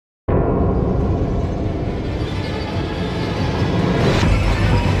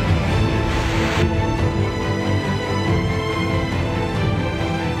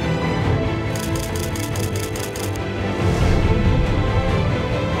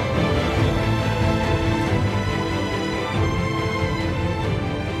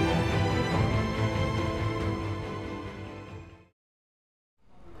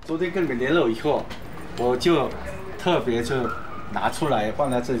昨天跟你们联络以后，我就特别就拿出来放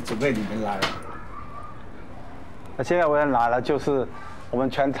在这里，准备你们来。那现在我要拿的就是我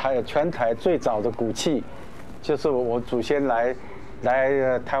们全台最早的骨器，就是我祖先来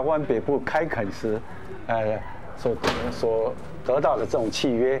台湾北部开垦时，所得到的这种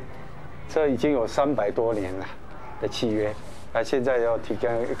契约，这已经有300多年了的契约。现在要提供，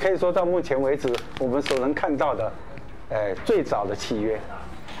可以说到目前为止，我们所能看到的，最早的契约。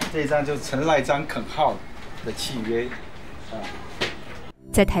这一张就是陈赖章垦号的契约，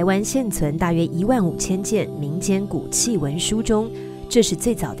在台湾现存大约15000件民间古器文书中，这是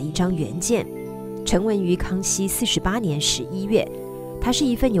最早的一张原件，成文于康熙48年11月。它是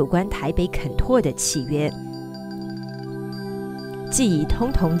一份有关台北垦拓的契约，既以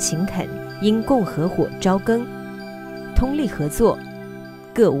通同勤恳，因共合伙招耕，通力合作，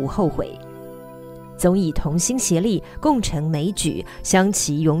各无后悔。总以同心协力，共成美举，相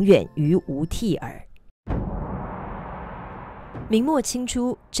期永远于无替耳。明末清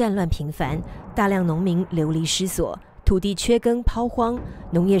初，战乱频繁，大量农民流离失所，土地缺耕抛荒，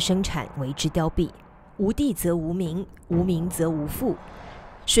农业生产为之凋敝。无地则无民，无民则无富。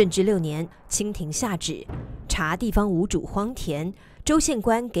顺治6年，清廷下旨查地方无主荒田，州县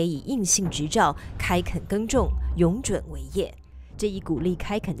官给以硬性执照，开垦耕种，永准为业。这一鼓励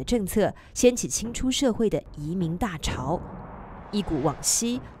开垦的政策，掀起清初社会的移民大潮。一股往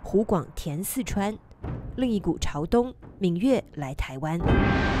西，湖广填四川；另一股朝东，闽粤来台湾。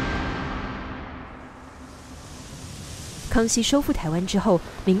康熙收复台湾之后，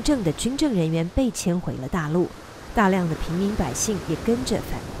民政的军政人员被迁回了大陆，大量的平民百姓也跟着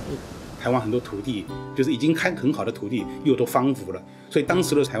返回。台湾很多土地就是已经开垦好的土地，又都荒芜了，所以当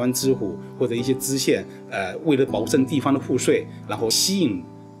时的台湾知府或者一些知县，为了保证地方的赋税，然后吸引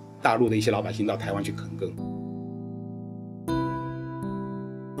大陆的一些老百姓到台湾去垦耕。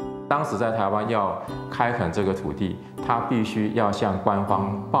当时在台湾要开垦这个土地，他必须要向官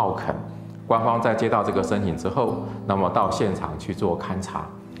方报垦。官方在接到这个申请之后，那么到现场去做勘查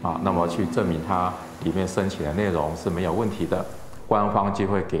那么去证明它里面申请的内容是没有问题的，官方就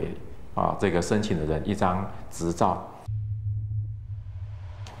会给这个申请的人一张执照。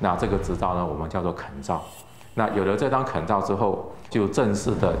那这个执照呢，我们叫做垦照。那有了这张垦照之后，就正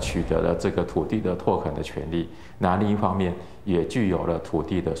式的取得了这个土地的拓垦的权利。那另一方面，也具有了土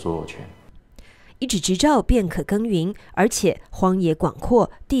地的所有权。一纸执照便可耕耘，而且荒野广阔，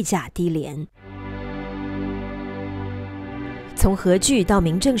地价低廉。从荷据到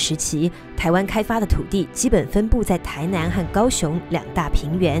明郑时期，台湾开发的土地基本分布在台南和高雄2大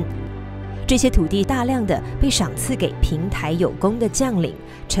平原。这些土地大量的被赏赐给平台有功的将领，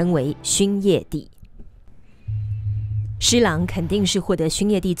称为勋业地。施琅肯定是获得勋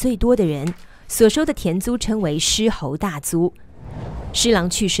业地最多的人，所收的田租称为狮侯大租。施琅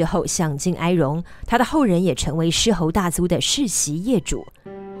去世后享尽哀荣，他的后人也成为狮侯大租的世袭业主。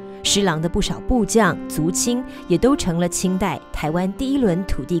施琅的不少部将、族亲也都成了清代台湾第一轮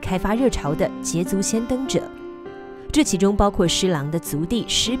土地开发热潮的捷足先登者。这其中包括施琅的族弟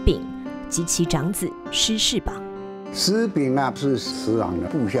施秉及其长子施世榜。施秉是施琅的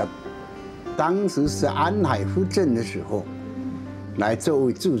部下，当时是安海布阵的时候，来作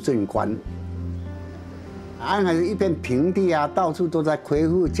为驻镇官。安海是一片平地到处都在恢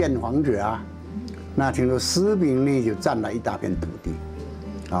复建房子那听说施秉呢就占了一大片土地，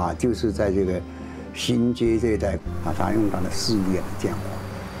就是在这个新街这一带他用他的事业来建房。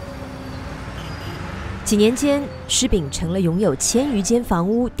几年间，施秉成了拥有1000余间房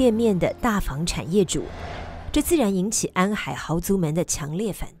屋店面的大房产业主，这自然引起安海豪族们的强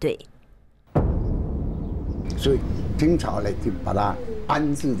烈反对。所以清朝呢就把它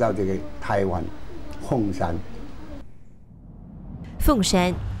安置到这个台湾凤山。凤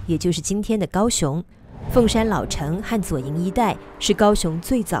山也就是今天的高雄，凤山老城和左营一带是高雄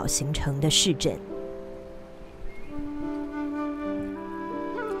最早形成的市镇。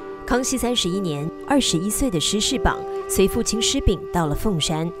康熙31年，21岁的施世榜随父亲施秉到了凤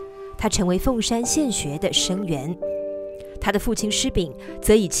山，他成为凤山县学的生源。他的父亲施秉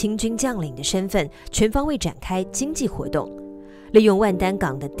则以清军将领的身份，全方位展开经济活动，利用万丹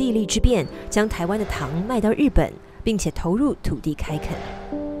港的地利之便，将台湾的糖卖到日本，并且投入土地开垦。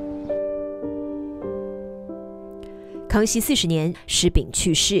康熙40年，施秉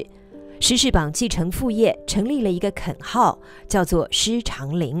去世，施世榜继承父业，成立了一个垦号，叫做施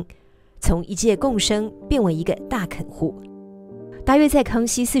长龄，从一介贡生变为一个大垦户。大约在康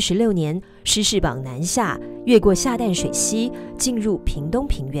熙46年，施世榜南下，越过下淡水溪，进入屏东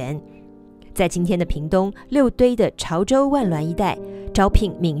平原，在今天的屏东6堆的潮州万峦一带，招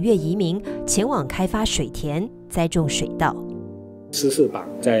聘闽粤移民前往开发水田，栽种水稻。施氏榜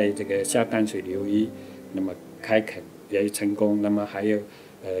在这个下淡水流域，那么开垦也成功，那么还有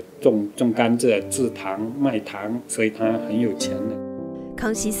种甘蔗、制糖、卖糖，所以他很有钱的。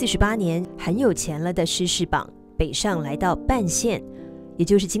康熙48年，很有钱了的施氏榜北上来到半县，也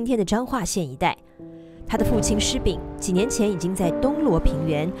就是今天的彰化县一带。他的父亲施炳几年前已经在东罗平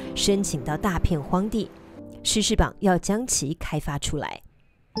原申请到大片荒地，施氏榜要将其开发出来。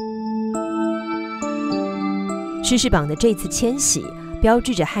施氏榜的这次迁徙，标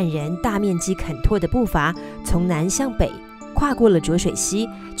志着汉人大面积垦拓的步伐从南向北，跨过了浊水溪，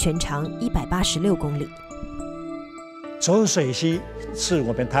全长186公里。浊水溪是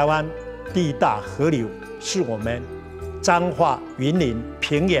我们台湾第一大河流，是我们彰化、云林、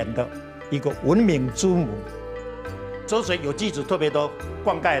平原的一个文明之母。浊水有机质特别多，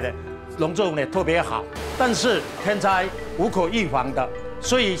灌溉的农作物也特别好，但是天灾无可预防的，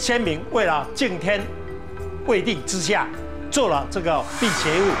所以先民为了敬天畏地之下，做了这个辟邪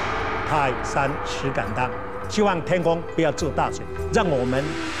物泰山石敢当，希望天公不要做大水，让我们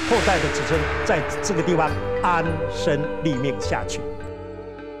后代的子孙在这个地方安身立命下去。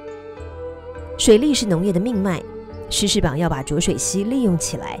水利是农业的命脉，施氏榜要把浊水溪利用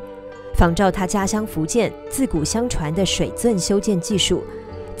起来，仿照他家乡福建自古相传的水圳修建技术，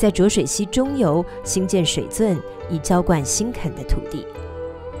在浊水溪中游兴建水圳，以浇灌新垦的土地。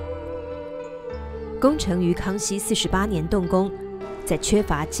工程于康熙48年动工，在缺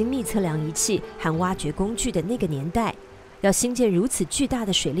乏精密测量仪器和挖掘工具的那个年代，要兴建如此巨大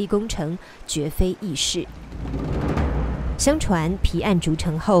的水利工程，绝非易事。相传堤岸筑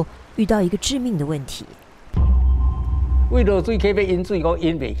成后，遇到一个致命的问题。为落水溪要引水，我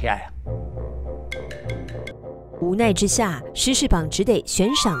引不起来。无奈之下，施氏榜只得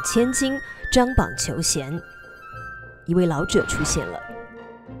悬赏1000金，张榜求贤。一位老者出现了。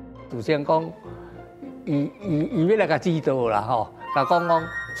祖先讲，伊要来甲指导啦吼，甲讲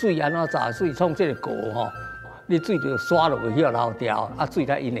水安怎查水，创这个沟吼，你水就刷落去遐流掉，水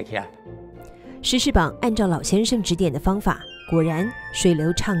才引得起来。施氏榜按照老先生指点的方法，果然水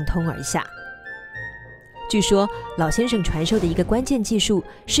流畅通而下。据说老先生传授的一个关键技术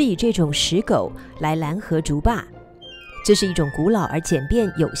是以这种石狗来拦河筑坝，这是一种古老而简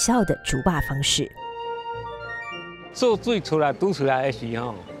便有效的筑坝方式。做水出来堵出来的时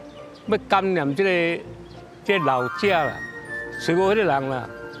候，要感染这个老者啦，找无迄个人啦，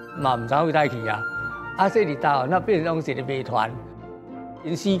嘛唔知会带去啊。这日头那变成一个谜团。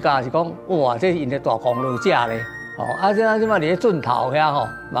因世家是讲，哇，这因个大功劳者咧，这嘛伫咧圳头遐吼，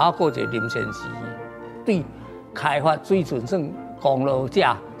嘛过一个林先生，对开发水圳算功劳者，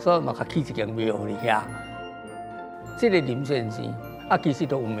所以嘛甲起一间庙伫遐。这个林先生其实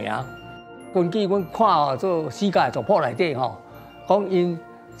都有名。根据阮看做世界族谱内底讲因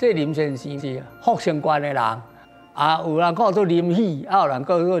这林先生是福星关的人，有人讲做林喜，有人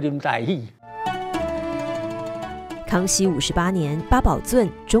讲做林大喜。康熙58年，八宝圳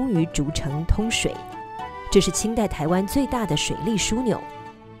终于筑成通水，这是清代台湾最大的水利枢纽。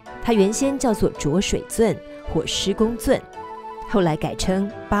它原先叫做浊水圳或施工圳，后来改称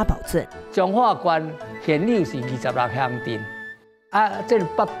八宝圳。彰化县现有是26乡镇，这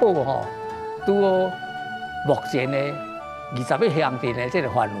北部拄好目前的21乡镇的这个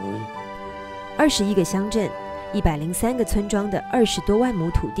范围。21个乡镇，103个村庄的20多万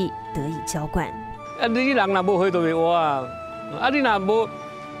亩土地得以浇灌。你人若无回都袂活啊！你若无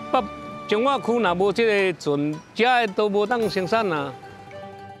北彰化区若无这个圳，遮的都无当生产啊。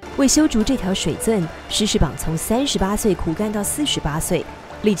为修筑这条水圳，施氏榜从38岁苦干到48岁，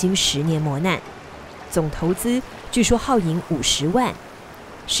历经10年磨难，总投资据说耗银50万。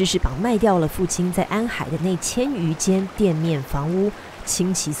施氏榜卖掉了父亲在安海的那1000余间店面房屋，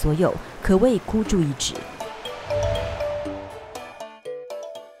倾其所有，可谓孤注一掷。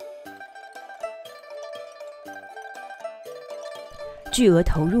巨额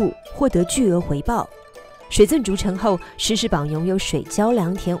投入，获得巨额回报。水圳筑成后，施氏榜拥有水浇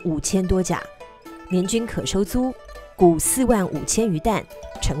良田5000多甲，年均可收租谷45000余担，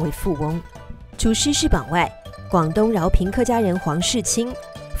成为富翁。除施氏榜外，广东饶平客家人黄世清、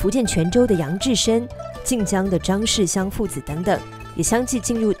福建泉州的杨志深、晋江的张世香父子等等，也相继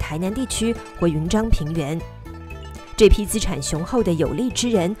进入台南地区或云漳平原。这批资产雄厚的有力之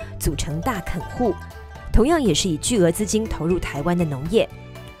人组成大垦户，同样也是以巨额资金投入台湾的农业，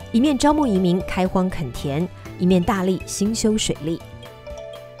一面招募移民开荒垦田，一面大力兴修水利。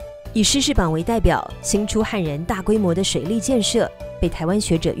以施氏榜为代表，新出汉人大规模的水利建设，被台湾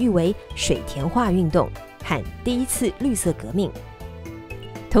学者誉为水田化运动和第一次绿色革命。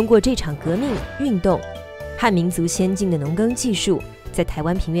通过这场革命运动，汉民族先进的农耕技术在台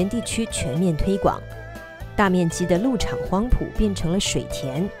湾平原地区全面推广，大面积的鹿场荒圃变成了水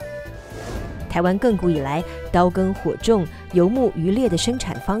田。台湾亘古以来刀耕火种、游牧渔猎的生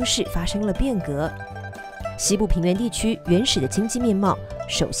产方式发生了变革，西部平原地区原始的经济面貌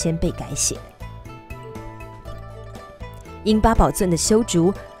首先被改写。因八宝圳的修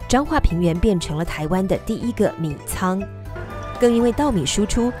筑，彰化平原变成了台湾的第一个米仓，更因为稻米输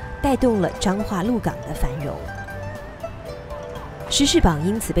出带动了彰化鹿港的繁荣。狮翅膀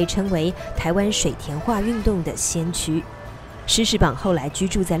因此被称为台湾水田化运动的先驱。狮翅膀后来居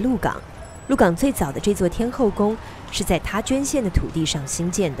住在鹿港，鹿港最早的这座天后宫是在他捐献的土地上兴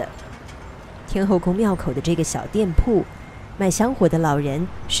建的。天后宫庙口的这个小店铺，卖香火的老人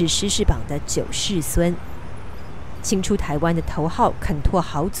是狮翅膀的9世孙。清初台湾的头号垦拓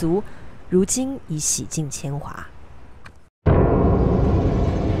豪族，如今已洗尽铅华。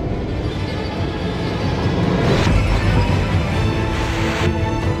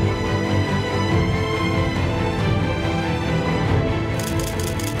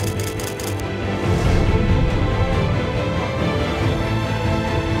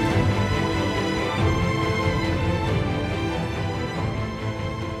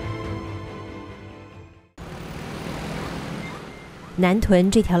南屯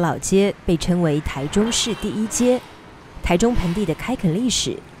这条老街被称为台中市第一街，台中盆地的开垦历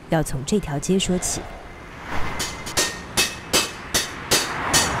史要从这条街说起。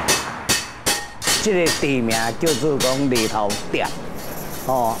这个地名叫做讲犁头店，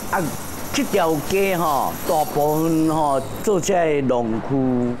这条街大部分做这农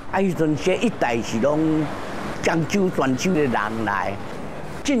区，迄阵这一带是拢漳州、泉州的人来，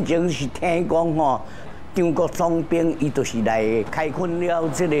进前是听讲张国总兵伊就是来开垦了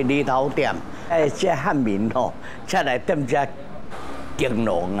这个犁头店，这汉民才来踮这耕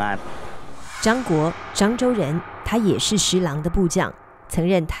农啊。张国，漳州人，他也是施琅的部将，曾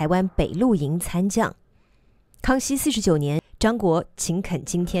任台湾北路营参将。康熙49年，张国请垦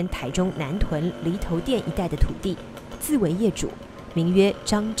今天台中南屯犁头店一带的土地，自为业主，名曰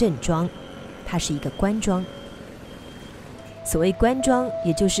张镇庄，它是一个官庄。所谓官庄，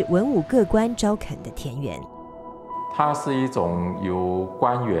也就是文武各官招垦的田园。它是一种由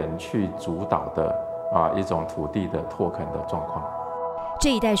官员去主导的一种土地的拓垦的状况。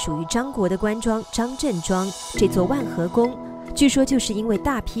这一带属于张国的官庄张镇庄，这座万和宫，据说就是因为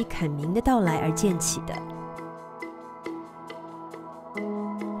大批垦民的到来而建起的。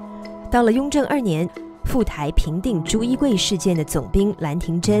到了雍正2年，赴台平定朱一贵事件的总兵兰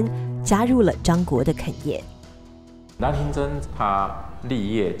亭珍加入了张国的垦业。兰亭珍他立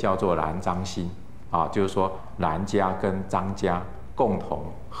业叫做兰张兴就是说兰家跟张家共同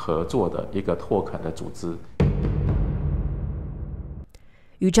合作的一个拓垦的组织。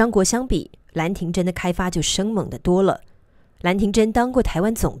与张国相比，兰亭珍的开发就生猛得多了。兰亭珍当过台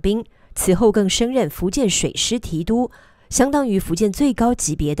湾总兵，此后更升任福建水师提督，相当于福建最高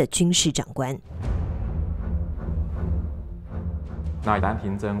级别的军事长官。那兰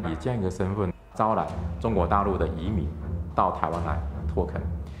亭珍以这样一个身份招揽中国大陆的移民到台湾来拓垦。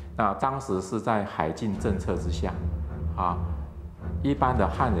那当时是在海禁政策之下，一般的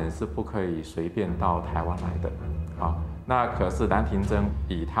汉人是不可以随便到台湾来的，那可是兰亭珍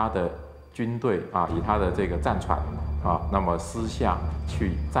以他的军队以他的这个战船那么私下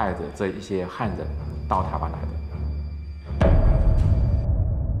去载着这一些汉人到台湾来的。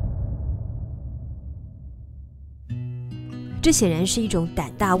这显然是一种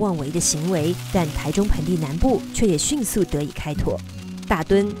胆大妄为的行为，但台中盆地南部却也迅速得以开拓。大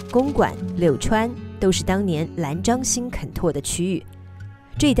墩、公馆、柳川都是当年兰张兴垦拓的区域，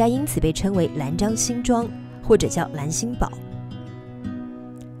这一带因此被称为兰张兴庄，或者叫兰兴堡。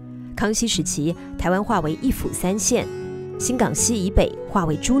康熙时期，台湾划为一府3县，新港西以北划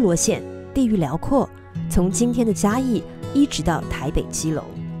为诸罗县，地域辽阔，从今天的嘉义一直到台北基隆。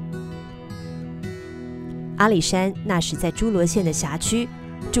阿里山那时在诸罗县的辖区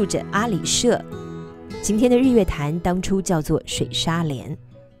住着阿里社，今天的日月潭当初叫做水沙连。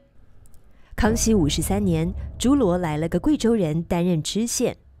康熙53年，诸罗来了个贵州人担任知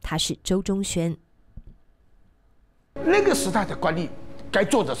县，他是周忠宣。那个时代的官吏该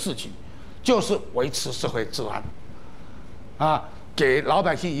做的事情，就是维持社会治安，给老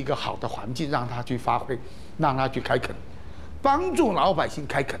百姓一个好的环境，让他去发挥，让他去开垦，帮助老百姓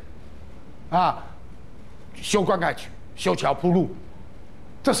开垦，修灌溉渠、修桥铺路，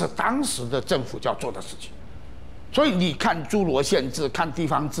这是当时的政府就要做的事情。所以你看诸罗县制，看地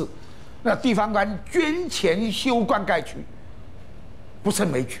方制，那地方官捐钱修灌溉渠，不胜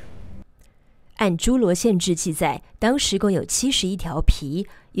枚举。按诸罗县制记载，当时共有71条皮，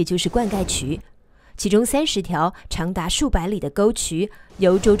也就是灌溉渠，其中30条长达数百里的沟渠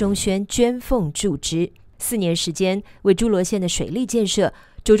由周忠宣捐俸注之4年时间，为诸罗县的水利建设，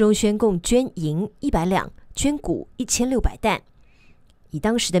周中宣共捐银100两，捐谷1600担。以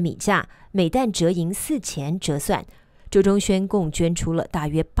当时的米价，每担折银4钱折算，周中宣共捐出了大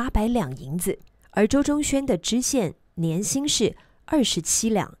约800两银子，而周中宣的知县年薪是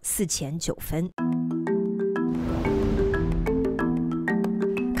27两4钱9分。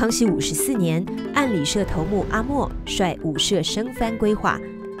康熙54年，按理社头目阿莫率武社升藩规划，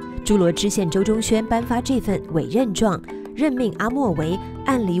诸罗知县周中宣颁发这份委任状，任命阿莫为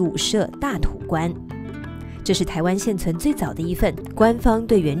按理武社大土官。这是台湾现存最早的一份官方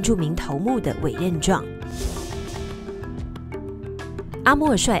对原住民头目的委任状。阿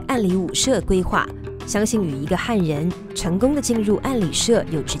莫率按理武社规划，相信与一个汉人成功的进入按理社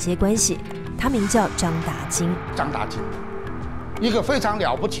有直接关系。他名叫张达金。张达金，一个非常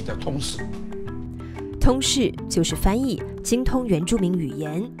了不起的通事。通事就是翻译，精通原住民语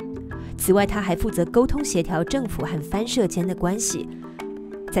言。此外，他还负责沟通协调政府和藩社间的关系。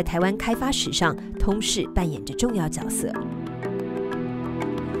在台湾开发史上，通事扮演着重要角色。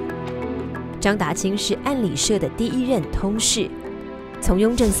张达金是按理社的第1任通事，从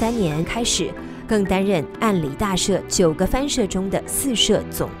雍正3年开始，更担任按理大社9个藩社中的4社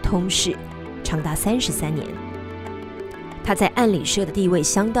总通事，长达33年。他在按理社的地位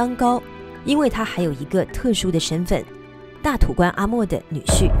相当高，因为他还有一个特殊的身份——大土官阿莫的女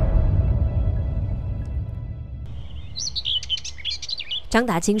婿。张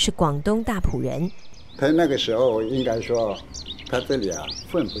达金是广东大埔人，他那个时候应该说，他这里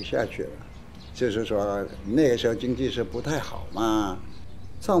混不下去了，就是说那个时候经济是不太好嘛，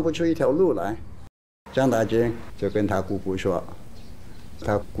唱不出一条路来。张达金就跟他姑姑说，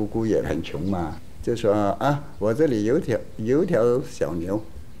他姑姑也很穷嘛，就说啊，我这里有条小牛，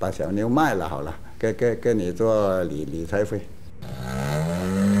把小牛卖了好了，跟你做理财费。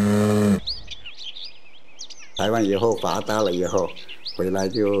台湾以后发达了以后。回来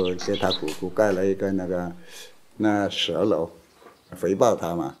就给他姑姑盖了一个那蛇楼，回报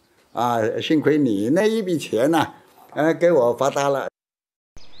他嘛。幸亏你那一笔钱给我发达了。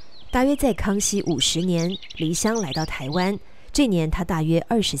大约在康熙50年离乡来到台湾，这年他大约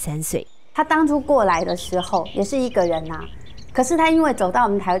23岁。他当初过来的时候也是一个人可是他因为走到我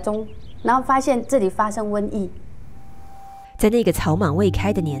们台中，然后发现这里发生瘟疫。在那个草莽未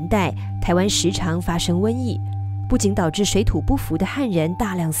开的年代，台湾时常发生瘟疫。不仅导致水土不服的汉人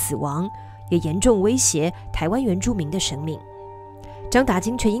大量死亡，也严重威胁台湾原住民的生命。张达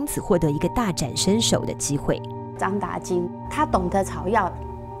金却因此获得一个大展身手的机会。张达金他懂得草药，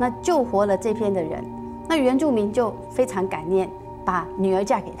那救活了这边的人，那原住民就非常感念，把女儿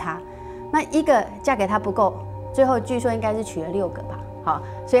嫁给他。那一个嫁给他不够，最后据说应该是娶了6个吧，好，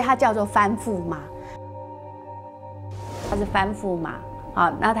所以他叫做番驸马。他是番驸马，好，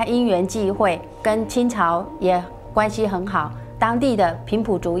那他因缘际会跟清朝也关系很好，当地的平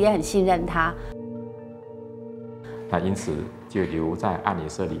埔族也很信任他。那因此就留在按理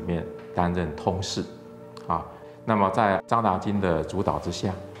社里面担任通事，那么在张达金的主导之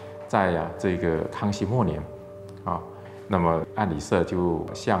下，在这个康熙末年，那么按理社就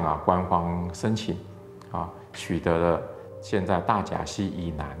向官方申请，取得了现在大甲溪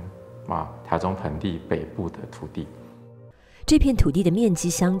以南，台中盆地北部的土地。这片土地的面积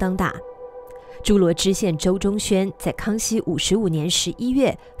相当大。诸罗知县周中宣在康熙55年11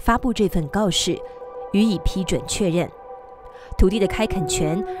月发布这份告示，予以批准确认。土地的开垦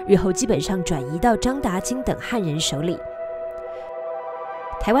权日后基本上转移到张达金等汉人手里。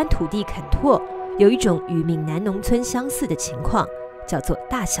台湾土地垦拓有一种与闽南农村相似的情况，叫做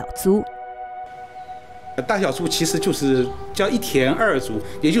大小租。大小租其实就是叫一田二主，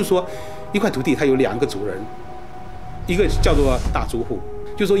也就是说，一块土地它有2个主人，一个叫做大租户，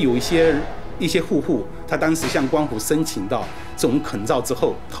就是说有一些户，他当时向官府申请到这种垦造之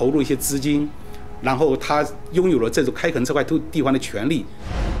后，投入一些资金，然后他拥有了这种开垦这块地方的权利，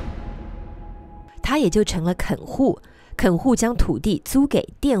他也就成了垦户。垦户将土地租给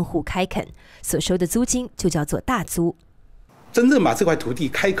佃户开垦，所收的租金就叫做大租。真正把这块土地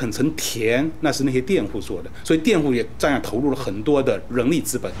开垦成田，那是那些佃户做的，所以佃户也这样投入了很多的人力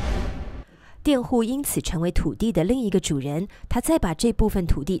资本。佃户因此成为土地的另一个主人，他再把这部分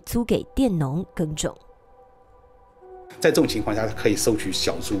土地租给佃农耕种。在这种情况下，他可以收取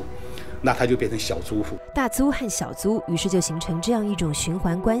小租，那他就变成小租户。大租和小租于是就形成这样一种循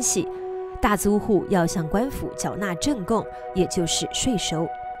环关系。大租户要向官府缴纳正贡，也就是税收。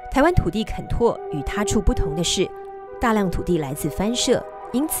台湾土地垦拓与他处不同的是，大量土地来自藩社，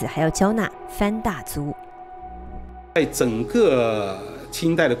因此还要交纳藩大租。在整个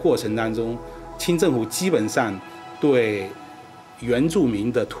清代的过程当中，清政府基本上对原住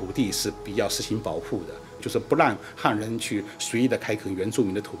民的土地是比较实行保护的，就是不让汉人去随意的开垦原住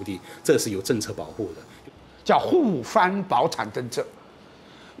民的土地，这是有政策保护的，叫护藩保产政策。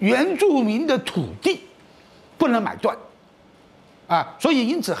原住民的土地不能买断，啊，所以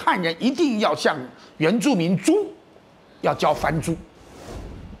因此汉人一定要向原住民租，要交番租。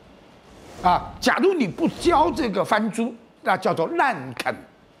啊，假如你不交这个番租，那叫做滥垦。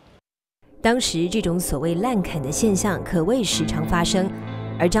当时这种所谓滥垦的现象可谓时常发生，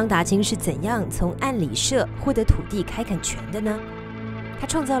而张达京是怎样从按理社获得土地开垦权的呢？他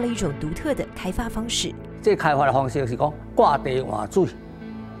创造了一种独特的开发方式。这开发的方式是讲挂地换水，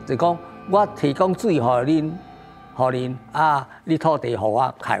就讲我提供水给恁啊，你土地给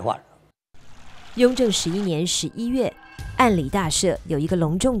我开发。雍正11年11月，按理大社有一个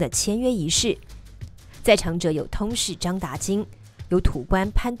隆重的签约仪式，在场者有通事张达京，有土官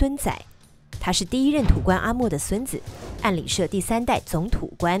潘敦载，他是第一任土官阿莫的孙子，按理社第3代总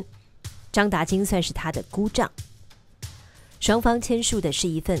土官。张达京算是他的姑丈。双方签署的是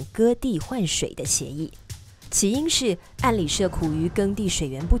一份割地换水的协议，起因是按理社苦于耕地水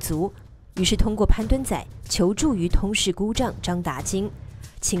源不足，于是通过潘敦载求助于通事姑丈张达京，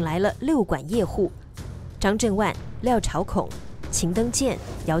请来了6管业户张振万、廖朝孔、秦登健、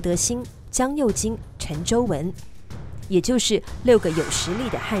姚德兴、江佑京、陈周文，也就是6个有实力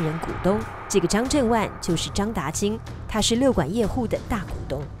的汉人股东。这个张振万就是张达京，他是6管业户的大股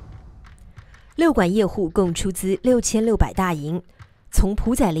东。6管业户共出资6600大银，从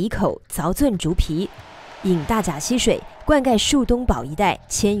埔仔里口凿钻竹皮，引大甲溪水灌溉树东堡一带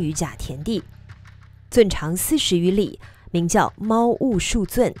1000余甲田地，圳长40余里，名叫猫雾树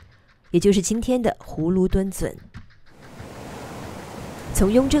圳，也就是今天的葫芦墩圳。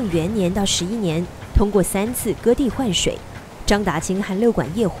从雍正元年到11年，通过3次割地换水，张达京和6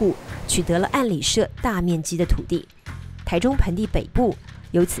管业户取得了按理社大面积的土地，台中盆地北部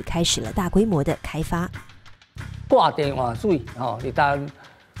由此开始了大规模的开发。挂地换水，你当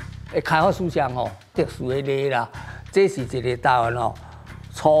的开发思想特殊的例啦，这是一个台湾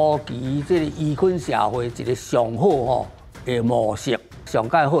初期这个移垦社会一个上好的模式，上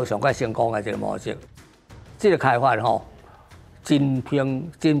介好、上介成功的一个模式。这个开发真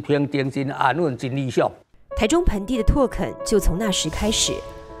平定、真安稳、真理想。台中盆地的拓垦就从那时开始，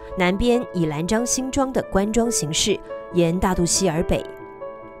南边以兰章新庄的官庄形式沿大肚溪而北，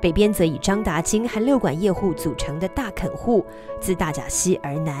北边则以张达京和6管业户组成的大垦户自大甲溪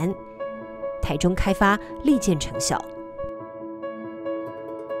而南。台中开发立见成效，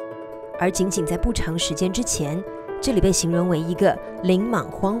而仅仅在不长时间之前，这里被形容为一个林莽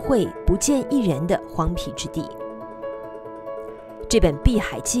荒秽、不见一人的荒僻之地。这本《碧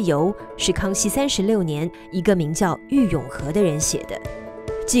海纪游》是康熙36年一个名叫郁永和的人写的，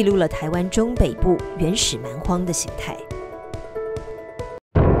记录了台湾中北部原始蛮荒的形态。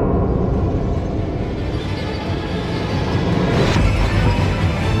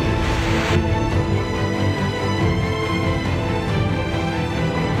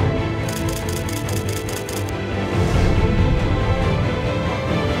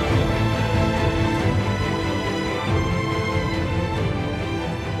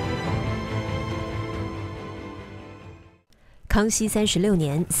康熙36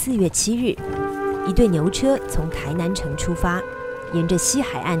年4月7日，一队牛车从台南城出发，沿着西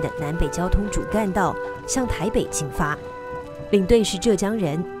海岸的南北交通主干道向台北进发。领队是浙江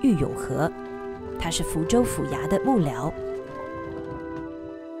人郁永和，他是福州府衙的幕僚。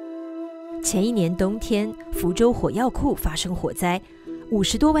前一年冬天，福州火药库发生火灾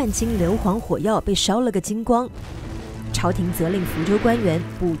，50多万斤硫磺火药被烧了个精光。朝廷责令福州官员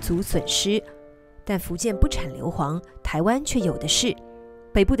补足损失，但福建不产硫磺，台湾却有的是。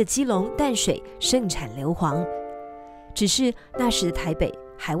北部的基隆、淡水盛产硫磺，只是那时的台北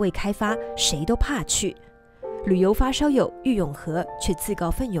还未开发，谁都怕去。旅游发烧友郁永和却自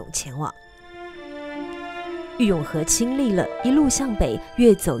告奋勇前往。郁永和亲历了一路向北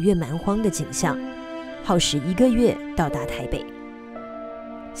越走越蛮荒的景象，耗时1个月到达台北。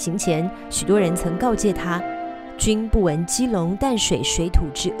行前，许多人曾告诫他：“君不闻基隆、淡水水土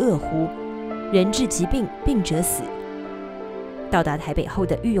之恶乎？人治疾病，病者死。”到达台北后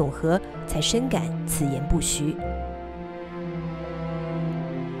的郁永和才深感此言不虚。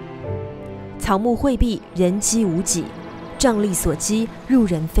草木惠碧，人迹无几，瘴疠所积，入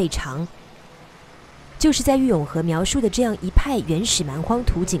人肺肠。就是在郁永和描述的这样一派原始蛮荒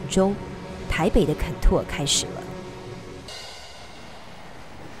图景中，台北的垦拓开始了。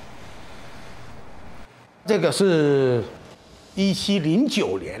这个是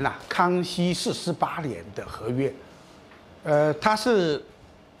1709年啦，康熙48年的合约。它是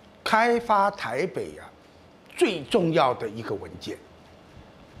开发台北最重要的一个文件。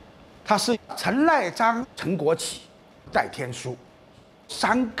它是陈赖章、陈国起、戴天书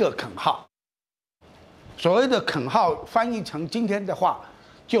3个垦号。所谓的垦号翻译成今天的话，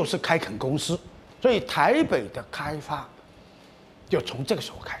就是开垦公司。所以台北的开发就从这个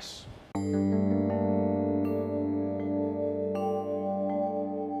时候开始。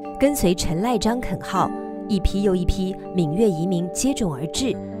跟随陈赖章垦号，一批又一批闽粤移民接踵而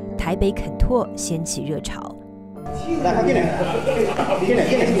至，台北垦拓掀起热潮。来，进来，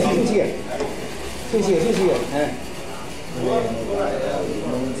谢谢，哎。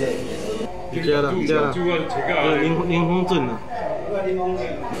林峰镇的。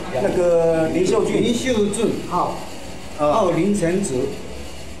那个林秀俊号林承祖，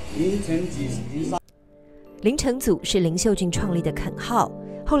林承祖是林秀俊创立的垦号，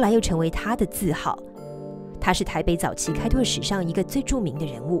后来又成为他的字号。他是台北早期开拓史上一个最著名的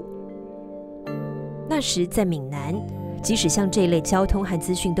人物。那时在闽南，即使像这类交通和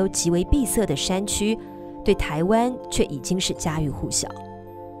资讯都极为闭塞的山区，对台湾却已经是家喻户晓。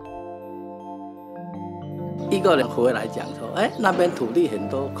一个人回来讲说，那边土地很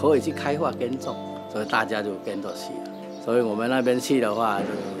多，可以去开发耕种，所以大家就跟着去了。所以我们那边去的话，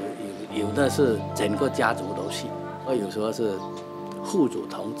就有的是整个家族都去，有时候是父祖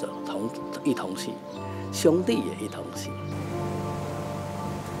同者一同去，兄弟也一同去。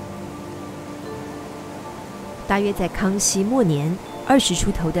大约在康熙末年，20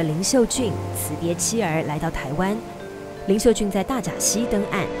出头的林秀俊辞别妻儿来到台湾。林秀俊在大甲溪登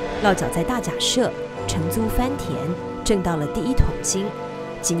岸，落脚在大甲社，承租番田，挣到了第一桶金。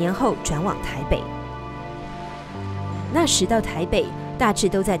几年后转往台北。那时到台北，大致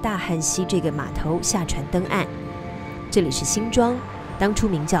都在大汉溪这个码头下船登岸。这里是新庄，当初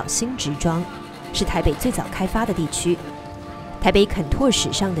名叫新植庄，是台北最早开发的地区。台北垦拓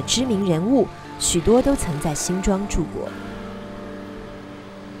史上的知名人物，许多都曾在新庄住过。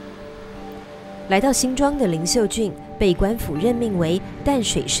来到新庄的林秀俊被官府任命为淡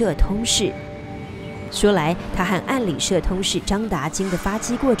水社通事。说来，他和岸里社通事张达金的发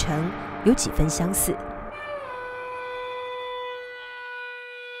迹过程有几分相似。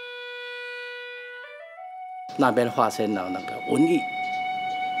那边发生了那个瘟疫，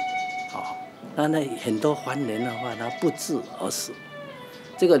那很多番人的话，他不治而死。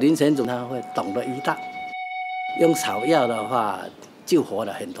这个林承祖他会懂得医道，用草药的话救活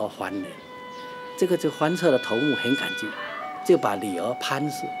了很多番人。这个就番社的头目很感激，就把女儿潘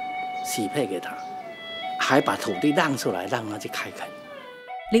氏许配给他，还把土地让出来让他去开垦。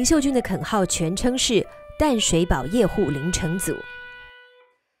林秀俊的垦号全称是淡水保业户林承祖。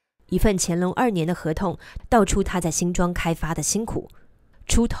一份乾隆2年的合同道出他在新庄开发的辛苦：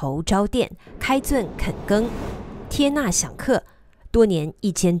出头招佃、开圳垦耕、贴纳享客，多年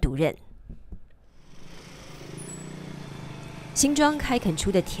一兼独任。新庄开垦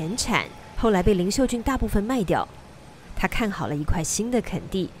出的田产，后来被林秀俊大部分卖掉。他看好了一块新的垦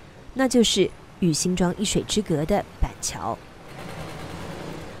地，那就是与新庄一水之隔的板桥。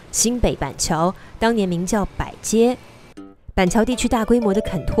新北板桥当年名叫百街。板桥地区大规模的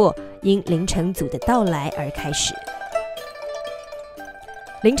垦拓因林承祖的到来而开始。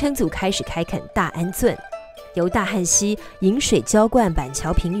林承祖开始开垦大安圳，由大汉溪引水浇灌板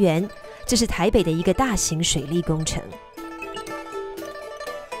桥平原，这是台北的一个大型水利工程。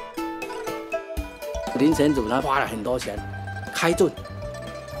林承祖他花了很多钱开圳，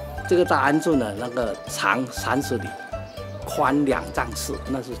这个大安圳呢，那个长30里，宽2丈4，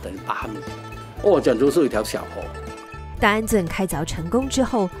那是等于8米，简直是一条小河。大安圳开凿成功之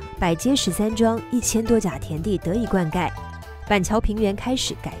后，百街13庄1000多甲田地得以灌溉，板桥平原开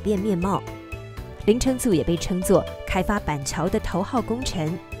始改变面貌。林承祖也被称作开发板桥的头号功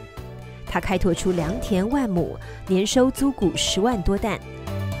臣。他开拓出良田1万亩，年收租谷10万多担。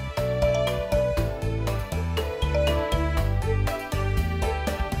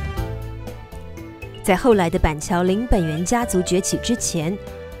在后来的板桥林本源家族崛起之前，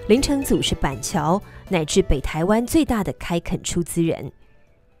林承祖是板桥乃至北台湾最大的开垦出资人。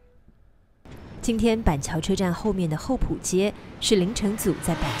今天板桥车站后面的后埔街是林承祖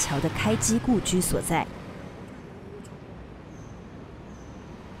在板桥的开基故居所在。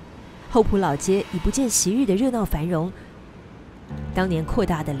后埔老街已不见昔日的热闹繁荣，当年扩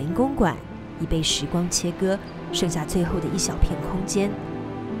大的林公馆已被时光切割，剩下最后的一小片空间。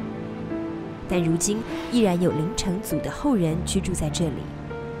但如今依然有林承祖的后人居住在这里。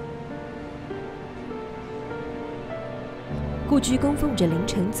故居供奉着林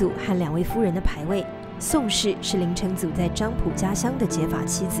承祖和2位夫人的牌位，宋氏是林承祖在漳浦家乡的结发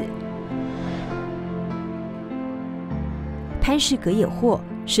妻子，潘氏葛野霍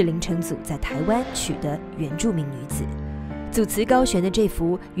是林承祖在台湾娶的原住民女子，祖祠高悬的这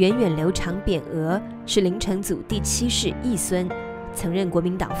幅源远流长匾额是林承祖第7世义孙，曾任国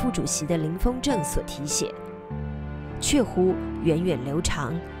民党副主席的林丰正所题写。确乎源远流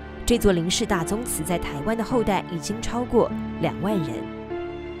长，这座林氏大宗祠在台湾的后代已经超过2万人。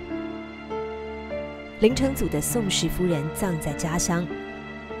林承祖的宋氏夫人葬在家乡，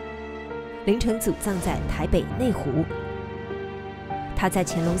林承祖葬在台北内湖。他在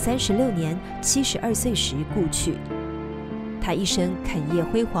乾隆36年72岁时故去。他一生垦业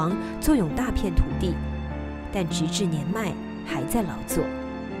辉煌，坐拥大片土地，但直至年迈还在劳作。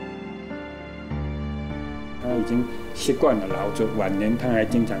他已经习惯了劳作，晚年他还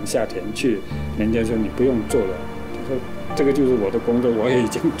经常下田去。人家说你不用做了，他说这个就是我的工作，我也已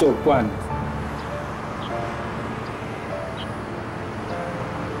经做惯了。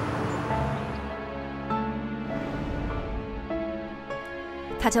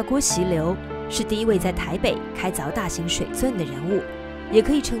他叫郭习流，是第一位在台北开凿大型水圳的人物，也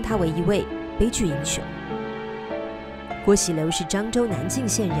可以称他为一位悲剧英雄。郭习流是漳州南靖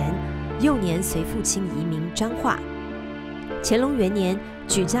县人，幼年随父亲移民彰化。乾隆元年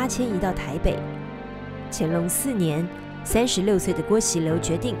举家迁移到台北。乾隆4年，36岁的郭习流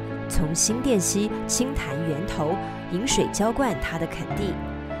决定从新店溪清潭源头引水浇灌他的垦地，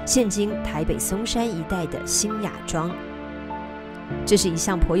现今台北松山一带的新雅庄。这是一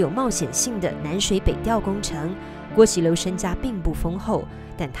项颇有冒险性的南水北调工程。郭习流身家并不丰厚，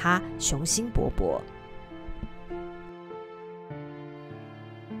但他雄心勃勃。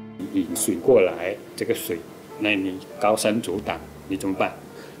引水过来，这个水，那你高山阻挡，你怎么办？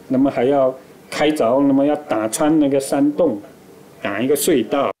那么还要开凿，那么要打穿那个山洞，打一个隧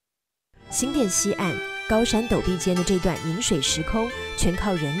道。新店西岸高山陡壁间的这段引水时空，全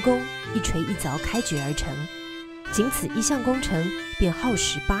靠人工一锤一凿开掘而成。仅此一项工程便耗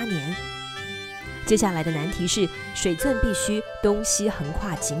时8年。接下来的难题是，水圳必须东西横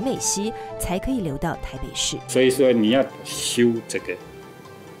跨景美溪，才可以流到台北市。所以说你要修这个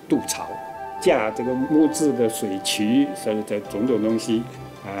渡槽，架这个木质的水渠，所有的种种东西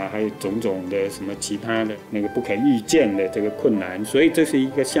啊，还有种种的什么其他的那个不可预见的这个困难，所以这是一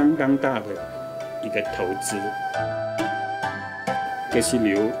个相当大的一个投资。这溪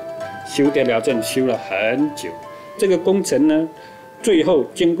流修得了阵，修了很久。这个工程呢，最后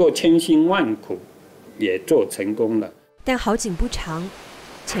经过千辛万苦，也做成功了。但好景不长，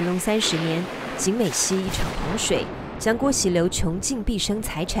乾隆30年，景美溪一场洪水，将郭习流穷尽毕生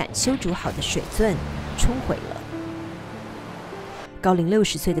财产修筑好的水圳冲毁了。高龄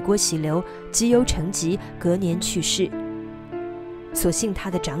60岁的郭习流积忧成疾，隔年去世。所幸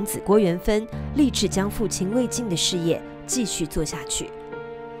他的长子郭元芬立志将父亲未尽的事业继续做下去。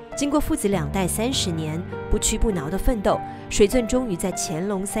经过父子2代30年不屈不挠的奋斗，水圳终于在乾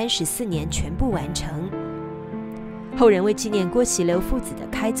隆34年全部完成。后人为纪念郭习流父子的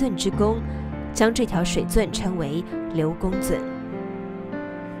开圳之功，将这条水圳称为刘公圳。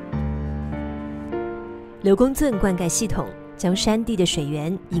刘公圳灌溉系统将山地的水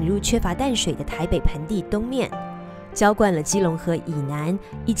源引入缺乏淡水的台北盆地东面，浇灌了基隆河以南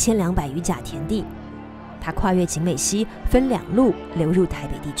1200余甲田地。它跨越景美溪，分2路流入台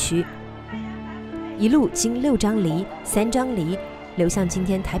北地区，一路经6张犁、3张犁，流向今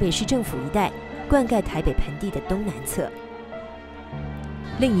天台北市政府一带，灌溉台北盆地的东南侧。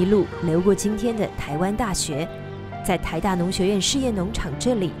另一路流过今天的台湾大学，在台大农学院试验农场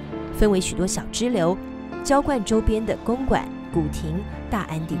这里，分为许多小支流，浇灌周边的公馆、古亭、大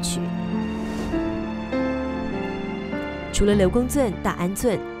安地区。除了刘公圳、大安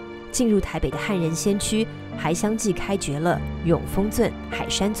圳，进入台北的汉人先驱还相继开掘了永丰圳、海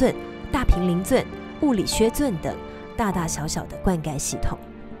山圳、大平林圳、雾里薛圳等大大小小的灌溉系统。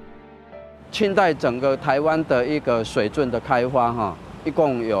清代整个台湾的一个水圳的开发一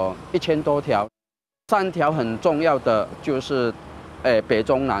共有1000多条，3条很重要的就是北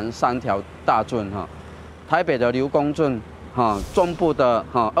中南3条大圳台北的刘公圳中部的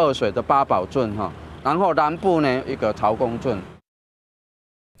二水的八宝圳然后南部呢一个曹公圳。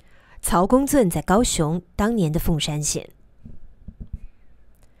曹公圳在高雄，当年的凤山县。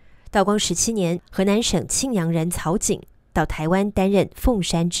道光17年，河南省庆阳人曹景到台湾担任凤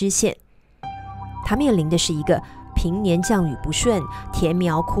山知县，他面临的是一个平年降雨不顺、田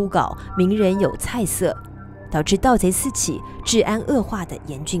苗枯槁、民人有菜色，导致盗贼四起、治安恶化的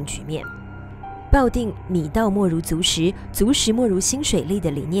严峻局面。抱定米稻莫如足食，足食莫如薪水粒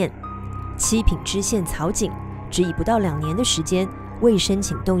的理念，七品知县曹景只以不到2年的时间，未申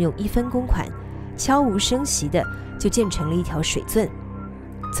请动用1分公款，悄无声息的就建成了一条水圳，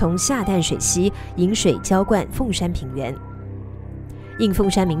从下淡水溪引水浇灌凤山平原。应凤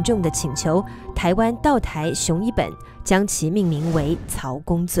山民众的请求，台湾道台熊一本将其命名为曹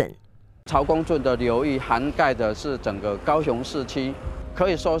公圳。曹公圳的流域涵盖的是整个高雄市区，可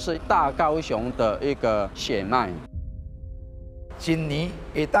以说是大高雄的一个血脉。一年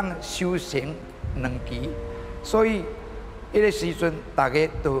会当修成2期，所以迄个时阵大家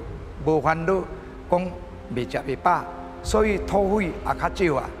都无烦恼，讲袂食袂饱，所以土匪也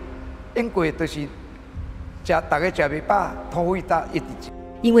较少啊。因过就是大家食袂饱，土匪一直吃。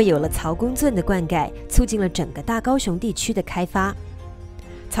因为有了曹公圳的灌溉，促进了整个大高雄地区的开发。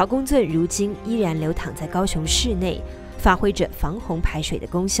曹公圳如今依然流淌在高雄市内，发挥着防洪排水的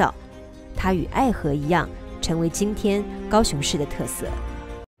功效。它与爱河一样，成为今天高雄市的特色。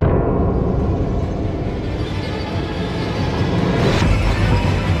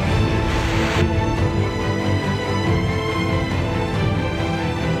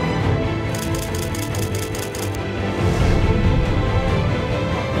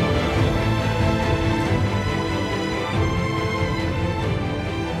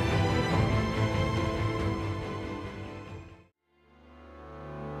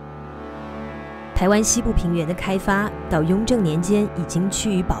台湾西部平原的开发到雍正年间已经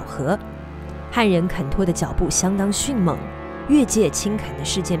趋于饱和，汉人垦拓的脚步相当迅猛，越界清垦的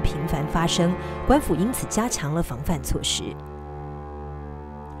事件频繁发生，官府因此加强了防范措施。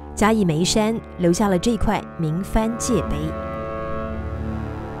嘉义梅山留下了这块明番界碑。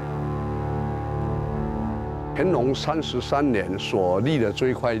乾隆33年所立的这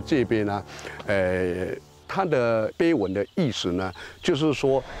一块界碑呢，它的碑文的意思呢，就是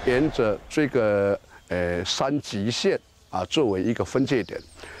说沿着这个三极线啊作为一个分界点，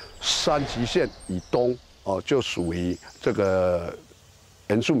三极线以东就属于这个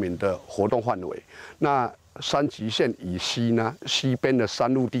原住民的活动范围，那三极线以西呢，西边的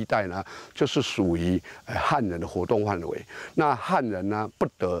山路地带呢，就是属于汉人的活动范围。那汉人呢，不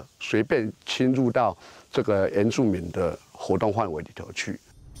得随便侵入到这个原住民的活动范围里头去。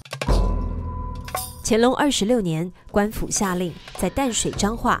乾隆26年，官府下令在淡水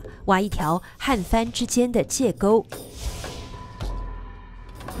彰化挖一条汉番之间的界沟。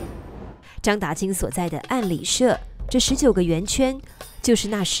张达金所在的岸里社，这19个圆圈，就是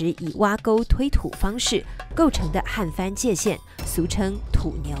那时以挖沟推土方式构成的汉番界限，俗称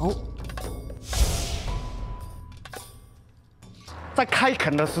土牛。在开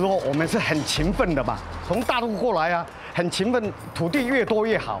垦的时候，我们是很勤奋的嘛，从大陆过来啊，很勤奋，土地越多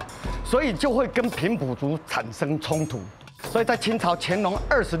越好，所以就会跟平埔族产生冲突。所以在清朝乾隆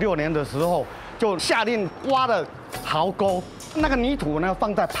26年的时候，就下令挖了壕沟，那个泥土呢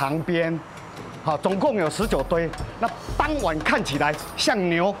放在旁边，好，总共有19堆。那当晚看起来像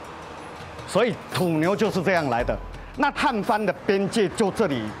牛，所以土牛就是这样来的。那汉番的边界就这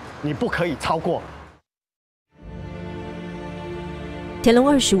里，你不可以超过。乾隆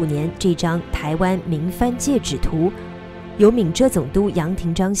25年，这张台湾明番界址图，由闽浙总督杨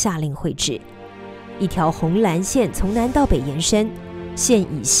廷章下令绘制。一条红蓝线从南到北延伸，线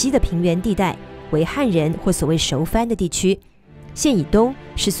以西的平原地带为汉人或所谓熟番的地区，线以东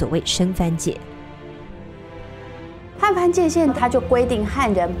是所谓生番界。汉番界限，它就规定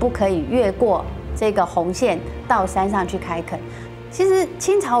汉人不可以越过这个红线到山上去开垦。其实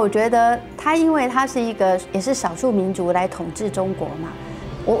清朝，我觉得它因为它是一个也是少数民族来统治中国嘛，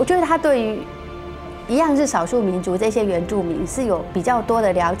我觉得它对于一样是少数民族这些原住民是有比较多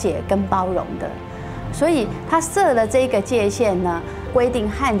的了解跟包容的，所以它设了这个界限呢，规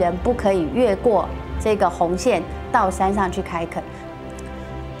定汉人不可以越过这个红线到山上去开垦。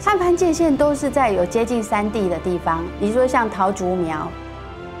汉番界限都是在有接近山地的地方，比如说像桃竹苗。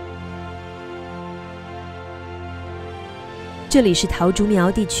这里是桃竹苗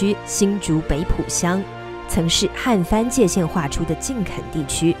地区新竹北埔乡，曾是汉番界限划出的禁垦地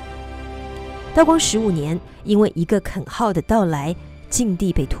区。道光15年，因为一个垦号的到来，禁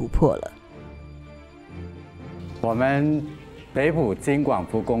地被突破了。我们北埔金广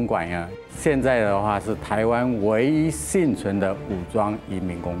福公馆呀，现在的话是台湾唯一幸存的武装移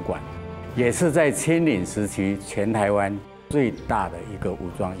民公馆，也是在清领时期全台湾最大的一个武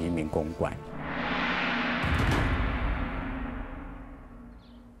装移民公馆。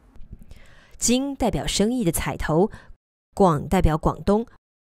金代表生意的彩头，广代表广东，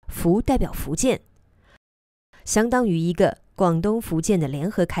福代表福建，相当于一个广东福建的联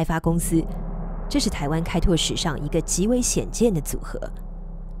合开发公司。这是台湾开拓史上一个极为显见的组合。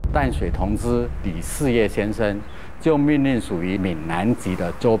淡水同知李四叶先生就命令属于闽南籍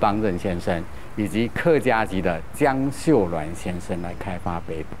的周邦任先生以及客家籍的江秀銮先生来开发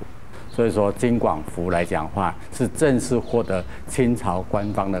北埔。所以说，金广福来讲话是正式获得清朝官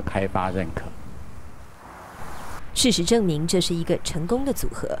方的开发认可。事实证明，这是一个成功的组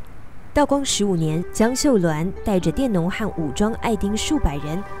合。道光15年，江秀鸾带着佃农和武装爱丁数百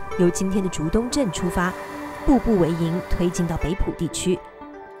人，由今天的竹东镇出发，步步为营，推进到北埔地区。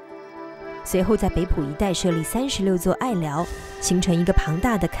随后在北埔一带设立36座隘寮，形成一个庞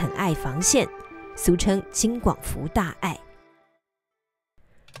大的垦隘防线，俗称金广福大隘。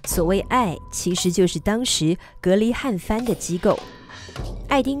所谓隘，其实就是当时隔离汉藩的机构，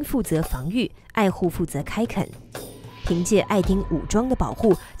爱丁负责防御，爱户负责开垦。凭借爱丁武装的保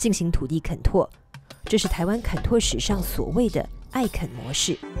护进行土地垦拓，这是台湾垦拓史上所谓的爱垦模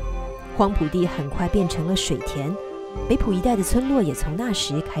式。荒埔地很快变成了水田，北埔一带的村落也从那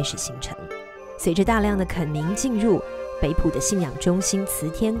时开始形成。随着大量的垦民进入，北埔的信仰中心慈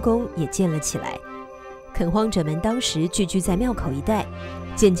天宫也建了起来。垦荒者们当时聚居在庙口一带，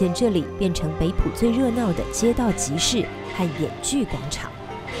渐渐这里变成北埔最热闹的街道集市和演剧广场。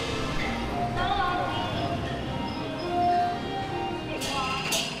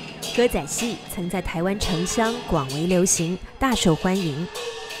歌仔戏曾在台湾城乡广为流行，大受欢迎。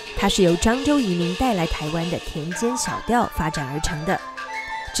它是由漳州移民带来台湾的田间小调发展而成的，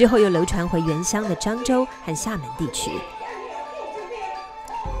之后又流传回原乡的漳州和厦门地区。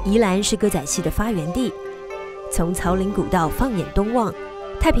宜兰是歌仔戏的发源地，从草岭古道放眼东望，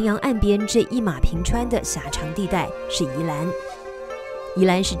太平洋岸边这一马平川的狭长地带是宜兰。宜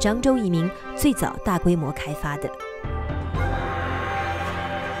兰是漳州移民最早大规模开发的。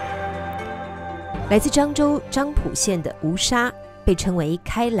来自漳州漳浦县的吴沙被称为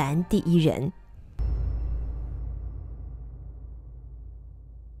开兰第一人。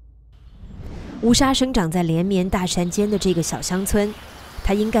吴沙生长在连绵大山间的这个小乡村，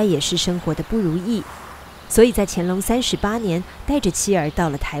他应该也是生活的不如意，所以在乾隆38年带着妻儿到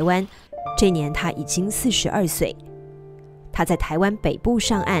了台湾。这年他已经42岁。他在台湾北部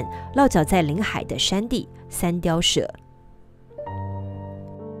上岸，落脚在临海的山地三雕社。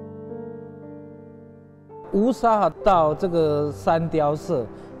吴沙到这个三雕社，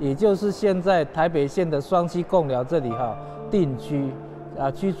也就是现在台北县的双溪贡寮这里定居，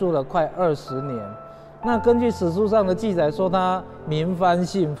居住了快20年。那根据史书上的记载说，他民帆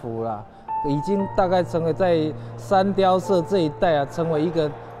幸福啦，已经大概成为在三雕社这一带成为一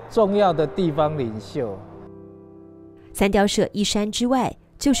个重要的地方领袖。三雕社一山之外，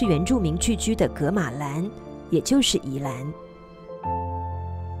就是原住民聚居的噶玛兰，也就是宜兰。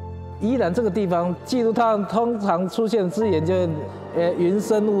宜兰这个地方，记录它通常出现字眼就是云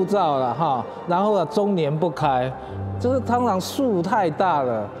深雾罩了然后终年不开，就是通常树太大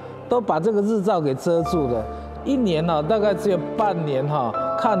了，都把这个日照给遮住了，一年大概只有半年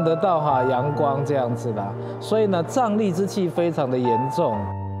看得到阳光这样子啦，所以呢瘴疠之气非常的严重。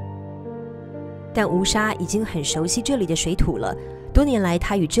但吴沙已经很熟悉这里的水土了，多年来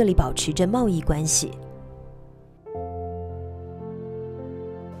他与这里保持着贸易关系。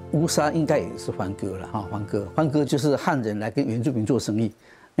吴沙应该也是番哥了番哥就是汉人来跟原住民做生意，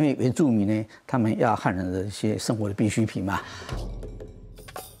因为原住民呢，他们要汉人的一些生活的必需品嘛。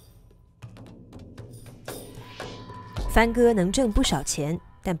番哥能挣不少钱，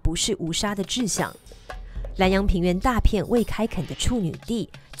但不是吴沙的志向。南洋平原大片未开垦的处女地，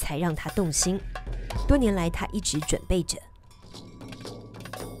才让他动心。多年来，他一直准备着。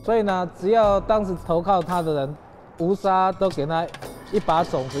所以呢，只要当时投靠他的人，吴沙都给他1把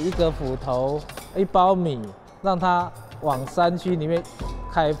种子、1个斧头、1包米，让他往山区里面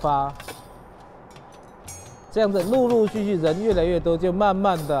开发。这样子陆陆续续人越来越多，就慢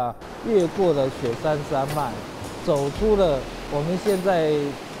慢的越过了雪山山脉，走出了我们现在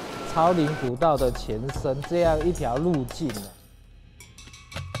草岭古道的前身这样一条路径了。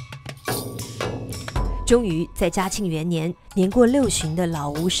终于在嘉庆元年，年过60旬的老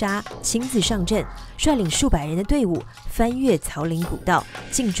吴沙亲自上阵，率领数百人的队伍翻越草岭古道，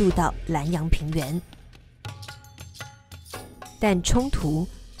进驻到南洋平原。但冲突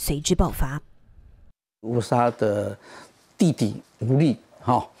随之爆发。吴沙的弟弟吴力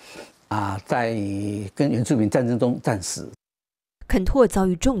在跟原住民战争中战死，垦拓遭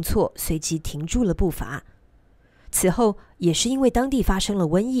遇重挫，随即停住了步伐。此后也是因为当地发生了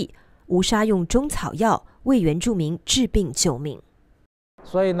瘟疫，吴沙用中草药为原住民治病救命。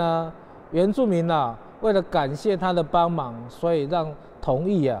所以呢，原住民为了感谢他的帮忙，所以同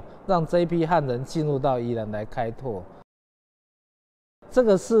意让这一批汉人进入到宜兰来开拓。这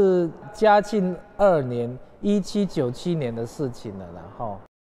个是嘉庆2年1797年的事情了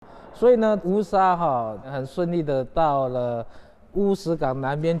所以呢，吴沙很顺利的到了乌石港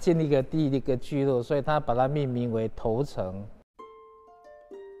南边建立第一个聚落，所以他把它命名为头城。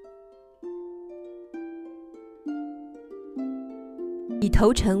以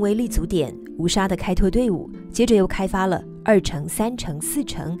头城为立足点，吴沙的开拓队伍接着又开发了2城、3城、4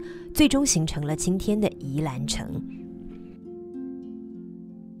城，最终形成了今天的宜兰城。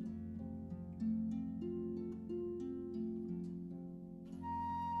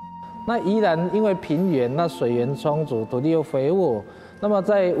那宜兰因为平原，那水源充足，土地又肥沃，那么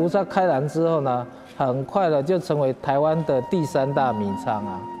在吴沙开兰之后呢，很快的就成为台湾的第3大米仓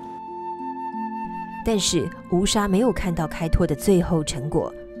啊。但是吴沙没有看到开拓的最后成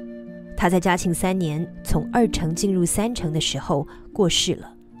果，他在嘉庆3年从2城进入3城的时候过世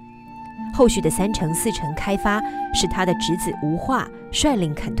了。后续的3城、4城开发是他的侄子吴化率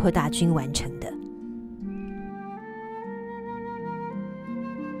领垦拓大军完成的。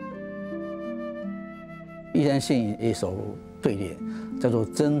宜兰县有一首对联，叫做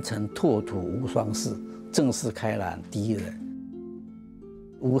“征程拓土无双事，正是开兰第一人”。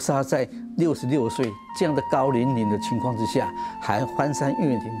吴沙在66岁这样的高龄的情况之下，还翻山越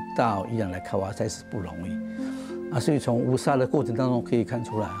岭到宜兰来开发，才是不容易啊！所以从吴沙的过程当中可以看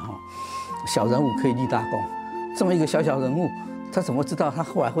出来哈，小人物可以立大功。这么一个小人物，他怎么知道他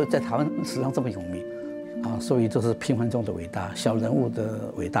后来会在台湾史上这么有名啊？所以这是平凡中的伟大，小人物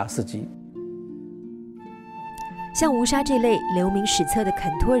的伟大事迹。像吴沙这类留名史册的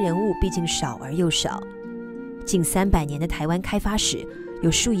垦拓人物，毕竟少而又少。近300年的台湾开发史，有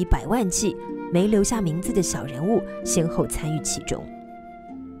数以百万计没留下名字的小人物先后参与其中。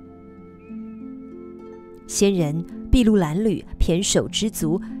先人筚路蓝缕，胼手知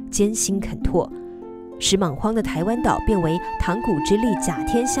足，艰辛垦拓，使莽荒的台湾岛变为唐古之力甲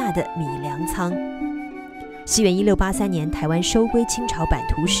天下的米粮仓。西元1683年，台湾收归清朝版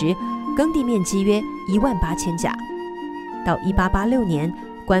图时，耕地面积约18000甲，到1886年，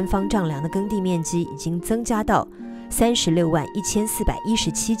官方丈量的耕地面积已经增加到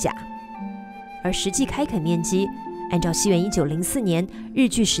361417甲，而实际开垦面积，按照西元1904年日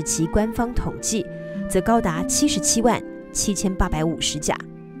据时期官方统计，则高达777850甲。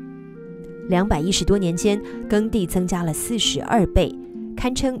210多年间，耕地增加了42倍，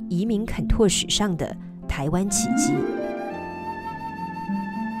堪称移民垦拓史上的台湾奇迹。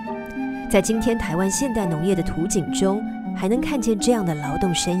在今天台湾现代农业的图景中，还能看见这样的劳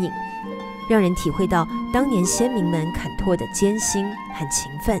动身影，让人体会到当年先民们垦拓的艰辛和勤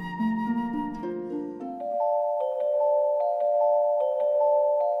奋。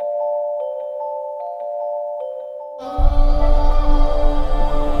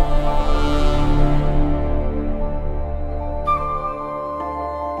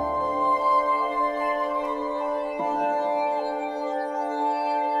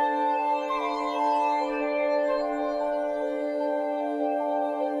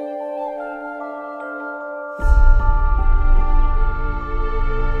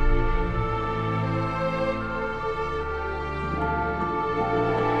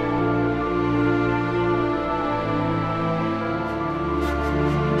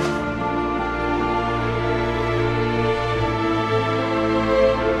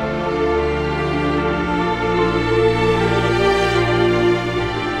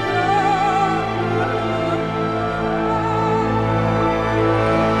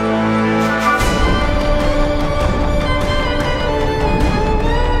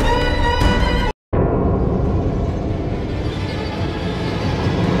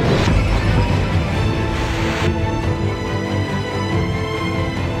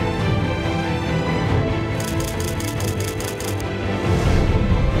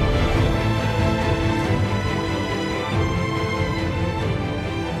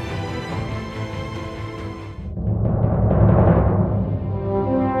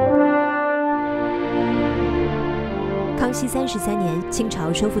康熙33年，清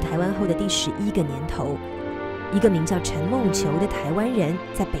朝收复台湾后的第11个年头，一个名叫陈梦球的台湾人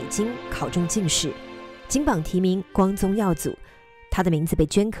在北京考中进士，金榜题名光宗耀祖，他的名字被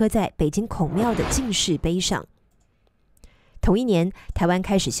镌刻在北京孔庙的进士碑上。同一年，台湾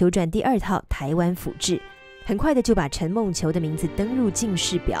开始修撰第2套台湾府志，很快的就把陈梦球的名字登入进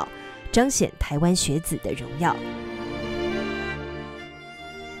士表，彰显台湾学子的荣耀。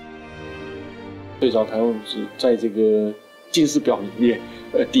最早台湾是在这个进士表里面，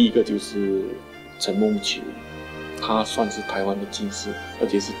第一个就是陈梦球，他算是台湾的进士，而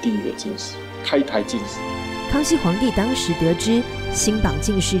且是第一个进士，开台进士。康熙皇帝当时得知新榜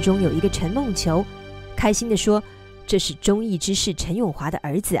进士中有一个陈梦球，开心地说：“这是忠义之士陈永华的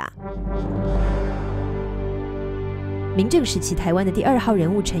儿子啊！”明正时期台湾的第2号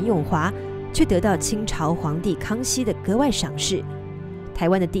人物陈永华，却得到清朝皇帝康熙的格外赏识。台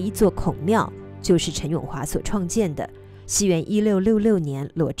湾的第1座孔庙就是陈永华所创建的，西元1666年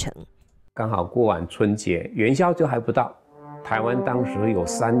落成。刚好过完春节，元宵就还不到，台湾当时有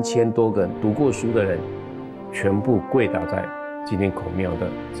3000多个读过书的人，全部跪倒在今天孔庙的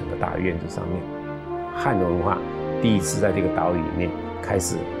整个大院子上面。汉文化第一次在这个岛屿里面开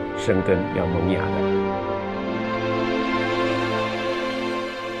始生根，要萌芽的。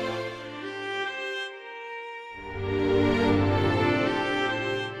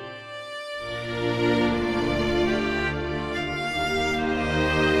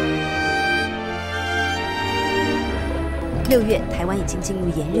6月，台湾已经进入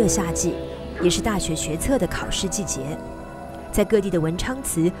炎热夏季，也是大学学测的考试季节。在各地的文昌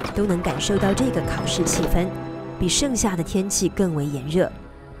祠都能感受到这个考试气氛，比盛夏的天气更为炎热。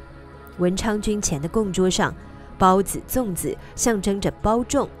文昌君前的供桌上，包子、粽子象征着包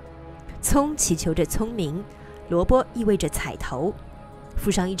重，葱祈求着聪明，萝卜意味着彩头，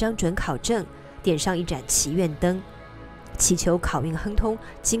附上一张准考证，点上一盏祈愿灯，祈求考运亨通，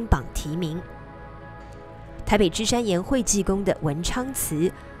金榜题名。台北芝山岩会济宫的文昌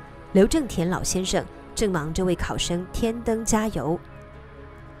祠，刘正田老先生正忙着为考生添灯加油。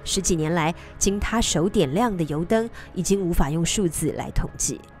10几年来，经他手点亮的油灯已经无法用数字来统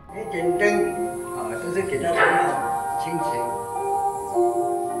计。点灯就是给他很好心情，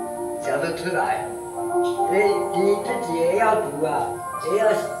想得出来。你自己也要读啊，也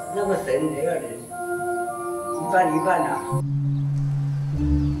要那么神，也要人，一半一半啊。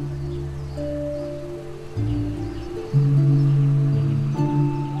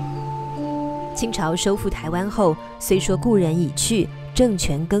清朝收复台湾后，虽说故人已去，政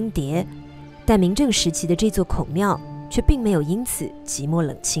权更迭，但明正时期的这座孔庙却并没有因此寂寞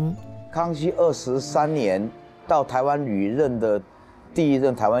冷清。康熙23年到台湾旅任的第1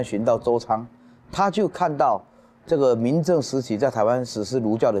任台湾巡道周昌，他就看到这个明正时期在台湾实施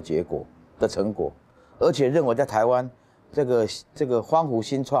儒教的结果的成果，而且认为在台湾这个荒芜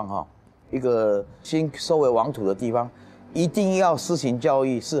新创一个新收为王土的地方，一定要施行教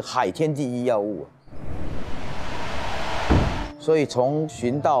育，是海天第一要务。所以从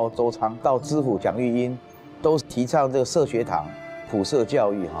巡道周昌到知府蒋玉英，都提倡这个设学堂、普设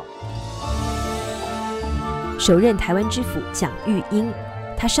教育首任台湾知府蒋玉英，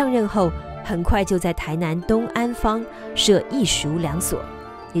他上任后很快就在台南东安坊设义塾2所，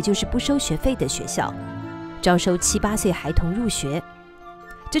也就是不收学费的学校，招收7、8岁孩童入学，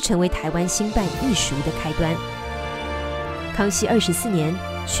这成为台湾兴办义塾的开端。康熙24年，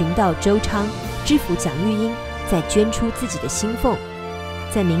巡道周昌、知府蒋玉英再捐出自己的薪俸，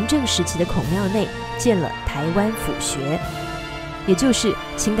在明正时期的孔庙内建了台湾府学，也就是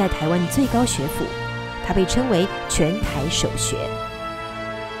清代台湾的最高学府，它被称为全台首学。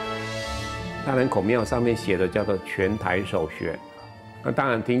当然，孔庙上面写的叫做全台首学，那当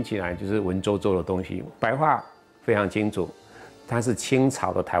然听起来就是文绉绉的东西，白话非常清楚，它是清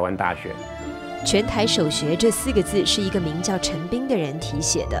朝的台湾大学。全台首学这4个字是一个名叫陈彬的人题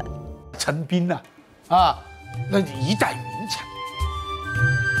写的。陈彬那一代名才。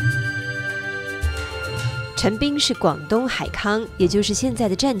陈彬是广东海康，也就是现在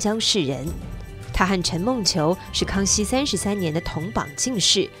的湛江市人。他和陈梦球是康熙33年的同榜进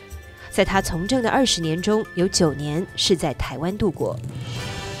士，在他从政的20年中，有9年是在台湾度过。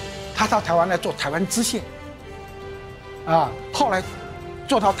他到台湾来做台湾知县，后来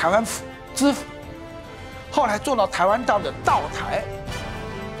做到台湾府知府，后来做到台湾道的道台。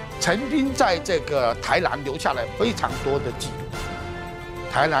陈彬在这个台南留下来非常多的记录，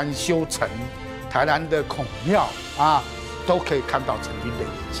台南修城、台南的孔庙都可以看到陈彬的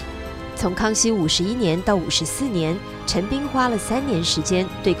遗迹。从康熙51年到54年，陈彬花了3年时间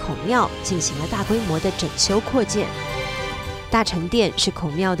对孔庙进行了大规模的整修扩建。大成殿是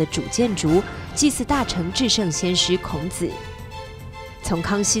孔庙的主建筑，祭祀大成至圣先师孔子。从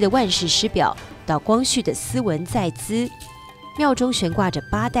康熙的万世师表到光绪的斯文载资，庙中悬挂着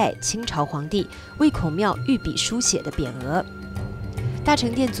8代清朝皇帝为孔庙御笔书写的匾额。大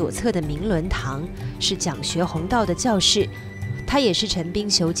成殿左侧的明伦堂是讲学弘道的教室，它也是陈彬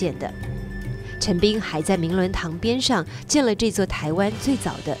修建的。陈彬还在明伦堂边上建了这座台湾最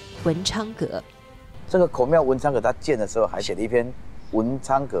早的文昌阁。这个孔庙文昌阁，他建的时候还写了一篇文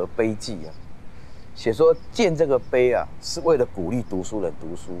昌阁碑记写说建这个碑是为了鼓励读书人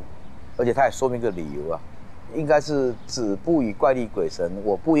读书，而且他也说明一个理由应该是子不以怪力鬼神，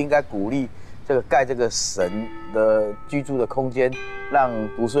我不应该鼓励这个盖这个神的居住的空间让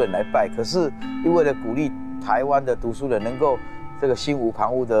读书人来拜，可是因为了鼓励台湾的读书人能够这个心无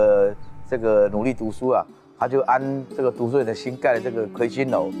旁骛的这个努力读书他就安这个读书人的心盖了这个魁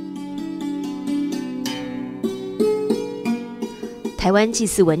星楼。台湾祭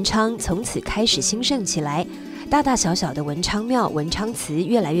祀文昌从此开始兴盛起来，大大小小的文昌庙、文昌祠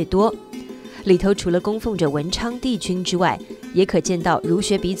越来越多。里头除了供奉着文昌帝君之外，也可见到儒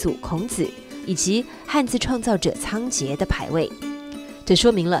学鼻祖孔子以及汉字创造者仓颉的牌位。这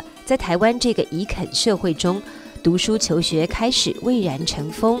说明了在台湾这个乙垦社会中，读书求学开始蔚然成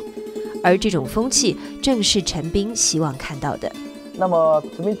风，而这种风气正是陈彬希望看到的。那么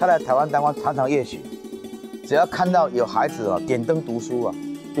陈彬他来台湾当官常常夜巡，只要看到有孩子点灯读书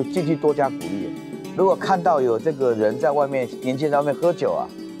就进去多加鼓励。如果看到有这个人在外面，年轻人在外面喝酒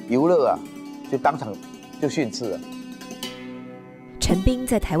游乐就当场就训斥了。陈彬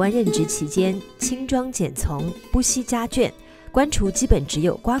在台湾任职期间，轻装简从，不惜家眷，官厨基本只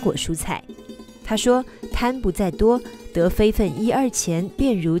有瓜果蔬菜。他说：“贪不在多，得非分1、2钱，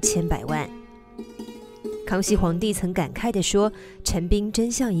便如千百万。”康熙皇帝曾感慨地说：“陈彬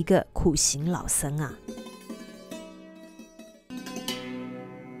真像一个苦行老僧啊。”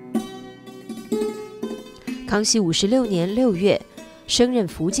康熙56年6月，升任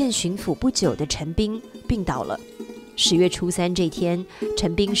福建巡抚不久的陈彬病倒了。10月初3这天，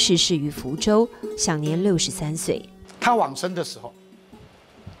陈彬逝世于福州，享年63岁。他往生的时候，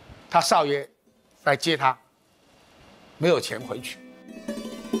他少爷来接他，没有钱回去。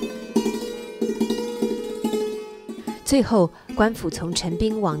最后，官府从陈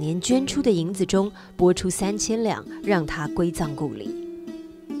彬往年捐出的银子中拨出3000两，让他归葬故里。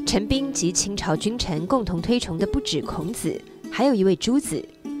陈彬及清朝君臣共同推崇的不止孔子，还有一位朱子。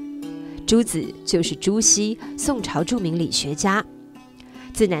朱子就是朱熹，宋朝著名理学家。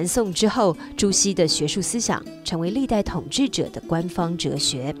自南宋之后，朱熹的学术思想成为历代统治者的官方哲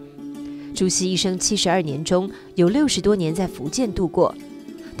学。朱熹一生72年中，有60多年在福建度过。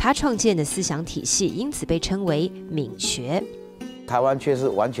他创建的思想体系因此被称为闽学。台湾却是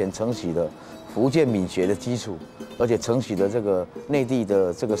完全承袭了福建闽学的基础，而且承袭了这个内地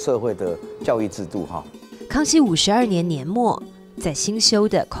的这个社会的教育制度康熙52年年末，在新修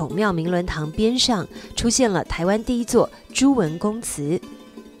的孔庙明伦堂边上出现了台湾第一座朱文公祠，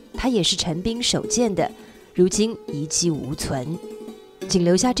它也是陈彬手建的，如今遗迹无存，仅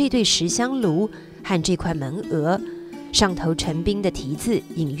留下这对石香炉和这块门额，上头陈彬的题字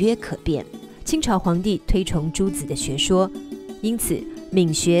隐约可辨。清朝皇帝推崇朱子的学说，因此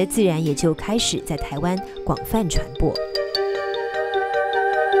闽学自然也就开始在台湾广泛传播。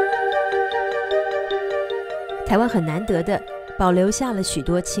台湾很难得的保留下了许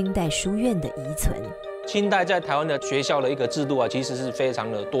多清代书院的遗存。清代在台湾的学校的一个制度其实是非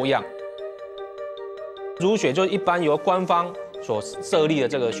常的多样。儒学就是一般由官方所设立的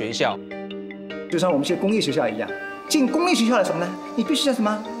这个学校，就像我们现在公立学校一样，进公立学校的什么呢？你必须在什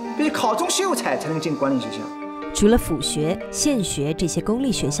么？必须考中秀才才能进官立学校。除了府学、县学这些公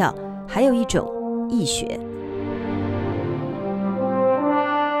立学校，还有一种义学。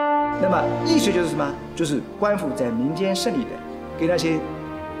那么义学就是什么？就是官府在民间设立的，给那些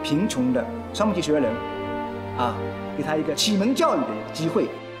贫穷的上不起学的人，给他一个启蒙教育的一个机会。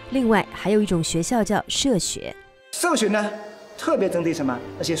另外还有一种学校叫社学。社学呢，特别针对什么？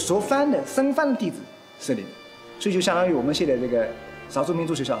那些熟番的、生番的弟子设立的，所以就相当于我们现在这个少数民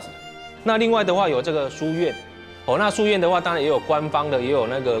族学校似的。那另外的话有这个书院。那书院的话，当然也有官方的，也有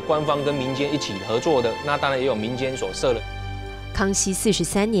那个官方跟民间一起合作的，那当然也有民间所设的。康熙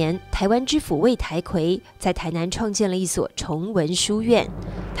43年，台湾知府魏台奎在台南创建了一所崇文书院，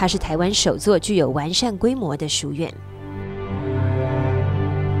它是台湾首座具有完善规模的书院。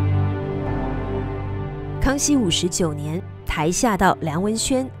康熙59年，台下到梁文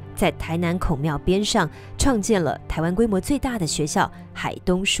宣在台南孔庙边上创建了台湾规模最大的学校海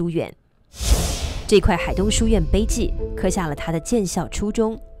东书院。这块海东书院碑记刻下了他的建校初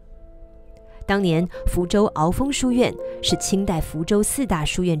衷。当年福州鳌峰书院是清代福州4大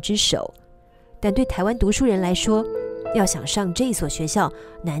书院之首，但对台湾读书人来说，要想上这所学校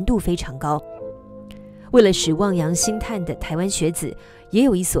难度非常高。为了使望洋兴叹的台湾学子也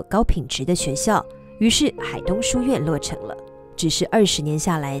有一所高品质的学校，于是海东书院落成了。只是20年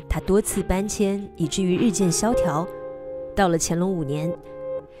下来，他多次搬迁，以至于日渐萧条。到了乾隆5年，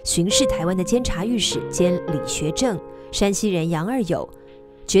巡视台湾的监察御史兼李学正，山西人杨二友，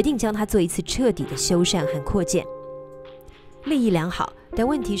决定将它做一次彻底的修缮和扩建。利益良好，但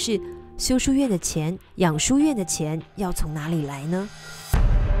问题是修书院的钱、养书院的钱要从哪里来呢？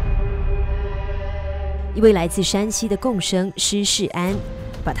一位来自山西的贡生施世安，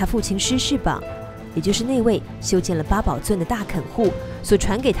把他父亲施世榜，也就是那位修建了八宝圳的大垦户所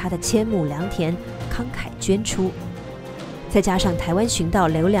传给他的千亩良田慷慨捐出。再加上台湾巡道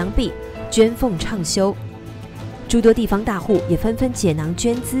刘良弼捐奉畅修，诸多地方大户也纷纷解囊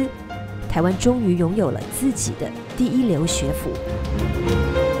捐资，台湾终于拥有了自己的第一流学府。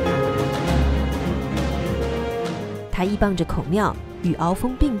他依傍着孔庙与鳌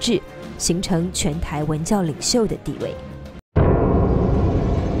峰并峙，形成全台文教领袖的地位。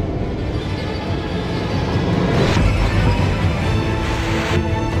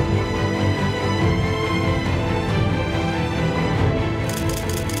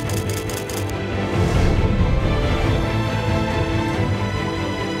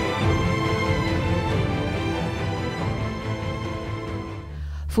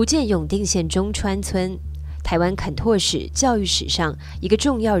福建永定县中川村，台湾垦拓史、教育史上一个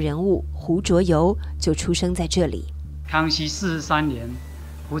重要人物胡卓猷就出生在这里。康熙43年，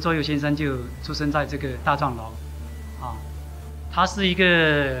胡卓猷先生就出生在这个大壮楼，他是一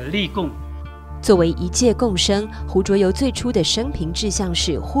个例贡。作为一介贡生，胡卓猷最初的生平志向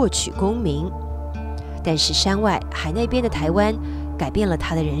是获取功名，但是山外海那边的台湾改变了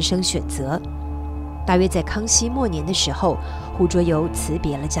他的人生选择。大约在康熙末年的时候，胡卓猷辞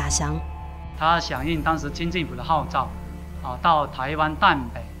别了家乡。他响应当时清政府的号召，到台湾淡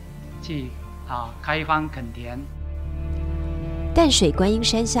北去开荒垦田。淡水观音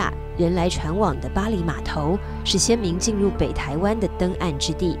山下人来船往的巴黎码头，是先民进入北台湾的登岸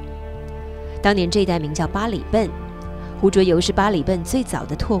之地。当年这一带名叫巴里笨，胡卓猷是巴里笨最早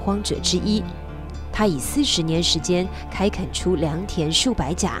的拓荒者之一。他以40年时间开垦出良田数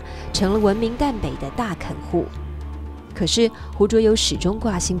百甲，成了闻名淡北的大垦户。可是胡卓猷始终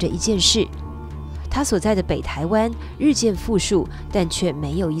挂心着一件事，他所在的北台湾日渐富庶，但却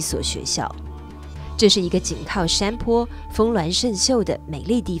没有一所学校。这是一个紧靠山坡、峰峦胜秀的美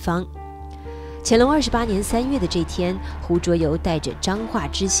丽地方。乾隆28年3月的这天，胡卓猷带着彰化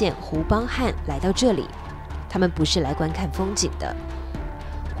知县胡邦汉来到这里。他们不是来观看风景的。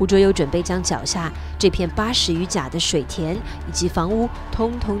胡卓猷准备将脚下这片80余甲的水田以及房屋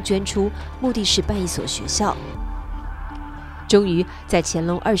通通捐出，目的是办一所学校。终于在乾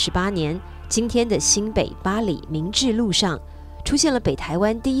隆28年，今天的新北八里明治路上，出现了北台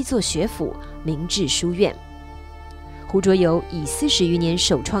湾第一座学府明治书院。胡卓猷以40余年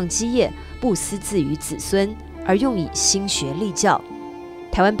首创基业，不私自于子孙，而用以兴学立教。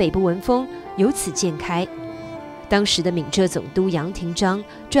台湾北部文风由此渐开。当时的闽浙总督杨廷章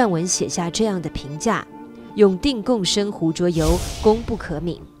撰文写下这样的评价：永定共生胡卓猷，功不可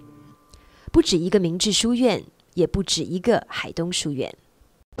泯。不止一个明治书院，也不止一个海东书院。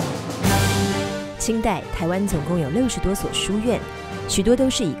清代台湾总共有60多所书院，许多都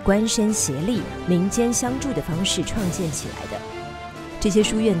是以官绅协力、民间相助的方式创建起来的。这些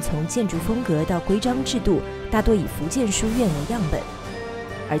书院从建筑风格到规章制度，大多以福建书院为样本。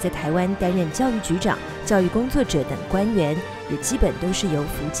而在台湾担任教育局长、教育工作者等官员，也基本都是由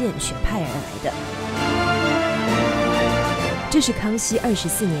福建选派而来的。这是康熙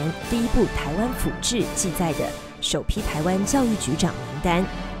24年第一部台湾府志记载的首批台湾教育局长名单。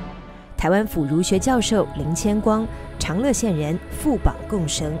台湾府儒学教授林千光，长乐县人，副榜贡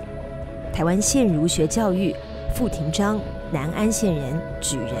生；台湾县儒学教育傅廷章，南安县人，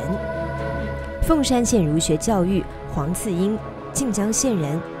举人；凤山县儒学教育黄次英，晋江县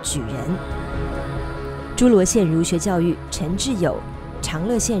人，举人；诸罗县儒学教育陈志友，长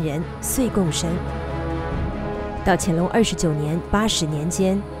乐县人，岁贡生。到乾隆29年、80年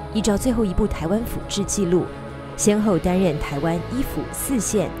间，依照最后一部台湾府志记录，先后担任台湾一府4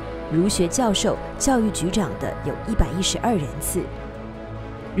县儒学教授、教育局长的有112人次，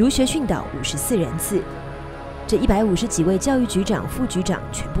儒学训导54人次。这150几位教育局长、副局长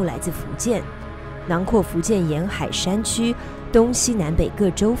全部来自福建，囊括福建沿海山区、东西南北各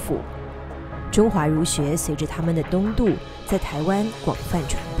州府。中华儒学随着他们的东渡，在台湾广泛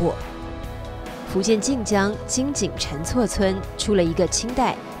传播。福建晋江金井陈厝村出了一个清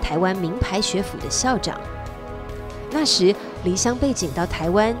代台湾名牌学府的校长。那时离乡背井到台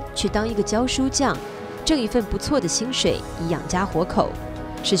湾去当一个教书匠，挣一份不错的薪水以养家活口，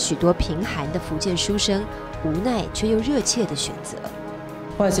是许多贫寒的福建书生无奈却又热切的选择。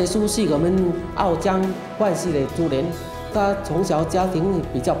范学书是我们澳江范系的族人，他从小家庭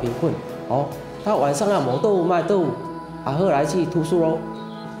比较贫困他晚上磨豆腐卖豆腐，后来去读书喽。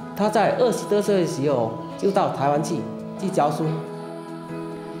他在20多岁的时候就到台湾去教书。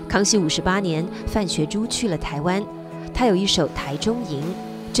康熙58年，范学珠去了台湾，他有一首《台中吟》，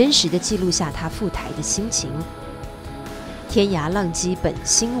真实的记录下他赴台的心情。天涯浪迹本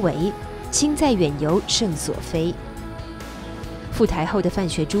心为，亲在远游胜所飞。赴台后的范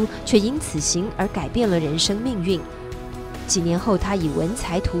学珠却因此行而改变了人生命运。几年后，他以文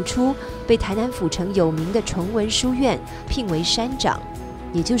才突出，被台南府城有名的崇文书院聘为山长，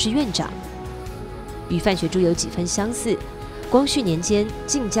也就是院长。与范学珠有几分相似。光绪年间，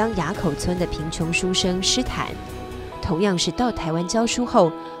晋江崖口村的贫穷书生施坦，同样是到台湾教书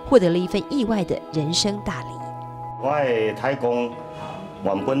后，获得了一份意外的人生大礼。我的太公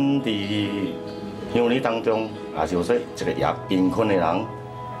原本伫乡里当中，也就是一个也贫困的人，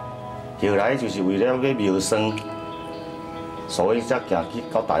后来就是为了要谋生，所以才行去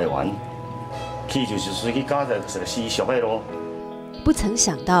到台湾，去就是随去搞这个私塾的咯。不曾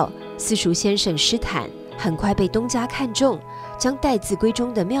想到，私塾先生施坦很快被东家看中，将待字闺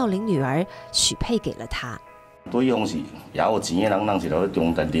中的妙龄女儿许配给了他。对方是也有钱的人，人是落去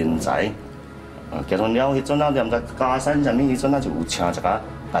中等人才。结婚了，迄阵啊，念在家产啥物，迄阵啊就有请一个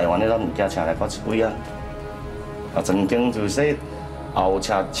台湾的咱物件请来，搁一堆啊。曾经就是后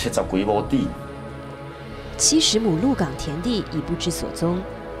车70几亩地。70亩鹿港田地已不知所踪，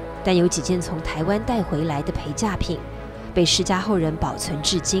但有几件从台湾带回来的陪嫁品，被施家后人保存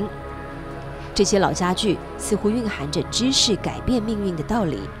至今。这些老家具似乎蕴含着知识改变命运的道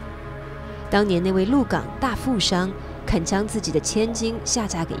理。当年那位鹿港大富商肯将自己的千金下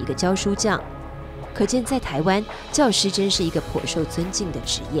嫁给一个教书匠，可见在台湾，教师真是一个颇受尊敬的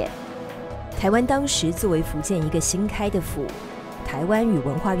职业。台湾当时作为福建一个新开的府，台湾与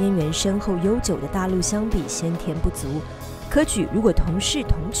文化渊源深厚悠久的大陆相比，先天不足。科举如果同试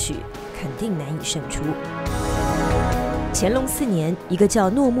同取，肯定难以胜出。乾隆4年，一个叫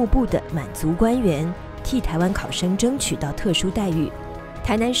诺木部的满族官员替台湾考生争取到特殊待遇。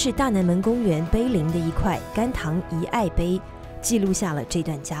台南市大南门公园碑林的一块甘棠遗爱碑，记录下了这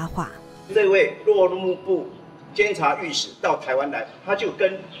段佳话。这位诺木部监察御史到台湾来，他就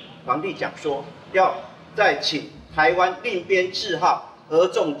跟皇帝讲说，要再请台湾另编制号，合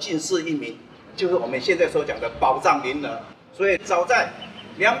众进士1名，就是我们现在所讲的保障名额。所以早在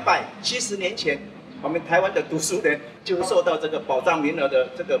270年前，我们台湾的读书人就受到这个保障名额的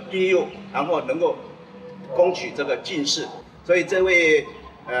这个庇佑，然后能够攻取这个进士。所以这位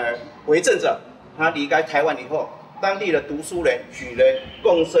为政者，他离开台湾以后，当地的读书人、举人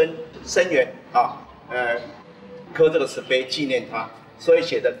共声援啊，刻这个石碑纪念他，所以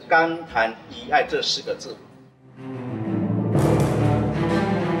写的“甘棠遗爱”这4个字。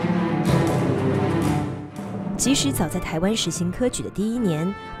即使早在台湾实行科举的第1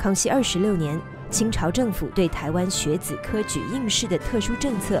年，康熙26年，清朝政府对台湾学子科举应试的特殊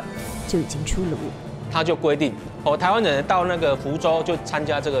政策就已经出炉。他就规定，台湾人到那个福州就参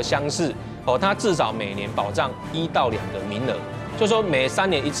加这个乡试，他至少每年保障1到2个名额，就说每3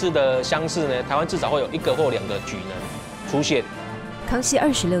年1次的乡试呢，台湾至少会有1个或2个举人出现。康熙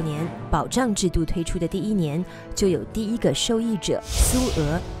26年，保障制度推出的第1年，就有第1个受益者苏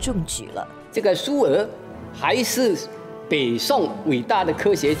俄中举了。这个苏俄还是北宋伟大的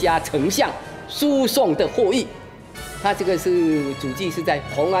科学家丞相苏颂的后裔。他这个是祖籍是在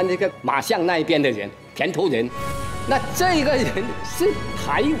红安这个马巷那一边的人，田头人。那这个人是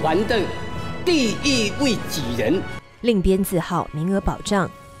台湾的第1位举人。另编字号，名额保障，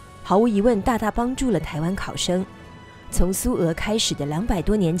毫无疑问大大帮助了台湾考生。从苏俄开始的200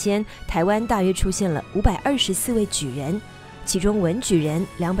多年间，台湾大约出现了524位举人，其中文举人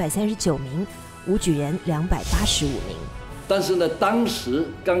239名，武举人285名。但是呢，当时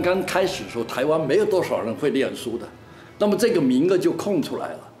刚刚开始的时候，台湾没有多少人会念书的。那么这个名额就空出来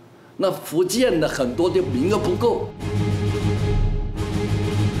了，那福建的很多的名额不够。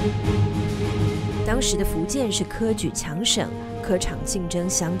当时的福建是科举强省，科场竞争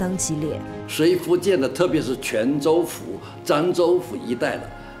相当激烈。所以福建的，特别是泉州府、漳州府一带的，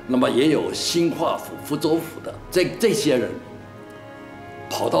那么也有兴化府、福州府的，这些人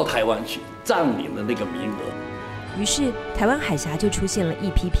跑到台湾去占领了那个名额。于是台湾海峡就出现了一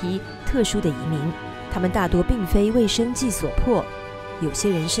批特殊的移民。他们大多并非为生计所迫，有些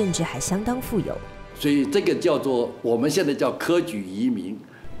人甚至还相当富有。所以这个叫做我们现在叫科举移民，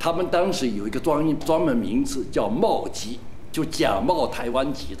他们当时有一个专门名词叫冒籍，就假冒台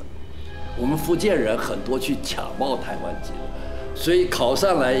湾籍的。我们福建人很多去假冒台湾籍的，所以考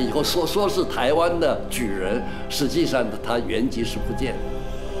上来以后说是台湾的举人，实际上他原籍是福建。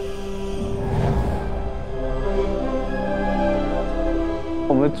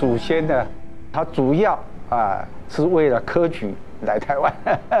我们祖先呢？他主要是为了科举来台湾。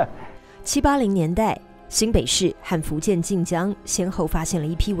780年代，新北市和福建晋江先后发现了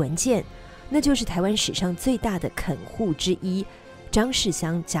一批文件，那就是台湾史上最大的垦户之一张世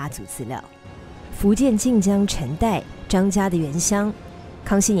香家族资料。福建晋江陈代，张家的原乡。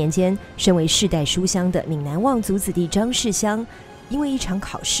康熙年间，身为世代书香的闽南望族子弟张世香，因为一场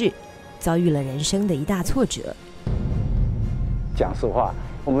考试，遭遇了人生的一大挫折。讲实话，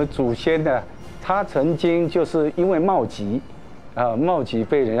我们祖先呢？他曾经就是因为冒籍，冒籍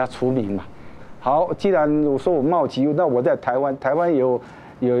被人家除名嘛。好，既然我说我冒籍，那我在台湾也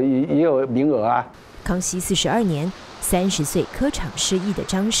有名额啊。康熙42年，30岁科场失意的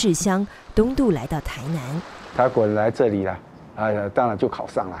张世香东渡来到台南，他果然来这里了，当然就考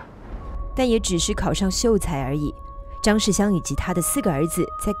上了。但也只是考上秀才而已。张世香以及他的4个儿子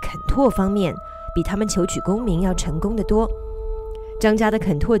在垦拓方面，比他们求取功名要成功得多。张家的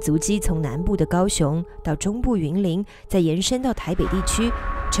垦拓足迹从南部的高雄到中部云林，再延伸到台北地区，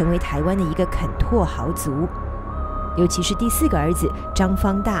成为台湾的一个垦拓豪族。尤其是第4个儿子张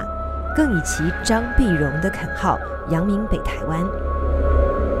方大，更以其张必荣的垦号扬名北台湾。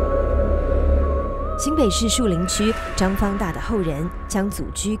新北市树林区张方大的后人将祖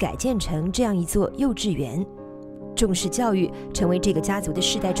居改建成这样一座幼稚园，重视教育成为这个家族的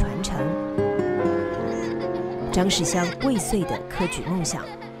世代传承。张氏乡未遂的科举梦想，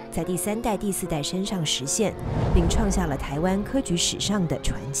在第3代、第4代身上实现，并创下了台湾科举史上的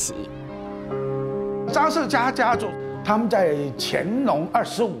传奇。张氏家族，他们在乾隆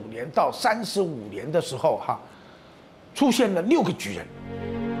25年到35年的时候，出现了6个举人。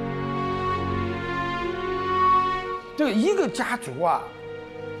这个一个家族啊，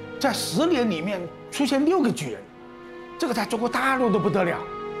在10年里面出现6个举人，这个在中国大陆都不得了，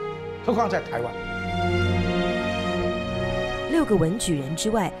何况在台湾。6个文举人之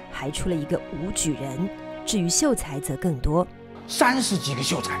外，还出了一个武举人。至于秀才则更多，30几个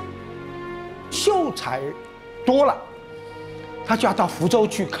秀才。秀才多了，他就要到福州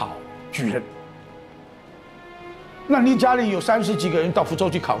去考举人。那你家里有30几个人到福州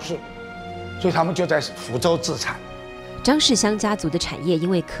去考试，所以他们就在福州自产。张氏乡家族的产业因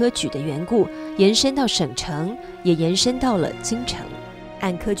为科举的缘故，延伸到省城，也延伸到了京城。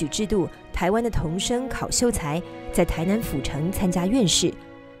按科举制度，台湾的童生考秀才在台南府城参加院试，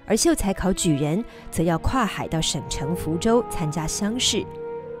而秀才考举人则要跨海到省城福州参加乡试。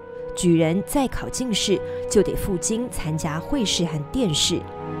举人再考进士，就得赴京参加会试和殿试。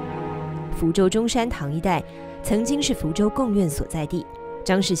福州中山堂一带曾经是福州贡院所在地，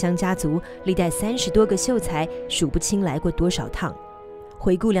张氏乡家族历代30多个秀才数不清来过多少趟。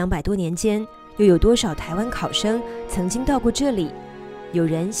回顾200多年间，又有多少台湾考生曾经到过这里？有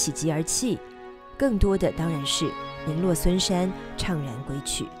人喜极而泣，更多的当然是名落孙山，怅然归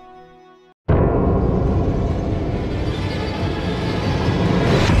去。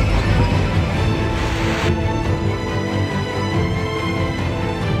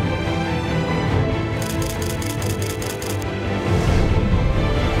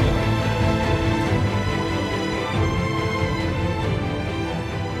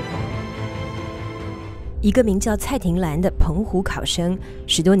一个名叫蔡廷兰的澎湖考生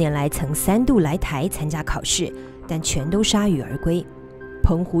，10多年来曾3度来台参加考试，但全都铩羽而归。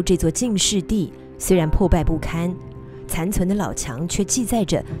澎湖这座进士地虽然破败不堪，残存的老墙却记载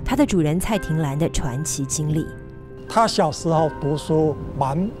着他的主人蔡廷兰的传奇经历。他小时候读书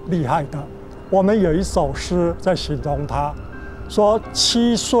蛮厉害的，我们有一首诗在形容他，说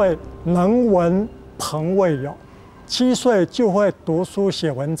7岁能文澎未有，7岁就会读书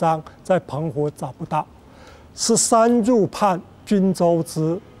写文章，在澎湖找不到。13入判均周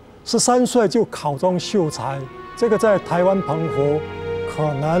之，13岁就考中秀才，这个在台湾澎湖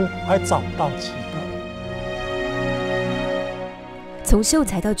可能还找不到几个。从秀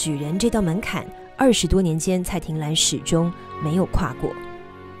才到举人这道门槛，20多年间，蔡廷兰始终没有跨过。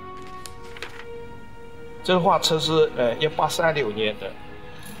这个画册是1836年的，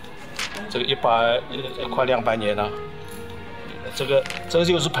这个快200年了。这个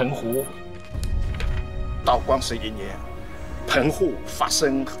就是澎湖。道光11年，澎湖发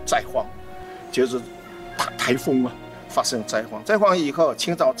生灾荒，就是台风啊，发生灾荒。灾荒以后，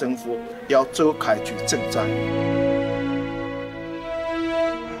清朝政府要周凯去赈灾。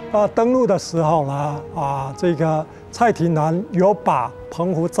登陆的时候呢，这个蔡廷兰有把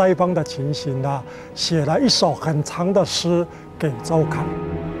澎湖灾荒的情形呢，写了一首很长的诗给周凯。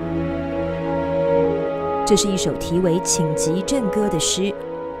这是一首题为《请疾赈歌》的诗。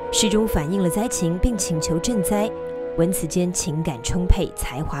诗中反映了灾情，并请求赈灾，文词间情感充沛，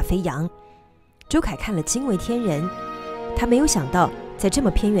才华飞扬。周凯看了惊为天人，他没有想到，在这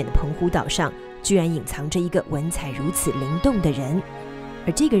么偏远的澎湖岛上，居然隐藏着一个文采如此灵动的人，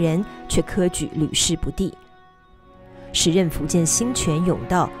而这个人却科举屡试不第。时任福建兴泉甬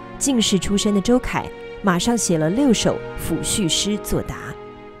道进士出身的周凯，马上写了6首抚恤诗作答。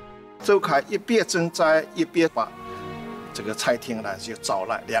周凯一边赈灾，一边把这个蔡廷兰就找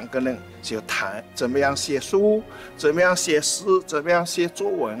来，2个人就谈怎么样写书，怎么样写诗，怎么样写作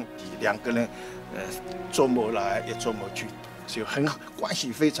文。2个人琢磨来也琢磨去，就很好，关系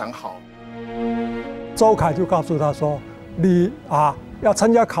非常好。周凯就告诉他说：“你要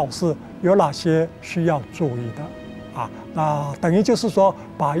参加考试，有哪些需要注意的那等于就是说，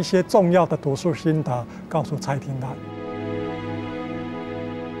把一些重要的读书心得告诉蔡廷兰。”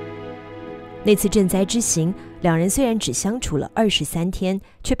那次赈灾之行，2人虽然只相处了23天，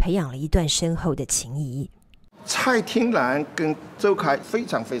却培养了一段深厚的情谊。蔡廷兰跟周凯非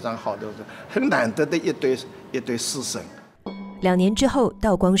常非常好的，很难得的一对师生。2年之后，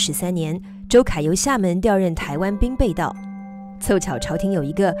道光13年，周凯由厦门调任台湾兵备道，凑巧朝廷有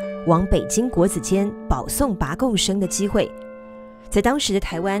一个往北京国子监保送拔贡生的机会。在当时的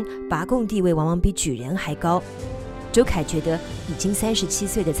台湾，拔贡地位往往比举人还高。周凯觉得已经37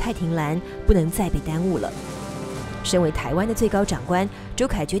岁的蔡廷兰不能再被耽误了。身为台湾的最高长官，周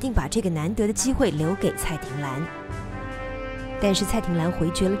凯决定把这个难得的机会留给蔡廷兰。但是蔡廷兰回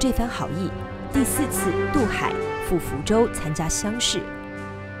绝了这番好意，第4次渡海赴福州参加乡试。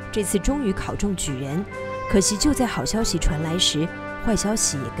这次终于考中举人，可惜就在好消息传来时，坏消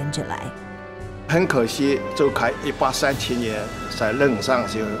息也跟着来。很可惜，周凯1837年在任上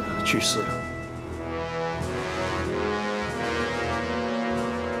就去世了。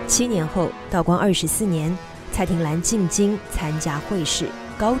7年后，道光24年，蔡廷兰进京参加会试，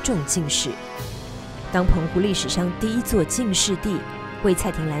高中进士。当澎湖历史上第1座进士地为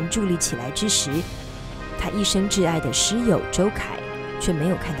蔡廷兰伫立起来之时，他一生挚爱的师友周凯却没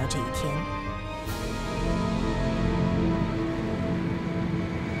有看到这一天。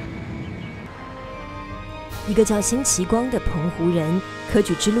一个叫辛其光的澎湖人，科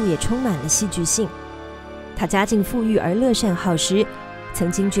举之路也充满了戏剧性。他家境富裕而乐善好施，曾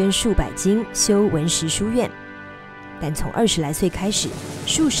经捐数百金修文史书院，但从20来岁开始，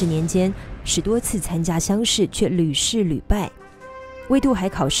数十年间10多次参加乡试，却屡试屡败。为渡海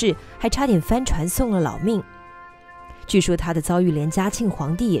考试，还差点翻船送了老命。据说他的遭遇连嘉庆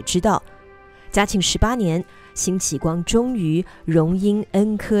皇帝也知道。嘉庆18年，辛其光终于荣膺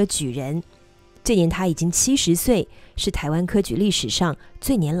恩科举人。这年他已经70岁，是台湾科举历史上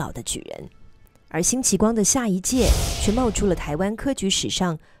最年老的举人。而辛其光的下一届却冒出了台湾科举史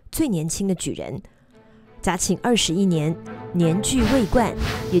上最年轻的举人。嘉庆21年，年俱未冠，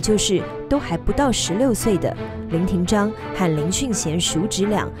也就是都还不到16岁的林廷章和林训贤叔侄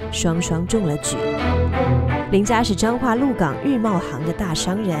俩双双中了举。林家是彰化鹿港日贸行的大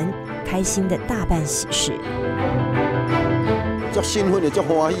商人，开心的大办喜事。足兴奋的，足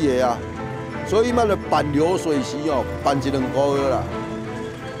欢喜的啊！所以嘛，就办流水席哦，办1、2个月啦。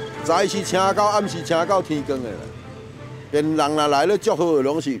早是请到暗时请到天光的啦。连人若来了足好的，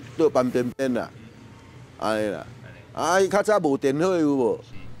拢是倒办边边啦，安尼啦。啊，伊较早无电火有无？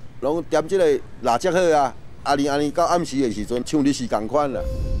拢点这个蜡烛火啊，安尼到暗时的时阵，像你是同款啦。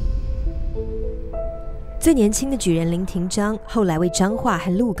最年轻的举人林廷章，后来为彰化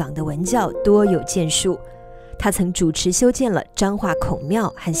和鹿港的文教多有建树。他曾主持修建了彰化孔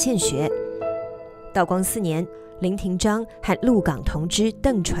庙和县学。道光4年，林廷章和鹿港同知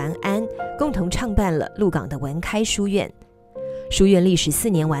邓传安共同创办了鹿港的文开书院。书院历时4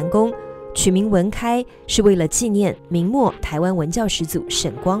年完工，取名文开是为了纪念明末台湾文教始祖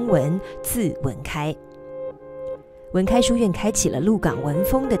沈光文，字文开。文开书院开启了鹿港文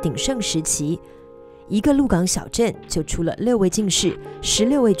风的鼎盛时期。一个鹿港小镇就出了6位进士、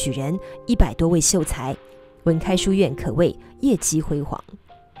16位举人、100多位秀才，文开书院可谓业绩辉煌。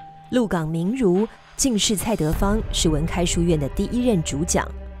鹿港名儒进士蔡德芳是文开书院的第1任主讲。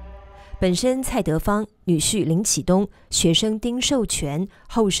本身蔡德芳女婿林启东，学生丁寿全，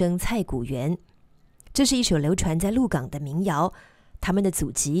后生蔡古元。这是一首流传在鹿港的民谣，他们的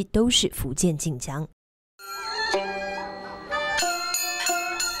祖籍都是福建晋江。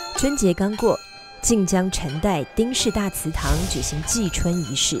春节刚过，晋江陈代丁氏大祠堂举行祭春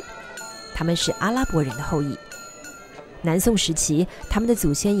仪式，他们是阿拉伯人的后裔。南宋时期，他们的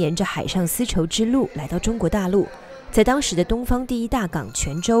祖先沿着海上丝绸之路来到中国大陆，在当时的东方第1大港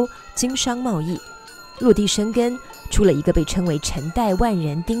泉州经商贸易，落地生根，出了一个被称为陈代万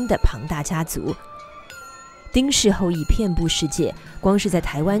人丁的庞大家族。丁氏后裔遍布世界，光是在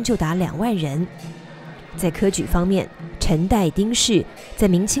台湾就达2万人。在科举方面，陈代丁氏在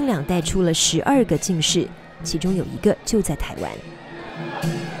明清2代出了12个进士，其中有1个就在台湾。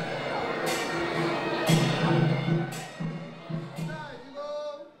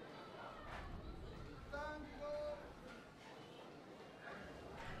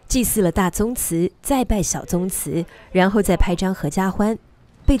祭祀了大宗祠，再拜小宗祠，然后再拍张合家欢。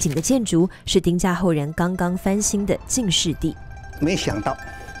背景的建筑是丁家后人刚刚翻新的进士第。没想到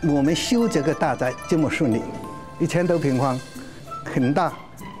我们修这个大宅这么顺利，1000多平方，很大。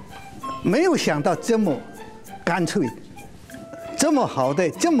没有想到这么干脆，这么好的、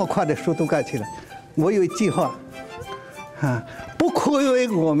这么快的速度盖起来。我有一句话，不愧为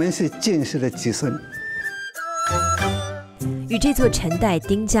我们是进士的子孙。与这座陈代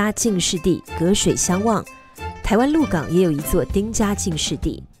丁家进士第隔水相望，台湾鹿港也有一座丁家进士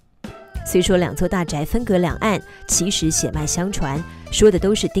第。虽说2座大宅分隔两岸，其实血脉相传，说的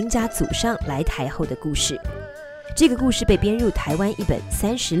都是丁家祖上来台后的故事。这个故事被编入台湾一本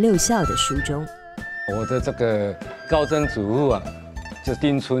36孝的书中。我的这个高曾祖父啊，就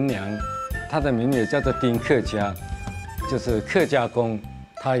丁春娘，她的名也叫做丁客家，就是客家公，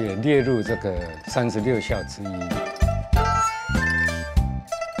她也列入这个36孝之一。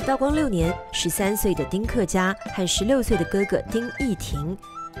道光6年，13岁的丁克家和16岁的哥哥丁义庭，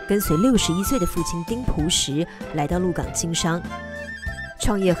跟随61岁的父亲丁朴实来到鹿港经商。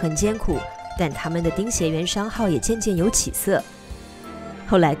创业很艰苦，但他们的丁协园商号也渐渐有起色。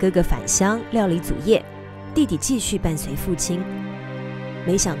后来哥哥返乡料理祖业，弟弟继续伴随父亲。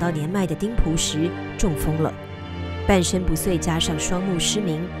没想到年迈的丁朴实中风了，半身不遂加上双目失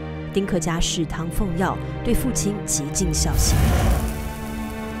明，丁克家视汤奉药，对父亲极尽孝心。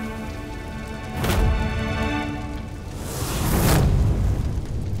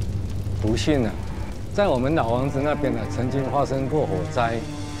不幸啊，在我们老王子那边呢，曾经发生过火灾。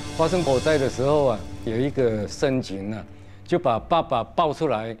发生火灾的时候啊，有一个僧警啊，就把爸爸抱出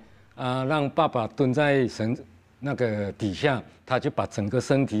来让爸爸蹲在那个底下，他就把整个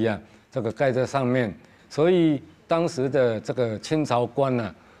身体啊这个盖在上面。所以当时的这个清朝官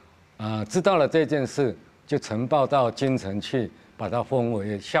呢知道了这件事，就呈报到京城去，把他封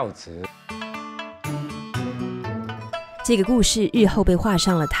为孝子。这个故事日后被画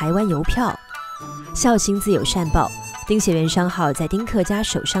上了台湾邮票，孝心自有善报。丁协园商号在丁克家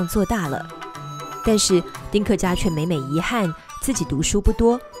手上做大了，但是丁克家却每遗憾自己读书不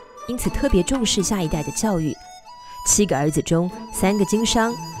多，因此特别重视下一代的教育。7个儿子中3个经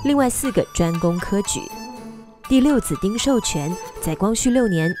商，另外4个专攻科举。第6子丁寿全在光绪6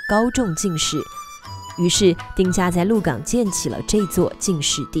年高中进士，于是丁家在鹿港建起了这座进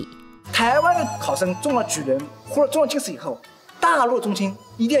士第。台湾的考生中了举人或者中了进士以后，大陆中心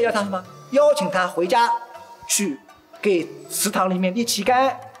一定要他什么？邀请他回家去给祠堂里面立旗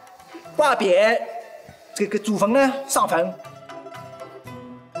杆、挂匾，这个祖坟呢上坟。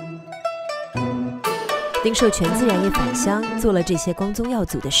丁寿全自然也返乡做了这些光宗耀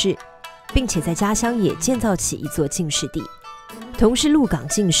祖的事，并且在家乡也建造起一座进士第。同是鹿港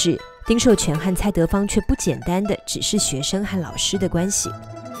进士，丁寿全和蔡德芳却不简单的只是学生和老师的关系。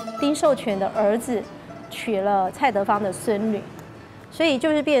丁寿全的儿子娶了蔡德芳的孙女，所以就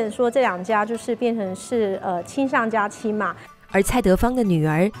是变成说这2家就是变成是亲上加亲嘛。而蔡德芳的女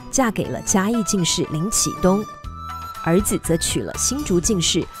儿嫁给了嘉义进士林启东，儿子则娶了新竹进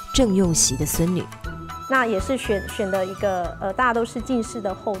士郑用锡的孙女。那也是选的一个大家都是进士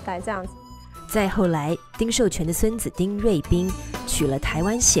的后代这样子。再后来，丁寿全的孙子丁瑞彬娶了台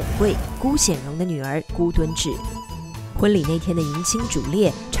湾显贵辜显荣的女儿辜敦志。婚礼那天的迎亲主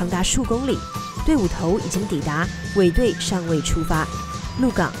列长达数公里，队伍头已经抵达，尾队尚未出发。鹿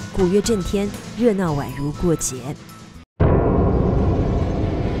港鼓乐震天，热闹宛如过节。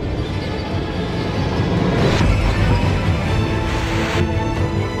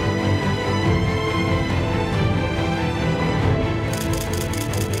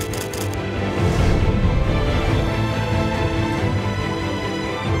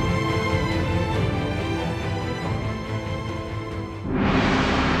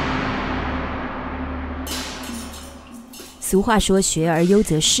俗话说学而优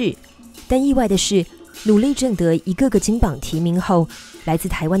则仕，但意外的是，努力挣得一个个金榜题名后，来自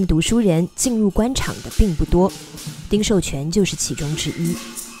台湾的读书人进入官场的并不多，丁寿全就是其中之一。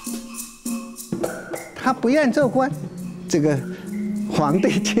他不愿做官，这个皇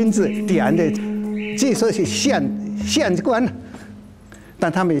帝亲自点的，据说是县官，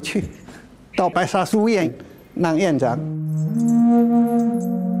但他没去，到白沙书院当院长。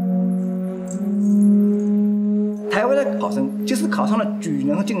台湾的考生即使考上了举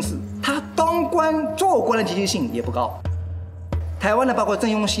人和进士，他当官做官的积极性也不高。台湾的包括郑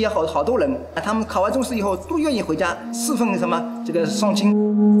用锡好多人，他们考完中士以后都愿意回家侍奉什么这个双亲。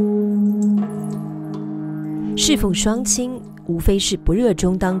侍奉双亲，无非是不热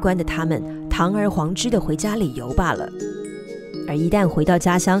衷当官的他们堂而皇之的回家理由罢了。而一旦回到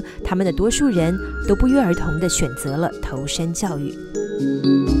家乡，他们的多数人都不约而同地选择了投身教育。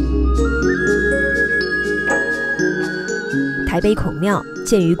台北孔庙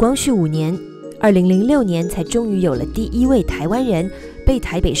建于光绪5年，2006年才终于有了第1位台湾人被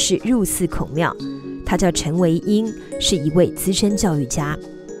台北市入祀孔庙，他叫陈维英，是一位资深教育家。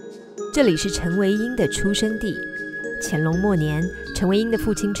这里是陈维英的出生地。乾隆末年，陈维英的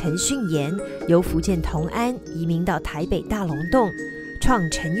父亲陈训言由福建同安移民到台北大龙洞，创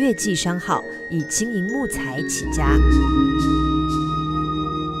陈月记商号，以经营木材起家。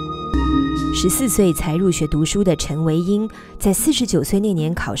14岁才入学读书的陈维英，在49岁那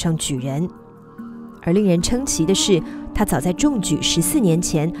年考上举人。而令人称奇的是，他早在中举14年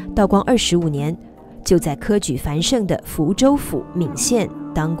前，道光25年，就在科举繁盛的福州府闽县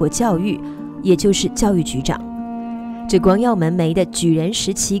当过教育，也就是教育局长。这光耀门楣的举人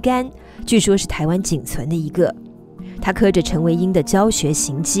石旗杆，据说是台湾仅存的一个。他刻着陈维英的教学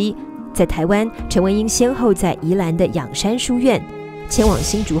行迹。在台湾，陈维英先后在宜兰的仰山书院、迁往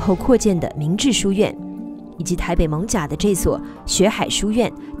新竹后扩建的明治书院，以及台北艋舺的这所学海书院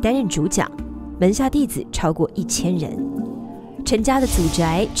担任主讲，门下弟子超过1000人。陈家的祖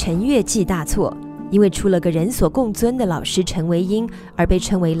宅陈岳记大错，因为出了个人所共尊的老师陈维英，而被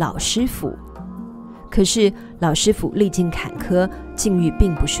称为老师府。可是老师府历经坎坷，境遇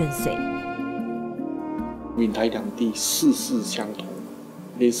并不顺遂。闽台两地事事相同，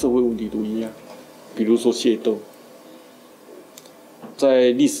连社会问题都一样。比如说械斗，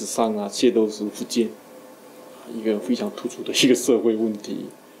在历史上啊，械斗是福建一个非常突出的一个社会问题。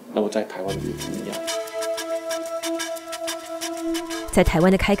那么在台湾也不一样。在台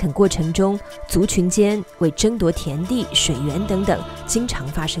湾的开垦过程中，族群间为争夺田地、水源等等，经常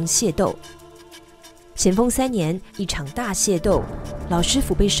发生械斗。咸丰3年，一场大械斗，老师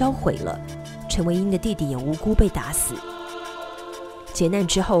府被烧毁了，陈维英的弟弟也无辜被打死。劫难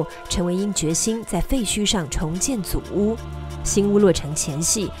之后，陈维英决心在废墟上重建祖屋。新屋落成前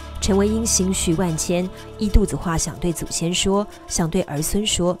夕，陈维英心绪万千，一肚子话想对祖先说，想对儿孙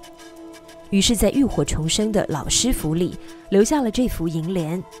说。于是，在浴火重生的老师府里，留下了这幅楹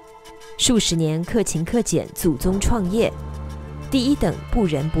联：数十年克勤克俭，祖宗创业，第一等不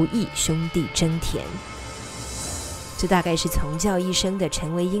仁不义，兄弟争田。这大概是从教一生的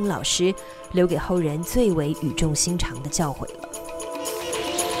陈维英老师留给后人最为语重心长的教诲了。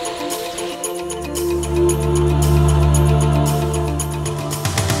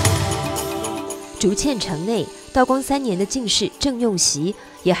竹堑城内，道光3年的进士郑用锡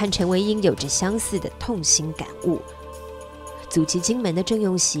也和陈维英有着相似的痛心感悟。祖籍金门的郑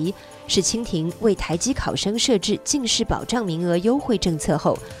用锡是清廷为台籍考生设置进士保障名额优惠政策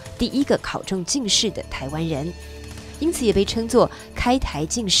后第一个考中进士的台湾人，因此也被称作开台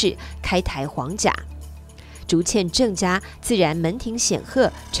进士、开台皇甲。竹堑郑家自然门庭显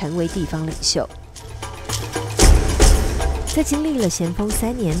赫，成为地方领袖。在经历了咸丰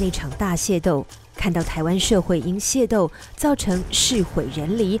3年那场大械斗，看到台湾社会因械斗造成事毁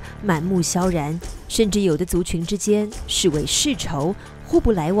人离、满目萧然，甚至有的族群之间视为世仇，互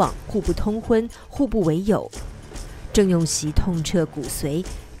不来往、互不通婚、互不为友。郑用锡痛彻骨髓，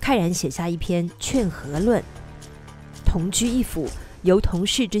慨然写下一篇《劝和论》：同居一府，由同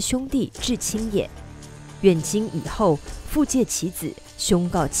室之兄弟至亲也。愿今以后，复借其子，兄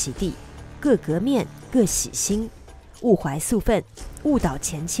告其弟，各革面，各喜心，勿怀宿愤，勿蹈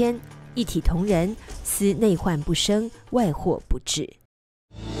前愆，一体同仁，思内患不生，外祸不至。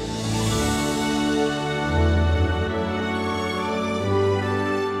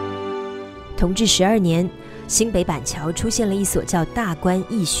同治12年，新北板桥出现了一所叫大观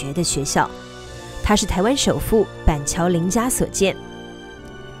义学的学校，它是台湾首富板桥林家所建。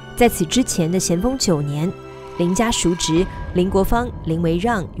在此之前的咸丰9年，林家叔侄林国芳、林维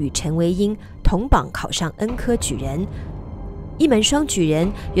让与陈维英同榜考上恩科举人，一门双举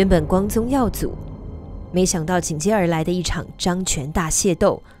人原本光宗耀祖，没想到紧接而来的一场漳泉大械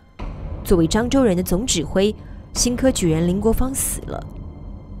斗，作为漳州人的总指挥，新科举人林国芳死了。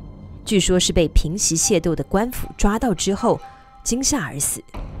据说是被平息械斗的官府抓到之后惊吓而死。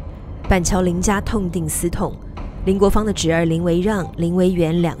板桥林家痛定思痛，林国芳的侄儿林维让、林维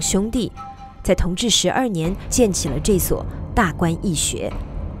元两兄弟在同治12年建起了这所大观义学，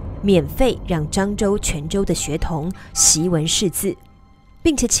免费让漳州、泉州的学童习文识字，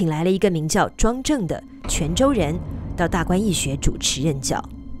并且请来了一个名叫庄正的泉州人到大观义学主持任教。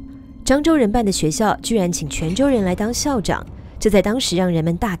漳州人办的学校居然请泉州人来当校长，这在当时让人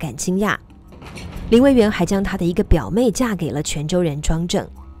们大感惊讶。林维元还将他的一个表妹嫁给了泉州人庄正，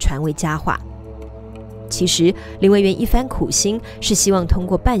传为佳话。其实林维元一番苦心，是希望通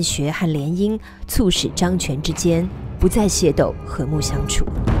过办学和联姻，促使漳泉之间不再械斗，和睦相处。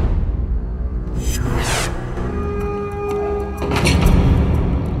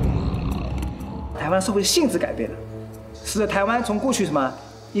台湾社会性质改变了，使得台湾从过去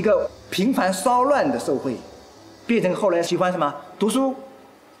一个频繁骚乱的社会，变成后来喜欢读书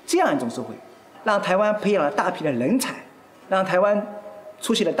这样一种社会，让台湾培养了大批的人才，让台湾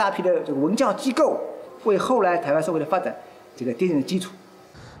出现了大批的文教机构，为后来台湾社会的发展奠定了基础。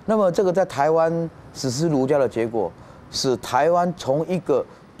那么这个在台湾实施儒家的结果，使台湾从一个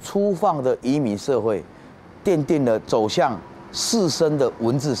粗放的移民社会，奠定了走向士绅的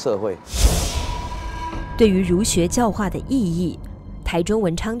文治社会。对于儒学教化的意义，台中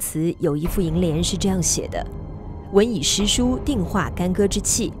文昌祠有一副楹联是这样写的：文以诗书定化干戈之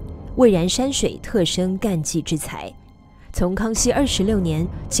气，蔚然山水特生干技之才。从康熙26年，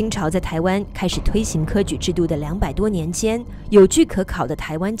清朝在台湾开始推行科举制度的200多年间，有据可考的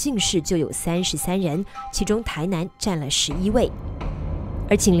台湾进士就有33人，其中台南占了11位。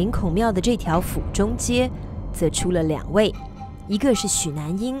而紧邻孔庙的这条府中街，则出了2位，一个是许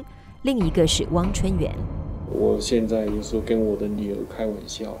南英，另一个是汪春元。我现在有时候跟我的女儿开玩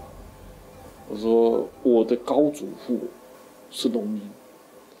笑，我说我的高祖父是农民，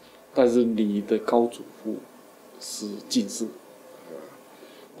但是你的高祖父是进士。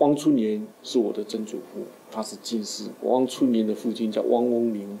汪春元是我的曾祖父，他是进士。汪春元的父亲叫汪翁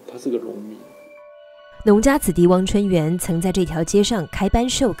明，他是个农民。农家子弟汪春元曾在这条街上开班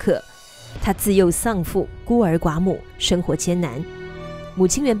授课，他自幼丧父，孤儿寡母，生活艰难。母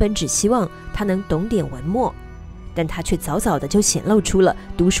亲原本只希望他能懂点文墨，但他却早早的就显露出了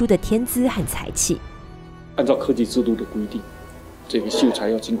读书的天资和才气。按照科举制度的规定，这个秀才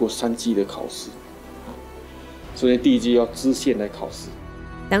要经过3级的考试，首先第1级要知县来考试。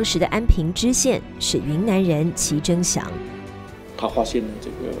当时的安平知县是云南人齐征祥，他发现了这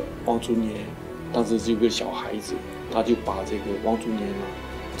个汪春元。当时是有个小孩子，他就把这个汪春元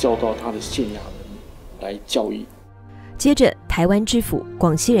叫到他的县衙门来教育。接着，台湾知府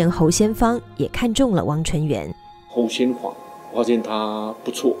广西人侯先芳也看中了汪春元。侯先芳发现他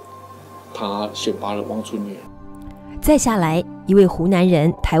不错，他选拔了汪春元。再下来，一位湖南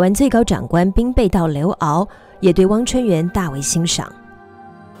人，台湾最高长官兵备道刘遨也对汪春元大为欣赏。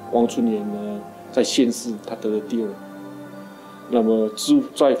汪春元呢，在县试他得了第2，那么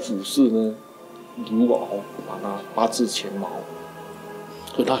在府试呢，刘遨把他8字前茅，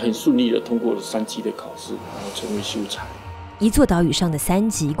所以他很顺利的通过了3级的考试，然后成为秀才。一座岛屿上的3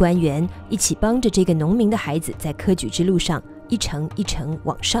级官员一起帮着这个农民的孩子，在科举之路上一程一程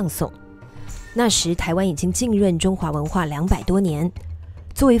往上送。那时台湾已经浸润中华文化200多年，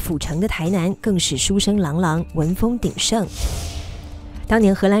作为府城的台南更是书声朗朗，文风鼎盛。当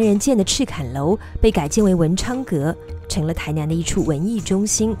年荷兰人建的赤坎楼被改建为文昌阁，成了台南的一处文艺中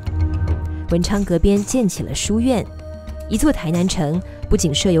心。文昌阁边建起了书院，一座台南城不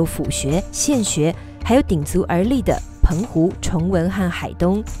仅设有府学、县学，还有鼎足而立的澎湖、崇文和海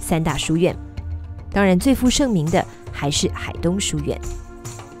东3大书院。当然，最负盛名的还是海东书院。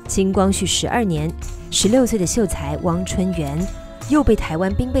清光绪12年，16岁的秀才汪春元又被台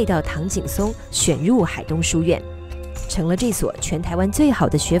湾兵备道唐景崧选入海东书院，成了这所全台湾最好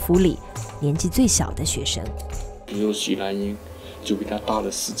的学府里年纪最小的学生。比如许南英就比他大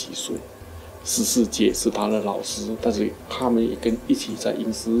了10几岁。14届是他的老师，但是他们也跟一起在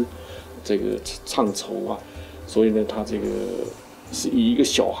吟诗这个唱酬啊，所以呢，他这个是以一个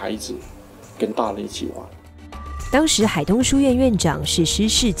小孩子跟大人一起玩。当时海东书院院长是施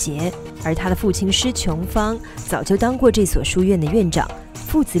世杰，而他的父亲施琼芳早就当过这所书院的院长，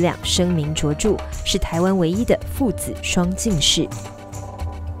父子俩声名卓著，是台湾唯一的父子双进士。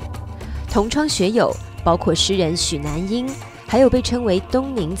同窗学友包括诗人许南英，还有被称为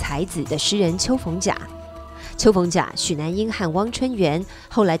东宁才子的诗人邱逢甲。邱逢甲、许南英和汪春元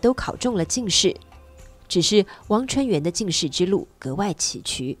后来都考中了进士，只是汪春元的进士之路格外崎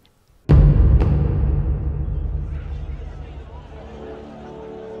岖。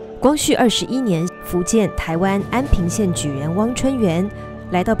光绪21年，福建台湾安平县举人汪春元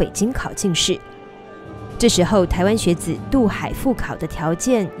来到北京考进士。这时候，台湾学子渡海赴考的条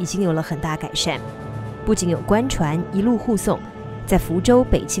件已经有了很大改善，不仅有官船一路护送，在福州、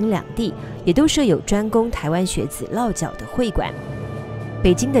北京两地也都设有专供台湾学子落脚的会馆。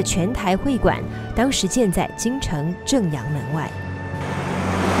北京的全台会馆当时建在京城正阳门外。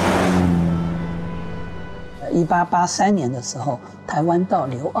1883年的时候，台湾到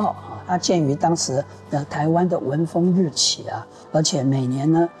刘遨他鉴于当时台湾的文风日起啊，而且每年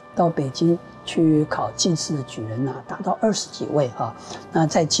呢到北京去考进士的举人达到20几位哈。那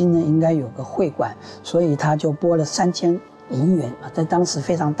在京呢应该有个会馆，所以他就拨了3000银元在当时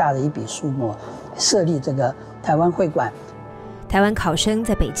非常大的一笔数目，设立这个台湾会馆。台湾考生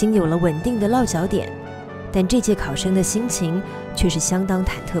在北京有了稳定的落脚点，但这届考生的心情却是相当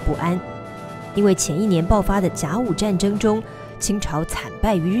忐忑不安。因为前一年爆发的甲午战争中，清朝惨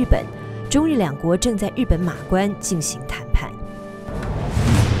败于日本，中日两国正在日本马关进行谈判。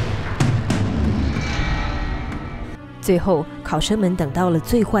最后，考生们等到了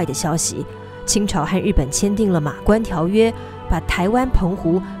最坏的消息，清朝和日本签订了马关条约，把台湾、澎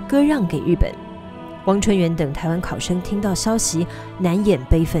湖割让给日本。汪春元等台湾考生听到消息，难掩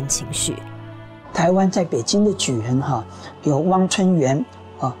悲愤情绪。台湾在北京的举人有汪春元、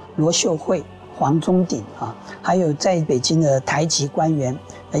罗秀慧、黄宗鼎还有在北京的台籍官员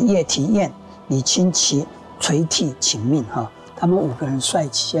叶提彦、李清奇垂涕请命他们5个人率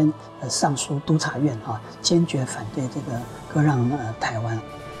先上书督察院坚决反对这个割让台湾。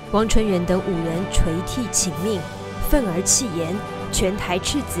汪春元等5人垂涕请命，愤而弃言，全台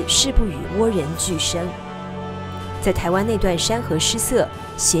赤子誓不与倭人俱生。在台湾那段山河失色、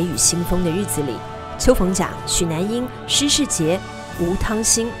血雨腥风的日子里，邱逢甲、许南英、施世杰、吴汤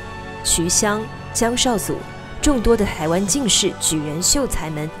兴、徐湘、江少祖众多的台湾进士、举人、秀才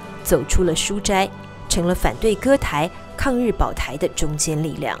们走出了书斋，成了反对割台、抗日保台的中坚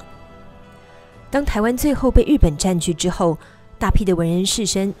力量。当台湾最后被日本占据之后，大批的文人士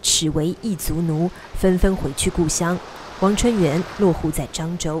绅耻为异族奴，纷纷回去故乡。汪春元落户在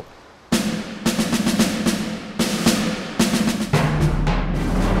漳州。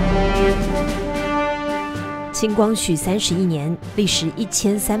清光绪31年，历时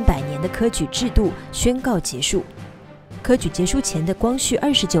1300年的科举制度宣告结束。科举结束前的光绪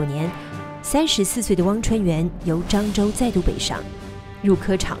29年，34岁的汪春元由漳州再度北上，入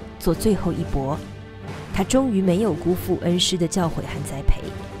科场做最后一搏。他终于没有辜负恩师的教诲和栽培。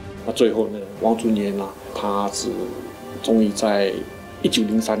那最后呢，汪春元啊，他是终于在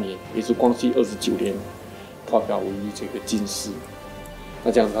1903年，也是光绪29年，发表为这个进士。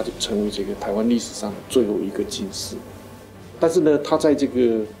那这样他就成为这个台湾历史上最后一个进士。但是呢，他在这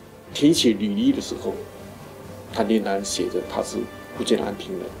个填写履历的时候，他仍然写着他是福建安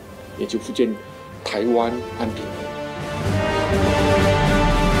平人，也就福建台湾安平人。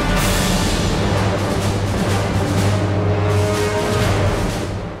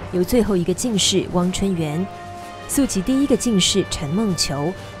由最后一个进士汪春元溯及第一个进士陈梦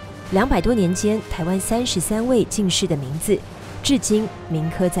球，200多年间，台湾33位进士的名字，至今铭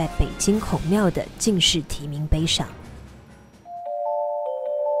刻在北京孔庙的进士提名碑上。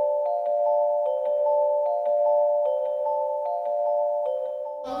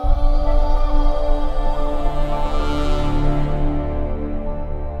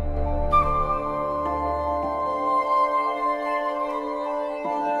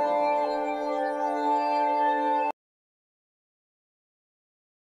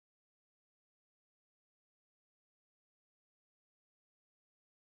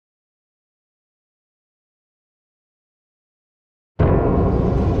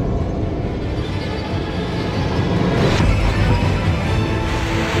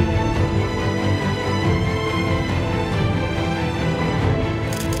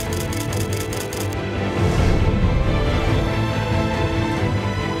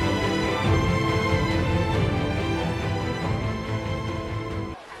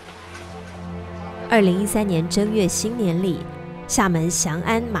2013年正月新年里，厦门祥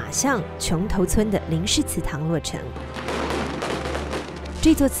安马巷琼头村的林氏祠堂落成。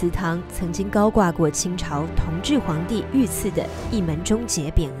这座祠堂曾经高挂过清朝同治皇帝御赐的一门忠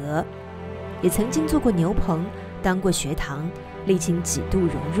节匾额，也曾经做过牛棚，当过学堂，历经几度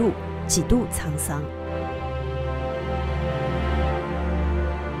荣辱，几度沧桑。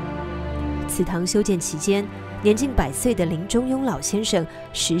祠堂修建期间，年近100岁的林中庸老先生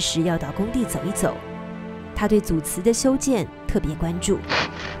时时要到工地走一走。他对祖祠的修建特别关注。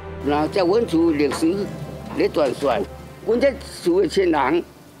然后在阮厝历史咧传说，阮这厝的亲人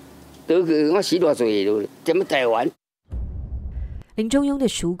都去我死偌岁了，怎么台湾？林中庸的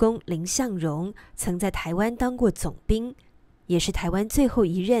叔公林相荣曾在台湾当过总兵，也是台湾最后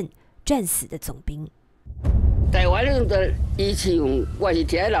一任战死的总兵。台湾那个以前我是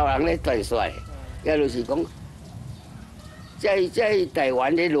听老人咧传说，也就是讲，在台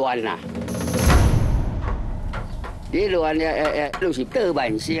湾咧乱啦。咧乱就是过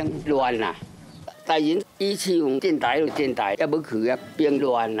万生乱啦，台人以前用电台也要去啊变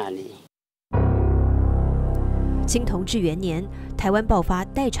乱啦呢。清同治元年，台湾爆发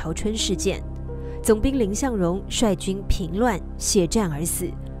代潮春事件，总兵林相荣率军平乱血战而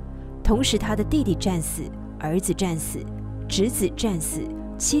死，同时他的弟弟战死，儿子战死，侄子战死，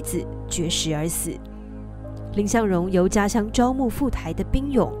妻子绝食而死。林相荣由家乡招募赴台的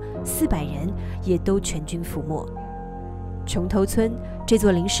兵勇400人，也都全军覆没。琼头村这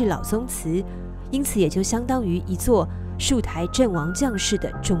座林氏老宗祠，因此也就相当于一座树台阵亡将士的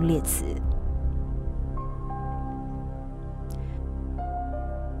忠烈祠。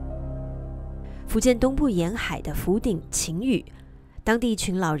福建东部沿海的福鼎晴屿，当地一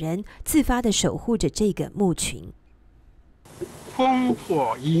群老人自发地守护着这个墓群。烽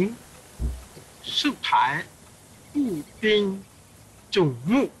火营、树台、步兵、总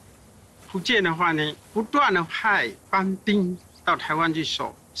墓。福建的话呢，不断的派班兵到台湾去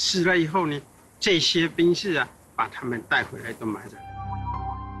守，死了以后呢，这些兵士啊，把他们带回来都埋葬。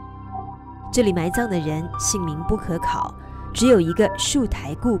这里埋葬的人姓名不可考，只有一个树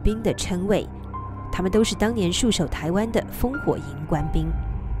台顾兵的称谓，他们都是当年戍守台湾的烽火营官兵。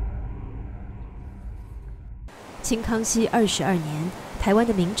清康熙22年，台湾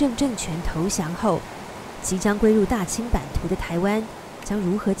的民政政权投降后，即将归入大清版图的台湾，将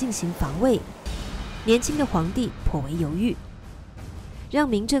如何进行防卫？年轻的皇帝颇为犹豫。让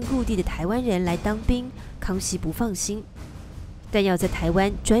民政故地的台湾人来当兵，康熙不放心，但要在台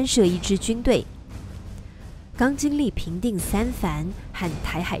湾专设一支军队。刚经历平定三藩和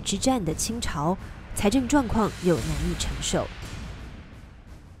台海之战的清朝，财政状况又难以承受。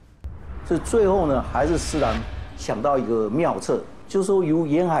所以最后呢，还是施琅想到一个妙策，就是说由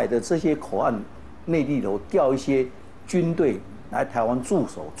沿海的这些口岸内地头调一些军队来台湾驻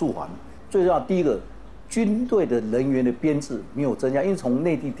守驻防。最重要，第一个，军队的人员的编制没有增加，因为从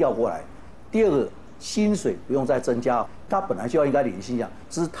内地调过来。第二个，薪水不用再增加，他本来就要应该领薪奖，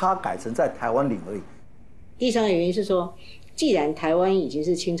只是他改成在台湾领而已。第三个原因是说，既然台湾已经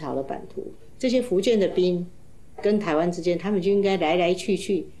是清朝的版图，这些福建的兵跟台湾之间，他们就应该来来去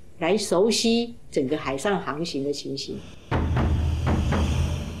去，来熟悉整个海上航行的情形。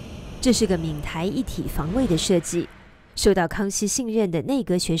这是个闽台一体防卫的设计，受到康熙信任的内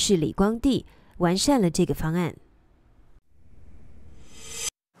阁学士李光地完善了这个方案。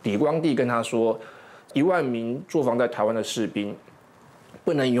李光地跟他说，1万名驻防在台湾的士兵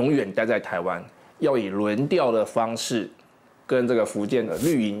不能永远待在台湾。要以轮调的方式，跟这个福建的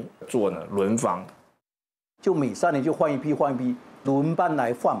绿营做轮防，就每3年就换一批，轮班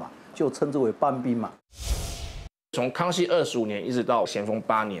来换嘛，就称之为班兵嘛。从康熙25年一直到咸丰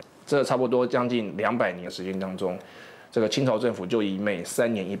8年，这差不多将近200年的时间当中，这个清朝政府就以每3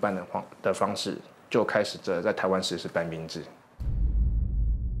年一班的方式，就开始在台湾实施班兵制。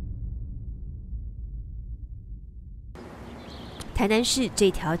台南市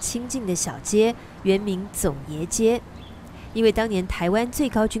这条清静的小街原名总爷街，因为当年台湾最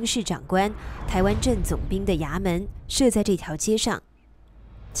高军事长官台湾镇总兵的衙门设在这条街上。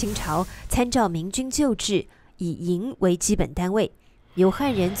清朝参照明军旧制，以营为基本单位，由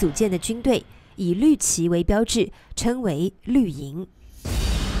汉人组建的军队以绿旗为标志，称为绿营。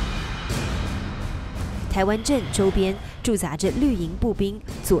台湾镇周边驻扎着绿营步兵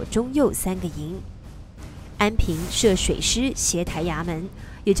左、中、右3个营。安平设水师协台衙门，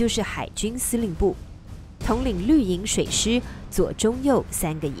也就是海军司令部，统领绿营水师左、中、右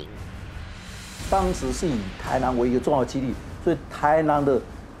3个营。当时是以台南为一个重要基地，所以台南的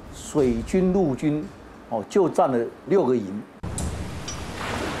水军、陆军就占了6个营。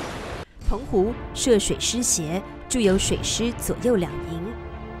澎湖设水师协，驻有水师左、右2营。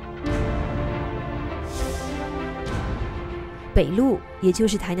北路，也就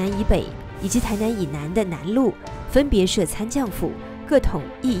是台南以北以及台南以南的南路，分别设参将府，各统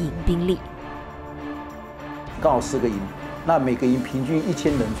1营兵力。刚好4个营，那每个营平均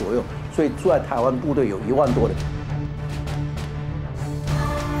1000人左右，所以住在台湾部队有1万多人。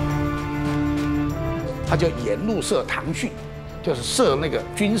他就沿路设堂训，就是设那个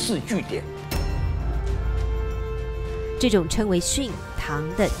军事据点。这种称为训堂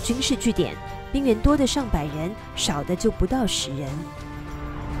的军事据点，兵员多的上百人，少的就不到10人。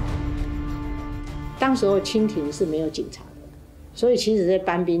当时候清廷是没有警察的，所以其实在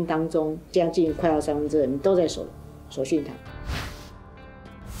班兵当中，将近快要3分之2人都在守训堂。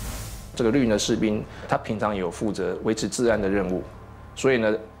这个绿营的士兵，他平常有负责维持治安的任务，所以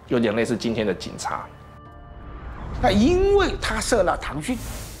呢，有点类似今天的警察。那因为他设了堂训，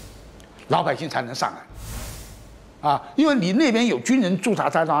老百姓才能上来啊，因为你那边有军人驻扎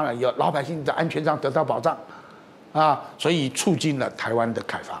在那里，有老百姓的安全上得到保障啊，所以促进了台湾的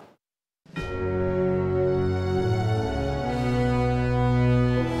开发。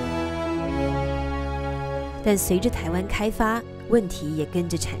但随着台湾开发，问题也跟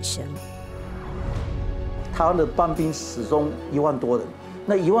着产生。台湾的班兵始终1万多人，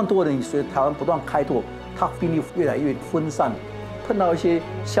那1万多人随着台湾不断开拓，他兵力越来越分散。碰到一些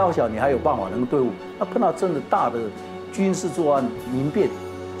宵小，你还有办法能对付；那碰到真的大的军事作案、民变、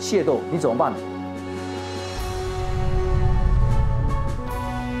械斗，你怎么办？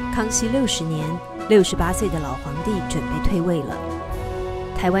康熙60年，68岁的老皇帝准备退位了。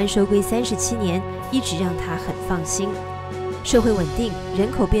台湾收归37年，一直让他很放心，社会稳定，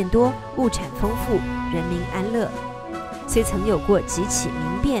人口变多，物产丰富，人民安乐。虽曾有过几起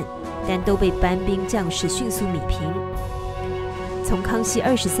民变，但都被班兵将士迅速弭平。从康熙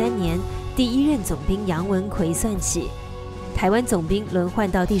23年第1任总兵杨文奎算起，台湾总兵轮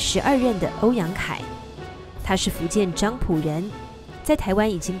换到第12任的欧阳凯，他是福建漳浦人，在台湾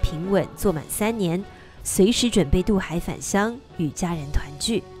已经平稳坐满3年，随时准备渡海返乡与家人团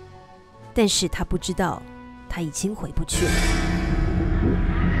聚。但是他不知道，他已经回不去了。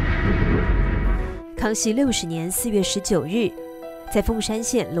康熙60年4月19日，在凤山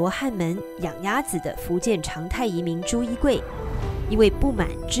县罗汉门养鸭子的福建长泰移民朱一贵，因为不满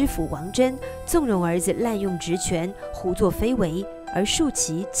知府王珍纵容儿子滥用职权、胡作非为，而竖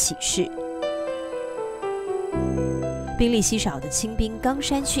起起事。兵力稀少的清兵冈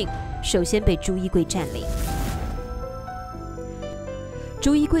山逊首先被朱一贵占领。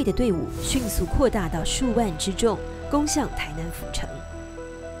朱一贵的队伍迅速扩大到数万之众，攻向台南府城。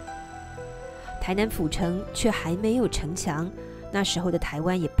台南府城却还没有城墙，那时候的台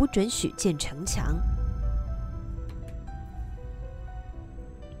湾也不准许建城墙。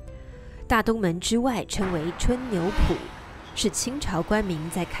大东门之外称为春牛埔，是清朝官民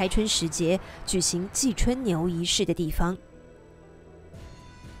在开春时节举行祭春牛仪式的地方。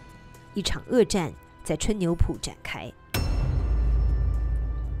一场恶战在春牛埔展开。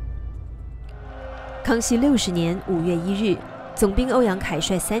康熙60年5月1日，总兵欧阳凯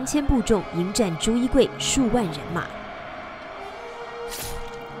率3000部众迎战朱一贵数万人马，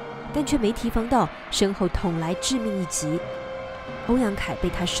但却没提防到身后捅来致命一击。欧阳凯被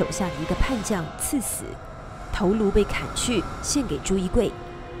他手下的一个叛将刺死，头颅被砍去献给朱一贵。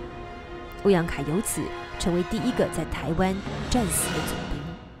欧阳凯由此成为第一个在台湾战死的总兵。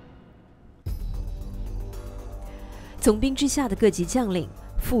总兵之下的各级将领、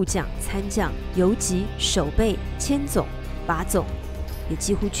副将、参将、游击、守备、千总、把总也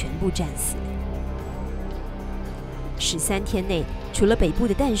几乎全部战死。13天内，除了北部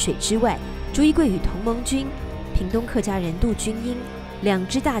的淡水之外，朱一贵与同盟军、屏东客家人渡军营2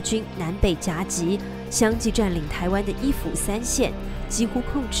支大军南北夹击，相继占领台湾的一府3县，几乎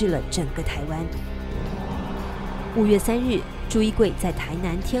控制了整个台湾。5月3日，朱一贵在台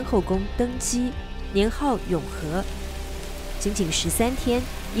南天后宫登基，年号永和。仅仅13天，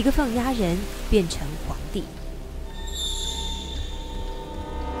一个放鸭人变成皇帝。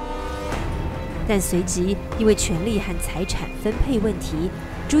但随即因为权力和财产分配问题，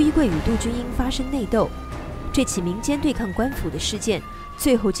朱一贵与渡军营发生内斗。这起民间对抗官府的事件，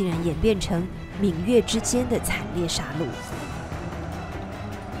最后竟然演变成闽粤之间的惨烈杀戮。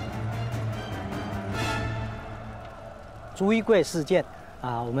朱一贵事件。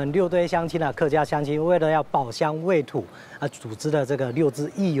我们6堆乡亲客家乡亲为了要保乡卫土组织了这个6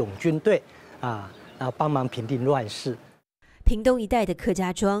支义勇军队然后帮忙平定乱世。屏东一带的客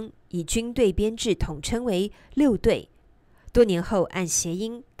家庄以军队编制统称为6队，多年后按谐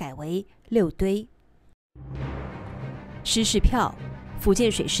音改为6堆。施世票，福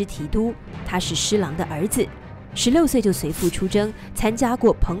建水师提督，他是施琅的儿子，16岁就随父出征，参加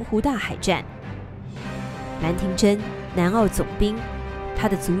过澎湖大海战。兰亭真，南澳总兵。他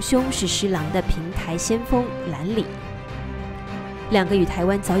的族兄是施琅的平台先锋兰里，2个与台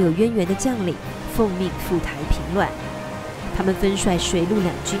湾早有渊源的将领奉命赴台平乱。他们分率水陆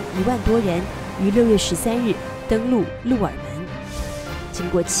两军1万多人，于6月13日登陆鹿耳门，经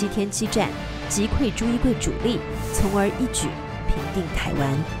过7天激战，击溃朱一贵主力，从而一举平定台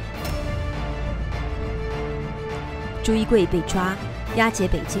湾。朱一贵被抓，押解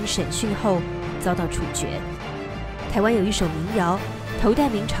北京审讯后遭到处决。台湾有一首民谣。头戴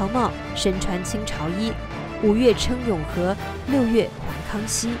明朝帽，身穿清朝衣，5月称永和，6月还康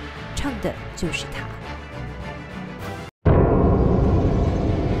熙，唱的就是他。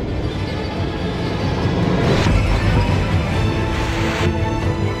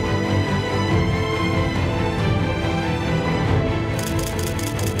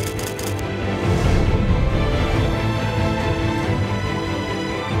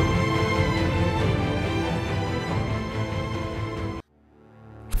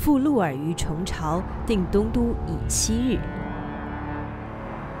赴鹿耳于崇朝，定东都以7日。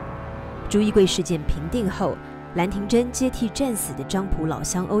朱一贵事件平定后，兰亭真接替战死的漳浦老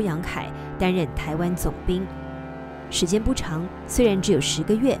乡欧阳凯担任台湾总兵。时间不长，虽然只有10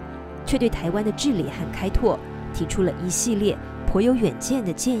个月，却对台湾的治理和开拓提出了一系列颇有远见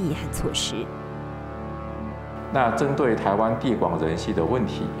的建议和措施。那针对台湾地广人稀的问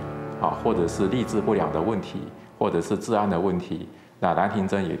题，或者是吏治不良的问题，或者是治安的问题。那兰亭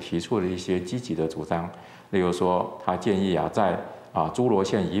真也提出了一些积极的主张，例如说，他建议在诸罗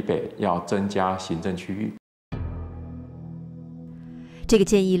县以北要增加行政区域。这个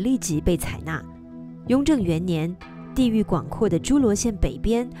建议立即被采纳。雍正元年，地域广阔的诸罗县北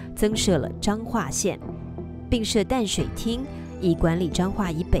边增设了彰化县，并设淡水厅，以管理彰化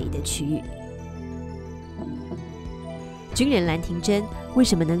以北的区域。军人兰亭真为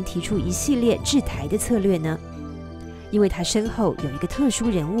什么能提出一系列治台的策略呢？因为他身后有一个特殊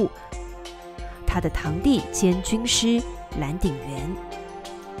人物，他的堂弟兼军师兰鼎元。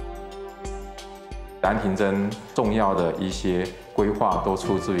兰亭真重要的一些规划都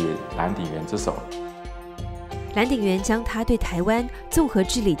出自于兰鼎元之手。兰鼎元将他对台湾综合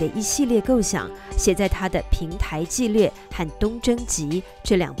治理的一系列构想写在他的《平台纪略》和《东征集》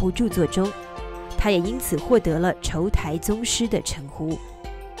这2部著作中，他也因此获得了筹台宗师的称呼。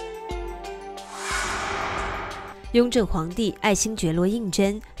雍正皇帝爱新觉罗胤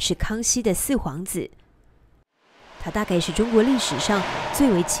禛是康熙的四皇子，他大概是中国历史上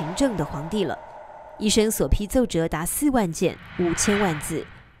最为勤政的皇帝了，一生所批奏折达4万件，5000万字，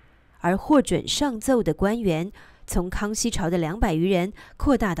而获准上奏的官员从康熙朝的200余人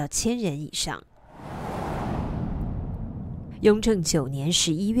扩大到1000人以上。雍正9年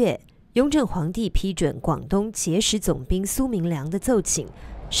11月，雍正皇帝批准广东节使总兵苏明良的奏请，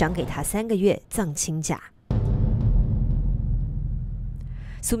赏给他3个月葬亲假。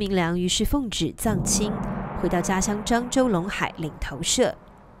苏明良于是奉旨葬亲，回到家乡漳州龙海领头社。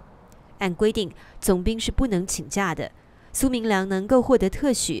按规定，总兵是不能请假的。苏明良能够获得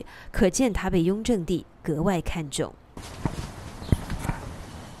特许，可见他被雍正帝格外看重。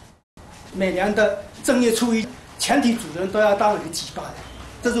每年的正月初1，全体主人都要到那里祭拜，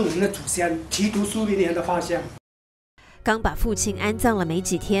这是我们的祖先提督苏明良的方向。刚把父亲安葬了没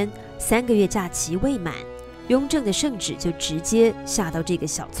几天，3个月假期未满，雍正的圣旨就直接下到这个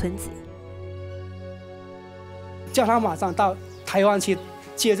小村子，叫他马上到台湾去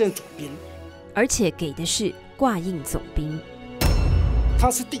接任总兵，而且给的是挂印总兵。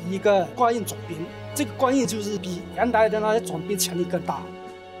他是第一个挂印总兵，这个挂印就是比原来的那些总兵权力更大。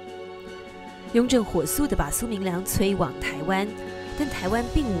雍正火速地把苏明良催往台湾，但台湾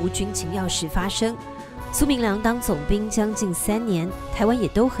并无军情要事发生。苏明良当总兵将近3年，台湾也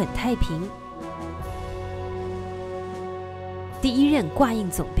都很太平。第1任挂印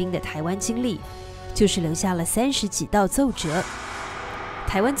总兵的台湾经历，就是留下了30几道奏折。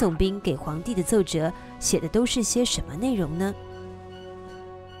台湾总兵给皇帝的奏折写的都是些什么内容呢？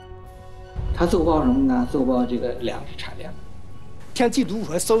他奏报什么呢？奏报这个粮食产量，天气如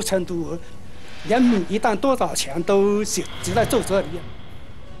何，收成如何，连米一担多少钱都写在奏折里面。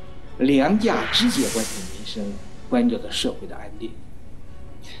粮价直接关系民生，关照到社会的安定。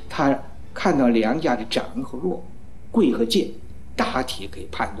他看到粮价的涨和落，贵和贱，大体可以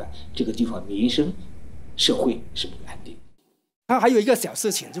判断这个地方民生、社会是不是安定。他还有一个小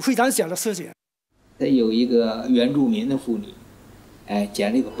事情，就非常小的事情。有一个原住民的妇女，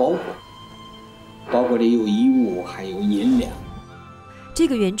捡了一个包裹，包裹里有衣物，还有银两。这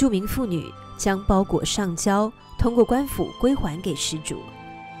个原住民妇女将包裹上交，通过官府归还给失主。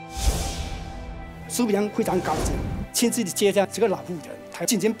苏明良非常高兴，亲自接见这个老妇人，还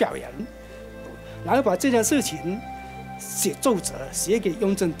进行表扬，然后把这件事情写奏折写给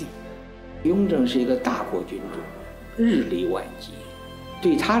雍正帝。雍正是一个大国君主，日理万机，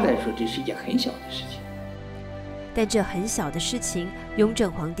对他来说这是一件很小的事情。但这很小的事情，雍正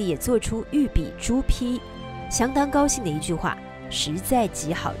皇帝也做出御笔朱批，相当高兴的一句话：实在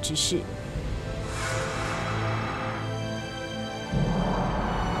极好之事。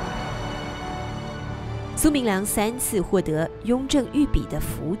苏明良3次获得雍正御笔的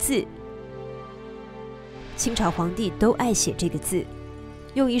福字，清朝皇帝都爱写这个字，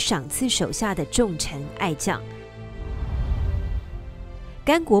用以赏赐手下的重臣爱将。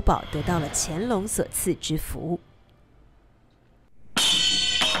甘国宝得到了乾隆所赐之福。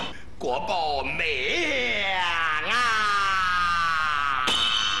国宝美啊！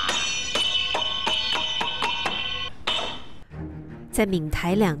在闽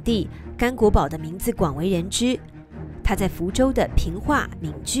台两地，甘国宝的名字广为人知。他在福州的评话、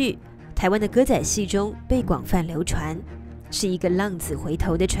闽剧、台湾的歌仔戏中被广泛流传，是一个浪子回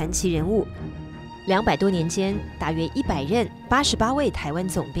头的传奇人物。200多年间，大约100任88位台湾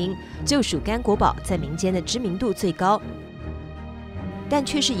总兵，就属甘国宝在民间的知名度最高，但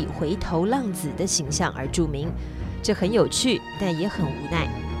却是以回头浪子的形象而著名，这很有趣，但也很无奈。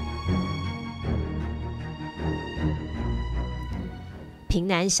屏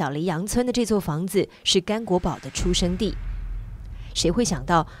南小黎杨村的这座房子是甘国宝的出生地。谁会想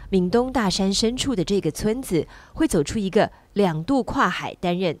到闽东大山深处的这个村子会走出一个2度跨海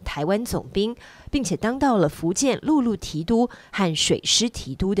担任台湾总兵，并且当到了福建陆路提督和水师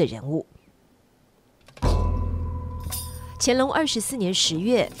提督的人物？乾隆24年10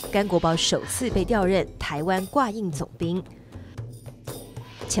月，甘国宝首次被调任台湾挂印总兵。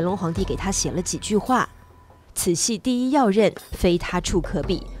乾隆皇帝给他写了几句话：此系第一要任，非他处可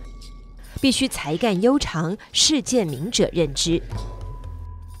比，必须才干悠长，事见明者任之。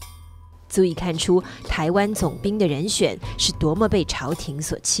足以看出台湾总兵的人选是多么被朝廷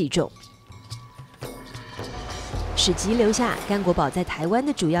所器重。史籍留下甘国宝在台湾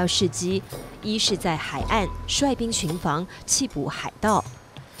的主要事迹，一是在海岸率兵巡防，缉捕海盗，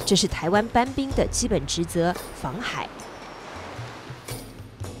这是台湾班兵的基本职责，防海。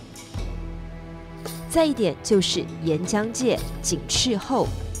再一点就是沿江界、警斥后，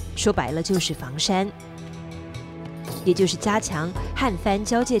说白了就是防山，也就是加强汉番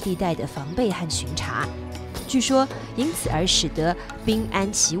交界地带的防备和巡查，据说因此而使得兵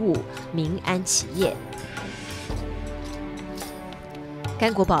安其武，民安其业。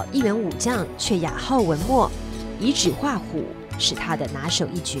甘国宝一员武将，却雅好文墨，以纸画虎是他的拿手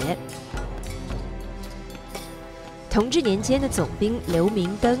一绝。同治年间的总兵刘铭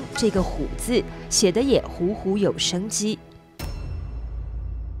登，这个虎字写得也虎虎有生机。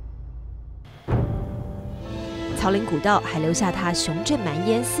草岭古道还留下他雄镇蛮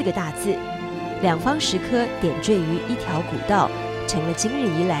烟4个大字，两方石刻点缀于一条古道，成了今日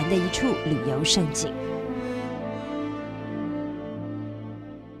宜兰的一处旅游胜景。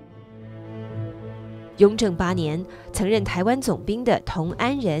雍正8年，曾任台湾总兵的同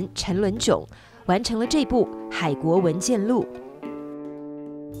安人陈伦炯完成了这部《海国文件录》，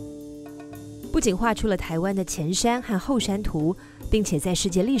不仅画出了台湾的前山和后山图，并且在世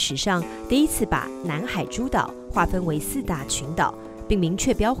界历史上第一次把南海诸岛划分为4大群岛，并明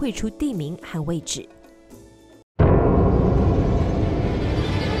确标绘出地名和位置。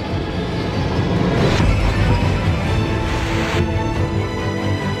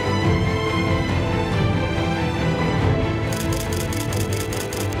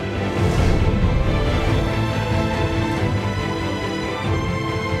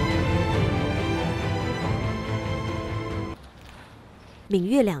闽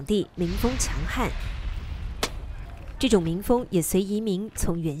粤两地民风强悍，这种民风也随移民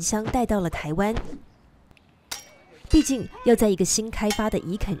从原乡带到了台湾。毕竟要在一个新开发的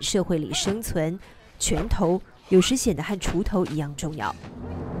移垦社会里生存，拳头有时显得和锄头一样重要。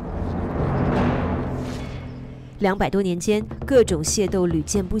200多年间，各种械斗屡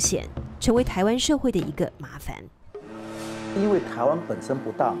见不鲜，成为台湾社会的一个麻烦。因为台湾本身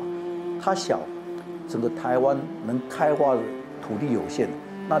不大嘛，它小，整个台湾能开发的土地有限，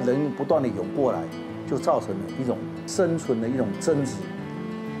那人不断的涌过来，就造成了一种生存的一种争执。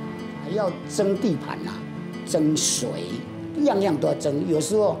还要争地盘啊，争水，样样都要争。有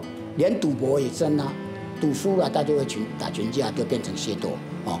时候连赌博也争啊，赌输了他就会打群架，就变成械斗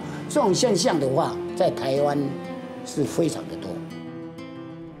哦。这种现象的话，在台湾是非常的多。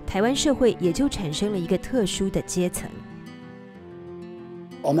台湾社会也就产生了一个特殊的阶层。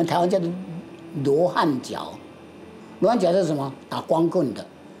我们台湾叫做罗汉脚。罗汉脚是什么？打光棍的，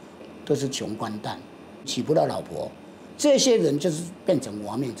都是穷光蛋，娶不到老婆，这些人就是变成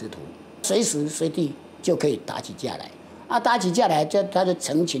亡命之徒，随时随地就可以打起架来。啊，打起架来，他就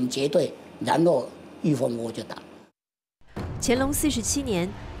成群结队，然后一蜂窝就打。乾隆47年，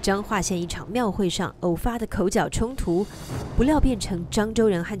彰化县一场庙会上偶发的口角冲突，不料变成漳州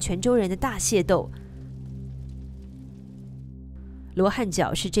人和泉州人的大械斗。罗汉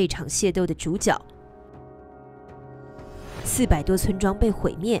脚是这场械斗的主角。400多村庄被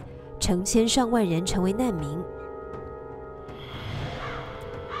毁灭，成千上万人成为难民。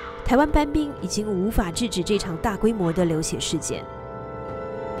台湾班兵已经无法制止这场大规模的流血事件。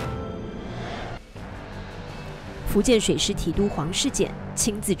福建水师提督黄世简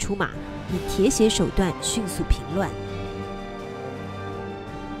亲自出马，以铁血手段迅速平乱。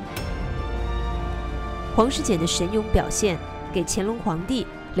黄世简的神勇表现，给乾隆皇帝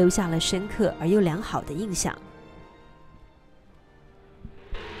留下了深刻而又良好的印象。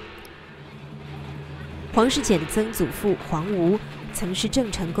黄世简的曾祖父黄吴曾是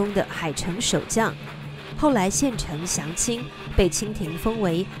郑成功的海城守将，后来县城降清，被清廷封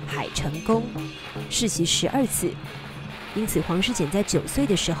为海城公，世袭12次。因此，黄世简在9岁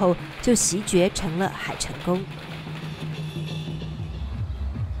的时候就袭爵成了海城公。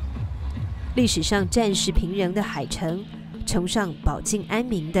历史上战事频仍的海城，崇尚保境安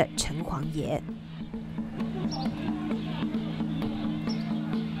民的城隍爷。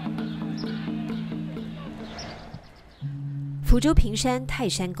福州平山泰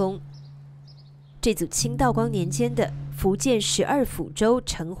山宫，这组清道光年间的福建12府州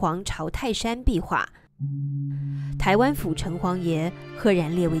城隍朝泰山壁画，台湾府城隍爷赫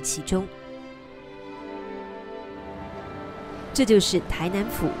然列为其中。这就是台南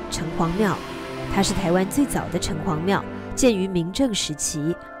府城隍庙，它是台湾最早的城隍庙，建于明郑时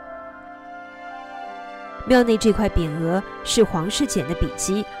期。庙内这块匾额是黄世简的笔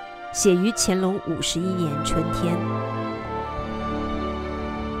迹，写于乾隆51年春天。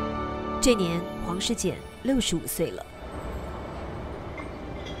这年，黄世简65岁了。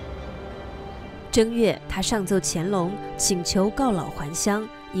正月，他上奏乾隆，请求告老还乡，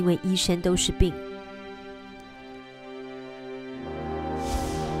因为一身都是病。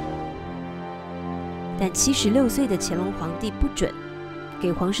但76岁的乾隆皇帝不准，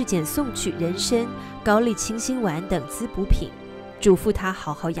给黄世简送去人参、高丽清心丸等滋补品，嘱咐他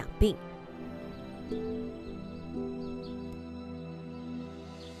好好养病。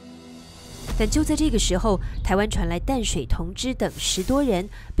但就在这个时候，台湾传来淡水同知等10多人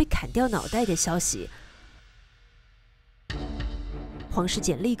被砍掉脑袋的消息。黄世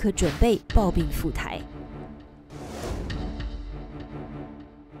简立刻准备抱病赴台。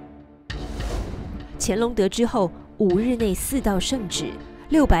乾隆得知后，5日内4道圣旨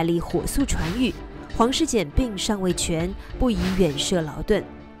，600里火速传谕。黄世简病尚未全，不宜远涉劳顿，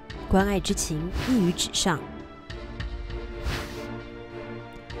关爱之情溢于纸上。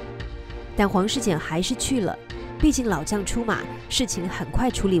但黄世简还是去了，毕竟老将出马，事情很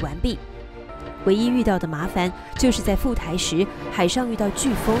快处理完毕。唯一遇到的麻烦就是在赴台时，海上遇到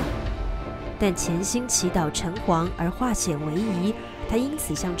飓风，但潜心祈祷城隍而化险为夷，他因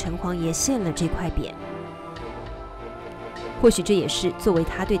此向城隍爷献了这块匾。或许这也是作为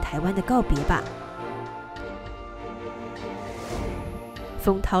他对台湾的告别吧。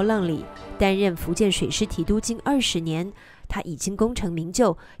风涛浪里，担任福建水师提督近20年，他已经功成名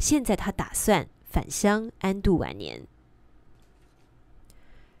就，现在他打算返乡安度晚年。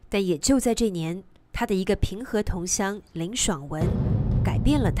但也就在这年，他的一个平和同乡林爽文改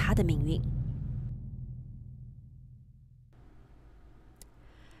变了他的命运。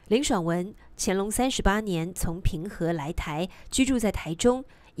林爽文，乾隆38年从平和来台，居住在台中，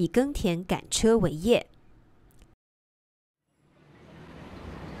以耕田赶车为业。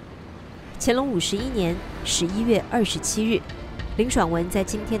乾隆51年11月27日，林爽文在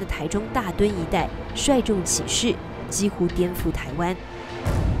今天的台中大墩一带率众起事，几乎颠覆台湾。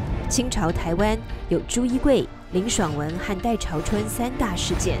清朝台湾有朱一贵、林爽文和戴潮春3大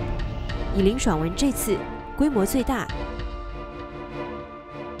事件，以林爽文这次规模最大，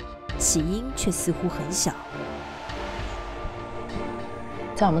起因却似乎很小。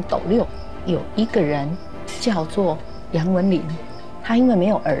在我们斗六有一个人叫做杨文林，他因为没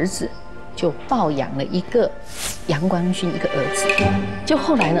有儿子，就抱养了一个杨光勋一个儿子，就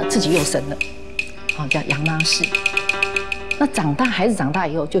后来呢自己又生了，叫杨拉氏。那孩子长大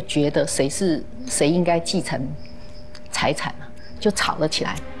以后就觉得谁应该继承财产了，就吵了起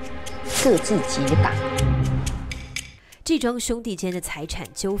来，各自结党。这桩兄弟间的财产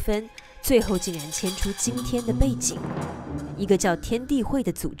纠纷，最后竟然牵出今天的背景。一个叫天地会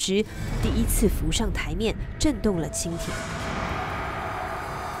的组织第一次浮上台面，震动了清廷。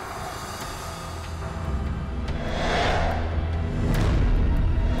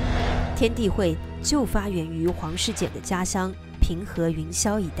天地会就发源于黄世简的家乡平和云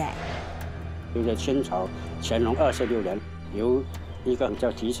霄一带。就在清朝乾隆26年，由一个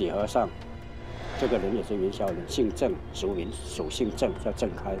叫提水和尚，这个人也是云霄人，姓郑，俗名属姓郑，叫郑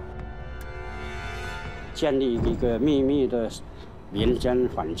开，建立一个秘密的民间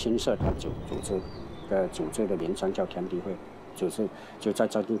反清社团组织的名称叫天地会，就在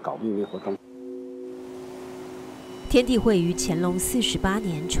这里搞秘密活动。天地会于乾隆48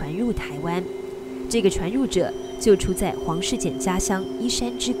年传入台湾，这个传入者就出在黄世简家乡依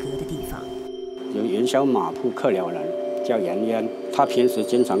山之隔的地方。有云霄马铺客寮人叫严烟，他平时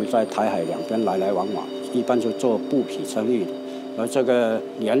经常在台海两边来来往往，一般就做布匹生意的。而这个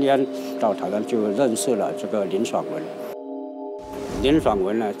严烟到台湾就认识了这个林爽文，林爽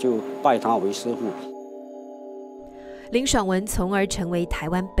文呢就拜他为师傅。林爽文从而成为台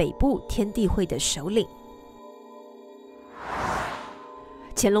湾北部天地会的首领。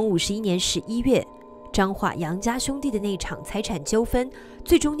乾隆51年11月，彰化杨家兄弟的那场财产纠纷，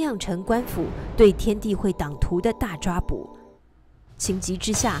最终酿成官府对天地会党徒的大抓捕。情急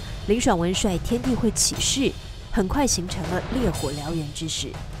之下，林爽文率天地会起事，很快形成了烈火燎原之势。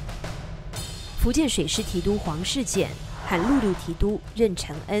福建水师提督黄世简和陆路提督任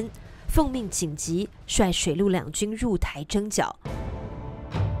承恩奉命紧急率水陆两军入台征剿。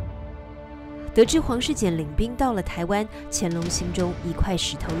得知黄世简领兵到了台湾，乾隆心中一块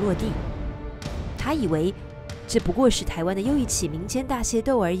石头落地。他以为这不过是台湾的又一起民间大械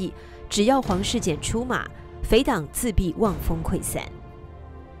斗而已，只要黄世简出马，匪党自必望风溃散。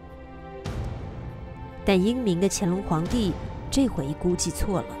但英明的乾隆皇帝这回估计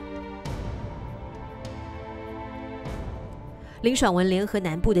错了。林爽文联合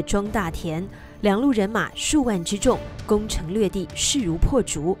南部的庄大田，两路人马数万之众，攻城略地，势如破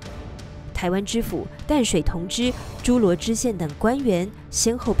竹。台湾知府、淡水同知、诸罗知县等官员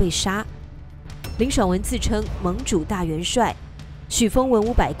先后被杀。林爽文自称盟主大元帅，许封文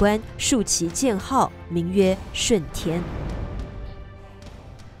武百官，竖旗建号，名曰顺天。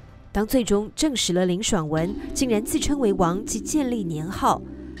当最终证实了林爽文竟然自称为王及建立年号，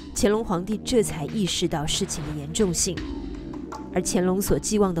乾隆皇帝这才意识到事情的严重性。而乾隆所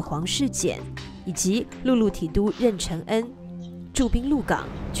寄望的黄世简以及陆路提督任承恩驻兵鹿港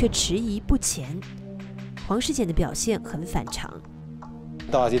却迟疑不前，黄世简的表现很反常。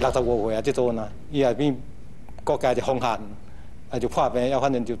都是65岁啊，这阵啊，伊也变国家的风险，就破病，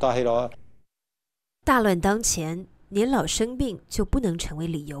反正就到迄落。大乱当前，年老生病就不能成为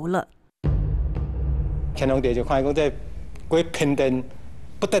理由了。乾隆帝就看讲这过偏殿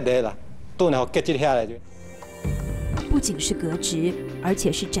不得力啦，顿后结集下来就。不仅是革职，而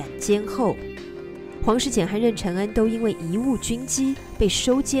且是斩监后。黄世简和任承恩都因为贻误军机被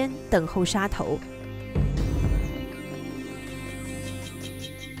收监，等候杀头。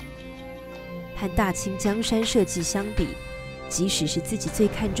和大清江山社稷相比，即使是自己最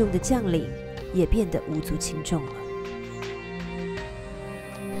看重的将领，也变得无足轻重了。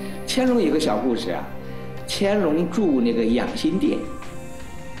乾隆有个小故事啊，乾隆住那个养心殿，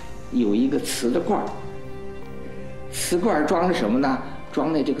有一个瓷的罐儿，瓷罐装了什么呢？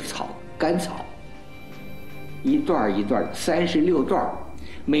装了这个草，干草，一段一段，36段，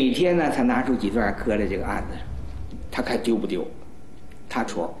每天呢才拿出几段搁在这个案子上，他看丢不丢？他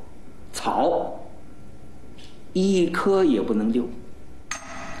说，草一颗也不能丢。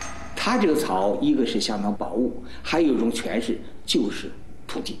他这个草，一个是相当宝物，还有一种诠释就是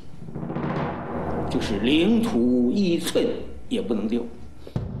土地，就是领土1寸也不能丢。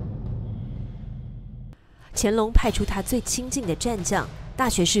乾隆派出他最亲近的战将大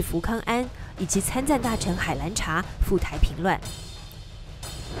学士福康安以及参赞大臣海兰察赴台平乱。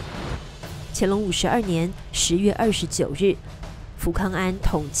乾隆52年10月29日，福康安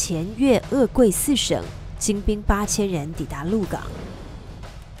统前粤鄂桂4省精兵8000人抵达鹿港。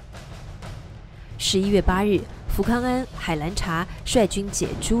11月8日，福康安、海兰察率军解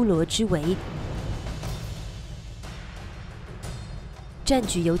诸罗之围，战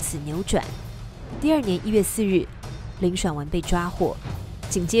局由此扭转。第2年1月4日，林爽文被抓获，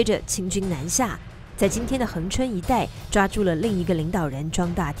紧接着清军南下，在今天的恒春一带抓住了另一个领导人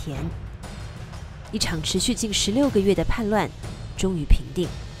庄大田。一场持续近16个月的叛乱终于平定。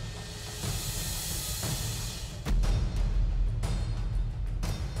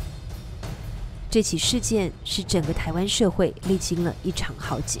这起事件使整个台湾社会历经了一场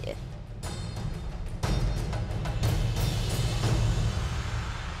浩劫。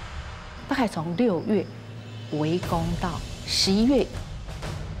大概从6月围攻到11月，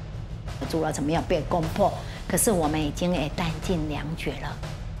主了怎么样被攻破？可是我们已经也弹尽粮绝了。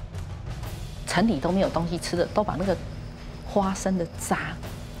城里都没有东西吃的，都把那个花生的渣，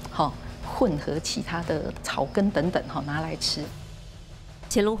混合其他的草根等等，拿来吃。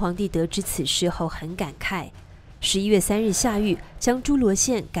乾隆皇帝得知此事后很感慨，11月3日下狱，将诸罗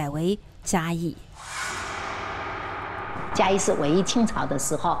县改为嘉义。嘉义是唯一清朝的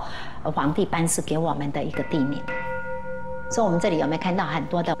时候皇帝颁赐给我们的一个地名。所以我们这里有没有看到很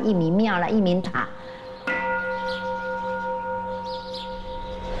多的义民庙啦、义民塔？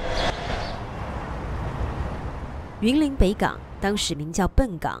云林北港当时名叫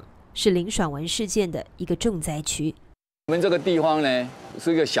笨港，是林爽文事件的一个重灾区。我们这个地方呢，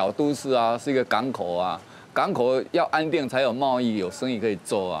是一个小都市啊，是一个港口啊。港口要安定，才有贸易、有生意可以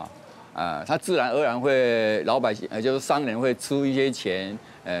做啊。它自然而然会老百姓，就是商人会出一些钱，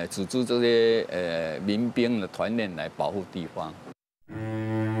组织这些民兵的团练来保护地方。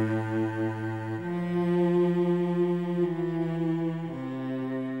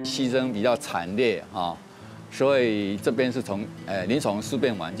牺牲比较惨烈所以这边是从林爽文事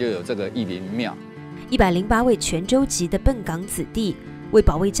变完就有这个义民庙。108位泉州籍的笨港子弟为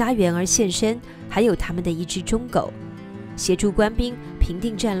保卫家园而献身，还有他们的一只忠狗，协助官兵平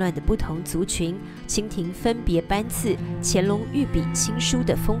定战乱的不同族群，清廷分别颁赐乾隆御笔亲书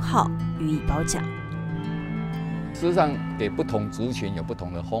的封号，予以褒奖。事实上，给不同族群有不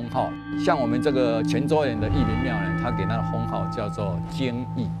同的封号。像我们这个泉州人的义民庙呢，他给他的封号叫做精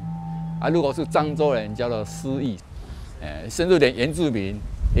义，如果是漳州人叫做师义，甚至连原住民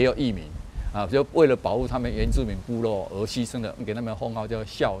也有义民。就为了保护他们原住民部落而牺牲的，给他们封号叫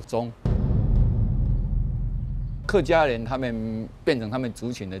效忠。客家人他们变成他们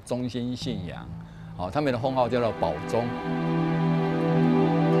族群的中心信仰，他们的封号叫做保忠。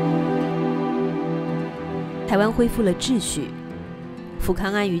台湾恢复了秩序。福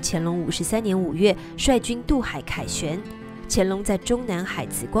康安于乾隆53年5月率军渡海凯旋，乾隆在中南海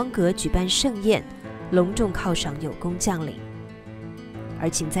紫光阁举办盛宴，隆重犒赏有功将领。而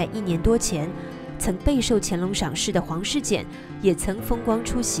仅在1年多前，曾备受乾隆赏识的黄世简，也曾风光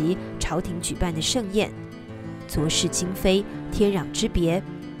出席朝廷举办的盛宴。昨是今非，天壤之别，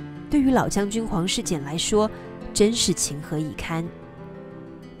对于老将军黄世简来说，真是情何以堪。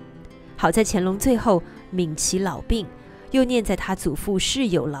好在乾隆最后悯其老病，又念在他祖父世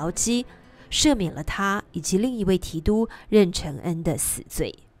有劳基，赦免了他以及另一位提督任承恩的死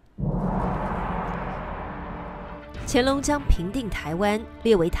罪。乾隆将平定台湾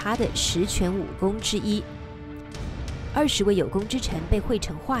列为他的10全武功之一。20位有功之臣被绘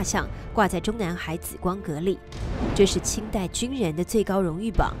成画像，挂在中南海紫光阁里，这是清代军人的最高荣誉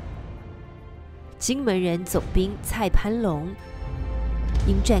榜。金门人总兵蔡攀龙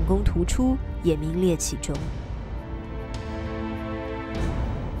因战功突出，也名列其中。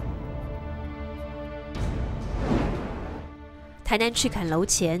台南赤坎楼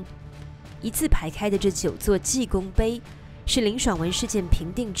前一字排开的这9座记功碑，是林爽文事件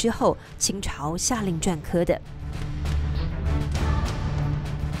平定之后，清朝下令篆刻的。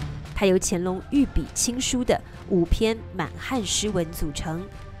它由乾隆御笔亲书的5篇满汉诗文组成，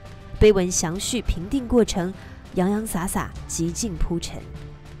碑文详叙平定过程，洋洋洒洒，极尽铺陈。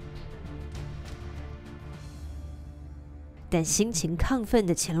但心情亢奋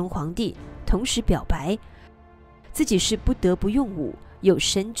的乾隆皇帝同时表白，自己是不得不用武，又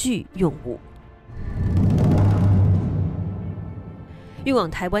深具用武。运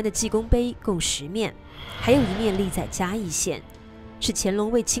往台湾的记功碑共10面，还有1面立在嘉义县，是乾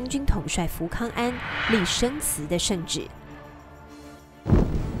隆为清军统帅福康安立生祠的圣旨。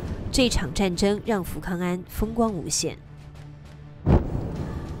这场战争让福康安风光无限，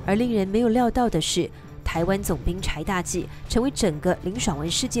而令人没有料到的是，台湾总兵柴大济成为整个林爽文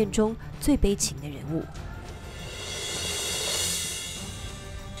事件中最悲情的人物。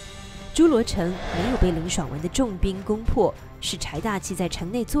诸罗城没有被林爽文的重兵攻破，是柴大济在城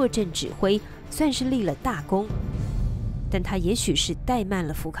内坐镇指挥，算是立了大功。但他也许是怠慢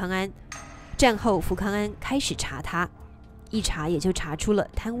了福康安。战后，福康安开始查他，一查也就查出了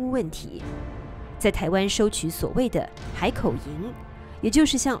贪污问题，在台湾收取所谓的海口银，也就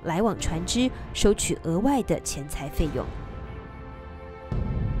是向来往船只收取额外的钱财费用。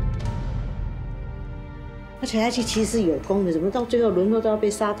那柴大济其实有功的，怎么到最后沦落到被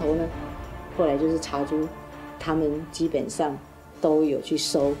杀头呢？后来就是查出，他们基本上都有去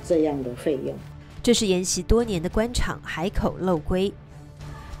收这样的费用。这是沿袭多年的官场海口漏规。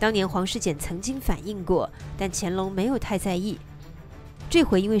当年黄世简曾经反映过，但乾隆没有太在意。这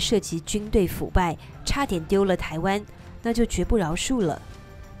回因为涉及军队腐败，差点丢了台湾，那就绝不饶恕了。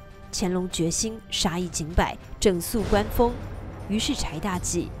乾隆决心杀一儆百，整肃官风，于是柴大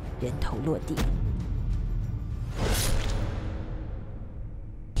济人头落地。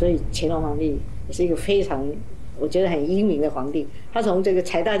所以乾隆皇帝也是一个非常，我觉得很英明的皇帝。他从这个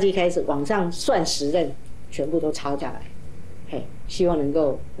柴大济开始往上算10任，全部都抄下来，嘿，希望能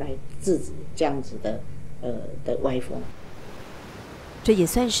够来制止这样子的歪风。这也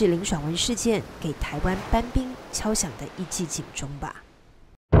算是林爽文事件给台湾班兵敲响的一记警钟吧。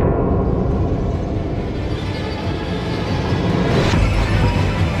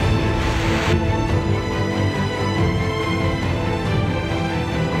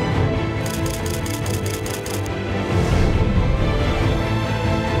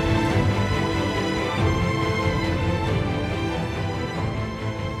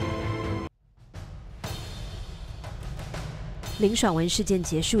林爽文事件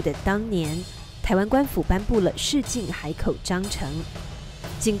结束的当年，台湾官府颁布了示禁海口章程，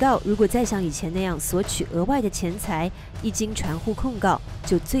警告如果再像以前那样索取额外的钱财，一经传户控告，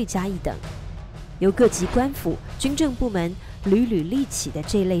就罪加一等。由各级官府、军政部门屡屡立起的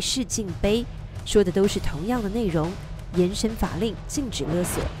这类示禁碑，说的都是同样的内容，严审法令，禁止勒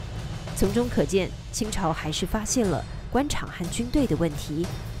索。从中可见，清朝还是发现了官场和军队的问题，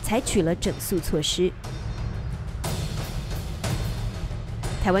采取了整肃措施。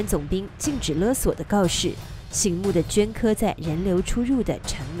台湾总兵禁止勒索的告示，醒目的镌刻在人流出入的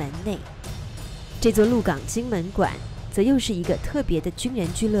城门内。这座鹿港金门馆，则又是一个特别的军人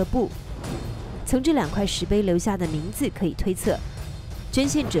俱乐部。从这2块石碑留下的名字可以推测，捐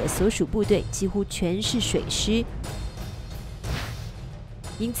献者所属部队几乎全是水师，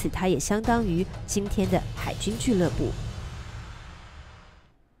因此它也相当于今天的海军俱乐部。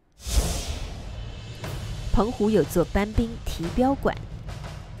澎湖有座班兵提标馆。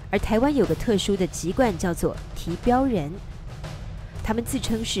而台湾有个特殊的籍贯，叫做提标人，他们自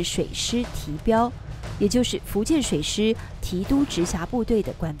称是水师提标，也就是福建水师提督直辖部队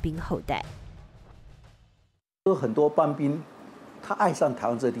的官兵后代。有很多班兵，他爱上台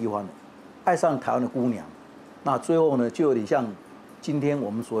湾这地方，爱上台湾的姑娘，那最后呢，就有点像今天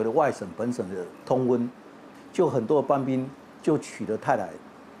我们所谓的外省本省的通婚，就很多班兵就娶了太太，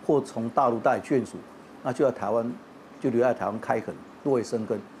或从大陆带眷属，那就在台湾，就留在台湾开垦，落叶生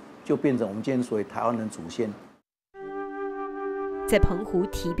根。就变成我们今天所谓台湾人祖先。在澎湖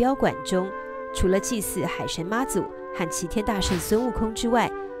提标馆中，除了祭祀海神妈祖和齐天大圣孙悟空之外，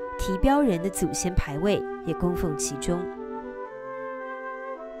提标人的祖先牌位也供奉其中。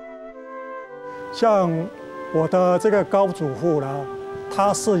像我的这个高祖父呢，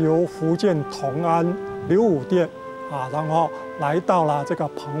他是由福建同安刘武店然后来到了这个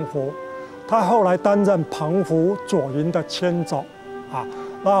澎湖，他后来担任澎湖左营的牵总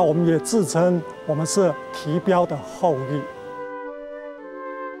那我们也自称我们是提标的后裔。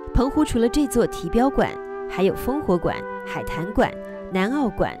澎湖除了这座提标馆，还有烽火馆、海坛馆、南澳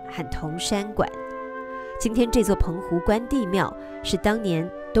馆和铜山馆。今天这座澎湖关帝庙是当年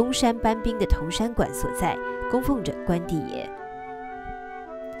东山班兵的铜山馆所在，供奉着关帝爷。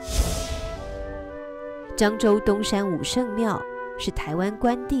漳州东山武圣庙是台湾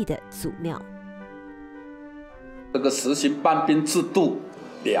关帝的祖庙。这个实行班兵制度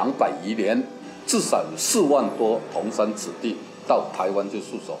200余年，至少有4万多铜山子弟到台湾去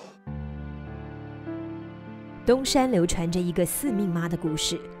戍守。东山流传着一个四命妈的故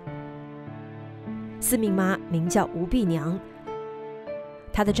事。四命妈名叫吴碧娘，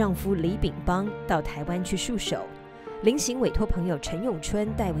她的丈夫李炳邦到台湾去戍守，临行委托朋友陈永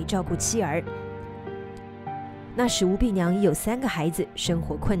春代为照顾妻儿。那时吴碧娘已有3个孩子，生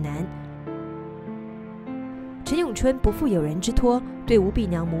活困难。陈永春不负有人之托，对吴碧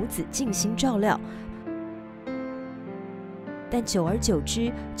娘母子尽心照料，但久而久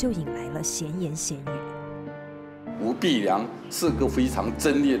之就引来了闲言闲语。吴碧娘是个非常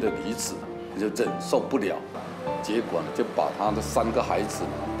贞烈的女子，就忍受不了，结果呢就把她的3个孩子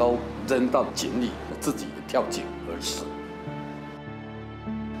都扔到井里，自己跳井而死。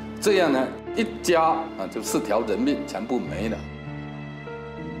这样呢，一家就4条人命全部没了。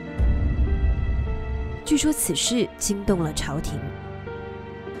据说此事惊动了朝廷，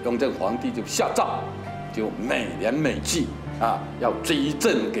雍正皇帝就下诏，就每年每季要追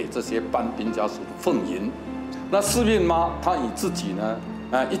赠给这些班兵家属的俸银。那四命妈她以自己呢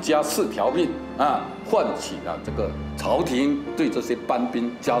一家4条命换取了这个朝廷对这些班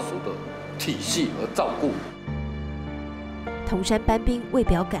兵家属的体恤和照顾。铜山班兵为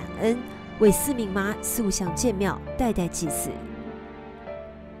表感恩，为四命妈塑像建庙，代代祭祀。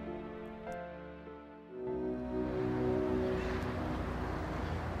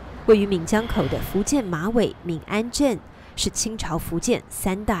位于闽江口的福建马尾闽安镇，是清朝福建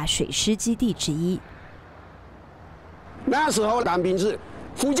3大水师基地之一。那时候当兵是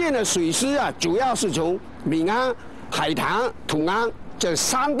福建的水师主要是从闽安、海棠、同安这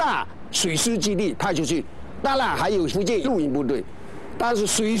3大水师基地派出去，当然还有福建陆营部队，但是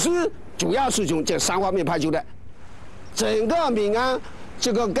水师主要是从这3方面派出的。整个闽安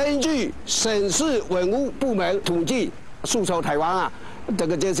这个根据省市文物部门统计，戍守台湾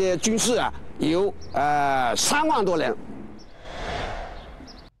这些军事有3万多人。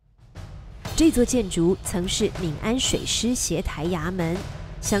这座建筑曾是闽安水师协台衙门，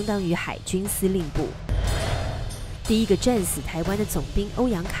相当于海军司令部。第一个战死台湾的总兵欧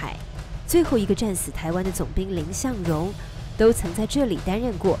阳凯，最后一个战死台湾的总兵林相荣，都曾在这里担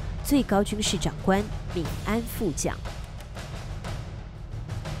任过最高军事长官闽安副将。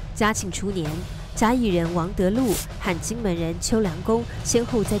嘉庆初年，嘉义人王德禄和金门人邱良公先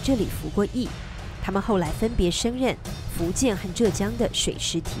后在这里服过役，他们后来分别升任福建和浙江的水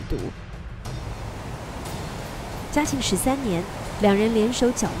师提督。嘉庆13年，2人联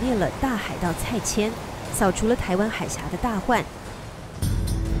手剿灭了大海盗蔡牵，扫除了台湾海峡的大患。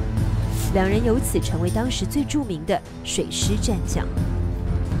2人由此成为当时最著名的水师战将。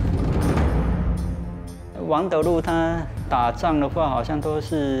王德禄他打仗的话，好像都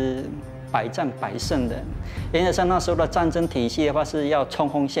是百战百胜的。原则上那时候的战争体系的话是要冲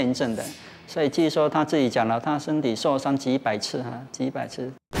锋陷阵的，所以据说他自己讲了，他身体受伤几百次。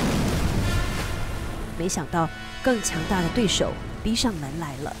没想到更强大的对手逼上门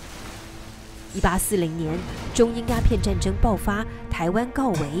来了。1840年，中英鸦片战争爆发，台湾告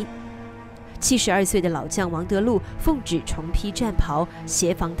危。72岁的老将王德禄奉旨重披战袍，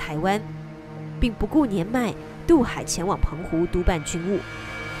协防台湾，并不顾年迈，渡海前往澎湖督办军务，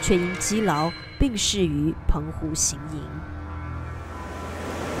却因积劳病逝于澎湖行营。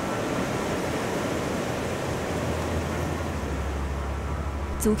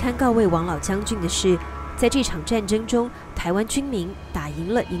足堪告慰王老将军的是，在这场战争中，台湾军民打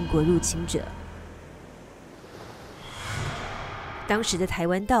赢了英国入侵者。当时的台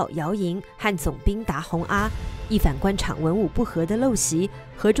湾道姚营和总兵达洪阿一反官场文武不合的陋习，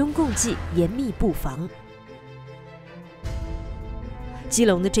和衷共济，严密布防。基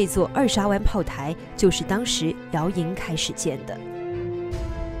隆的这座2沙湾炮台，就是当时姚营开始建的。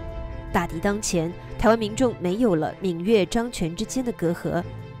大敌当前，台湾民众没有了闽粤漳泉之间的隔阂，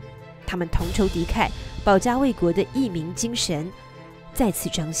他们同仇敌忾、保家卫国的义民精神再次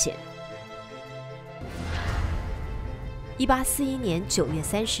彰显。1841年9月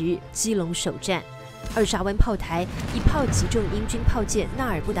30日，基隆首战，二沙湾炮台一炮击中英军炮舰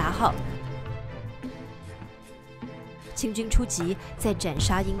纳尔布达号。清军出击，在斩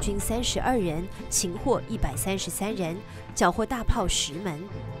杀英军32人，擒获133人，缴获大炮10门。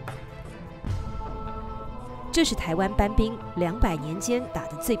这是台湾班兵200年间打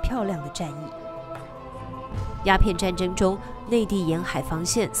得最漂亮的战役。鸦片战争中，内地沿海防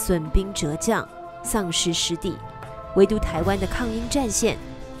线损兵折将，丧失失地，唯独台湾的抗英战线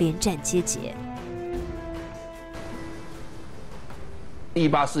连战皆捷。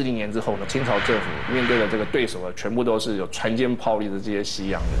1840年之后呢，清朝政府面对的这个对手呢，全部都是有船坚炮利的这些西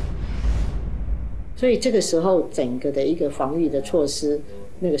洋人。所以这个时候，整个的一个防御的措施，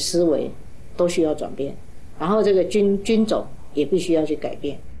那个思维都需要转变，然后这个军种也必须要去改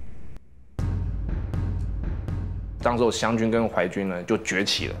变。当时湘军跟淮军呢就崛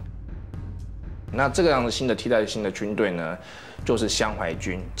起了。那这个样的新的替代性的军队呢，就是湘淮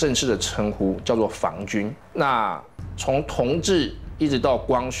军，正式的称呼叫做防军。那从同治一直到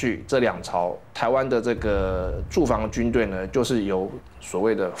光绪这2朝，台湾的这个驻防军队呢，就是由所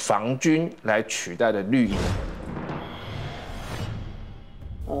谓的防军来取代的绿营。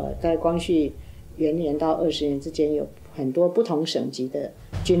在光绪元年到20年之间，有很多不同省级的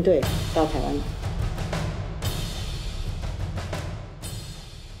军队到台湾来。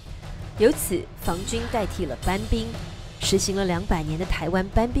由此，防军代替了班兵，实行了200年的台湾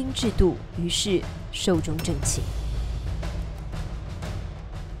班兵制度，于是寿终正寝。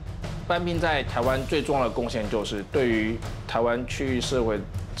班兵在台湾最重要的贡献就是对于台湾区域社会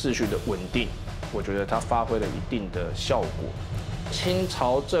秩序的稳定，我觉得它发挥了一定的效果。清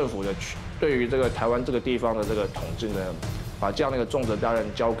朝政府的对于这个台湾这个地方的这个统治呢，把这样的一个重责大任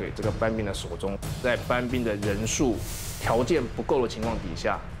交给这个班兵的手中，在班兵的人数条件不够的情况底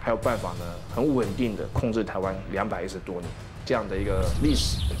下，还有办法呢，很稳定的控制台湾210多年，这样的一个历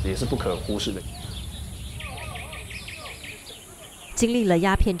史也是不可忽视的。经历了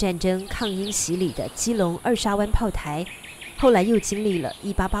鸦片战争抗英洗礼的基隆二沙湾炮台，后来又经历了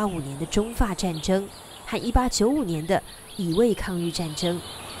1885年的中法战争和1895年的乙未抗日战争。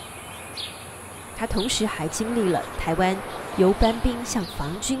他同时还经历了台湾由班兵向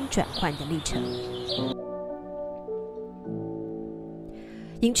防军转换的历程。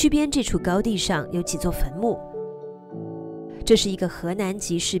营区边这处高地上有几座坟墓，这是一个河南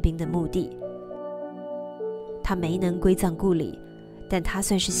籍士兵的墓地。他没能归葬故里，但他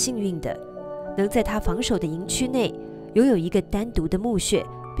算是幸运的，能在他防守的营区内拥有一个单独的墓穴，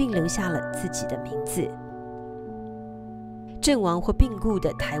并留下了自己的名字。阵亡或病故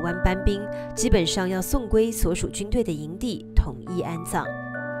的台湾班兵，基本上要送归所属军队的营地统一安葬。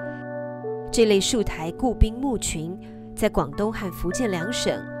这类树台固兵墓群，在广东和福建2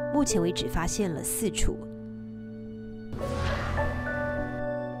省，目前为止发现了4处。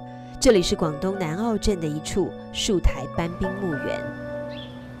这里是广东南澳镇的一处树台班兵墓园。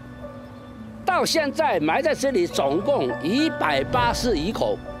到现在埋在这里总共181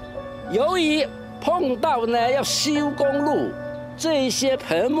口。由于碰到呢要修公路，这些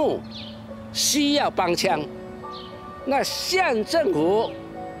坟墓需要帮腔，那县政府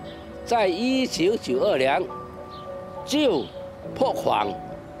在1992年就破款，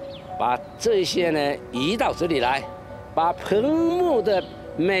把这些呢移到这里来，把坟墓的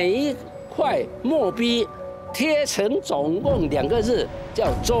每一块墓碑贴成总共2个字，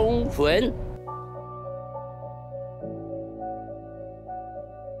叫忠坟。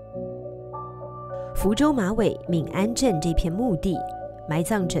福州马尾闽安镇这片墓地，埋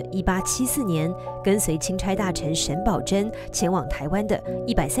葬着1874年跟随钦差大臣沈葆桢前往台湾的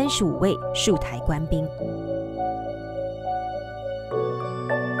135位树台官兵。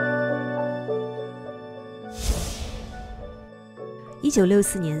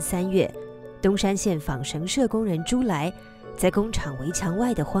1964年3月，东山县纺绳社工人朱来在工厂围墙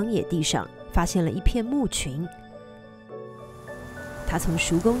外的荒野地上发现了一片墓群。他从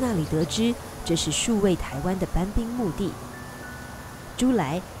叔公那里得知，这是数位台湾的班兵墓地。朱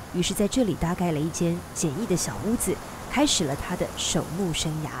来于是在这里搭盖了一间简易的小屋子，开始了他的守墓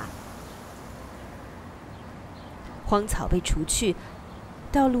生涯。荒草被除去，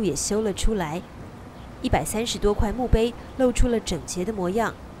道路也修了出来，130多块墓碑露出了整洁的模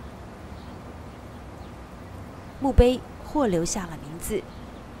样。墓碑或留下了名字，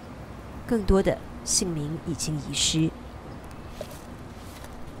更多的姓名已经遗失。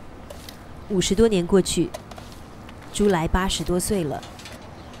50多年过去，朱来80多岁了，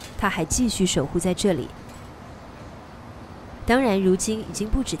他还继续守护在这里。当然，如今已经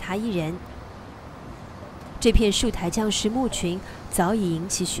不止他一人。这片树台将士墓群早已引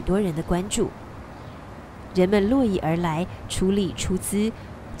起许多人的关注，人们络绎而来，出力出资，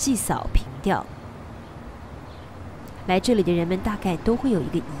祭扫凭吊，来这里的人们大概都会有一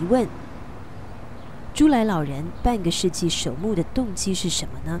个疑问：朱来老人半个世纪守墓的动机是什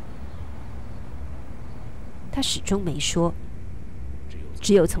么呢？他始终没说，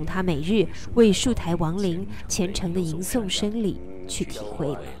只有从他每日为树台亡灵虔诚的吟诵声里去体会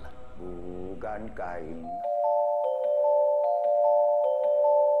了。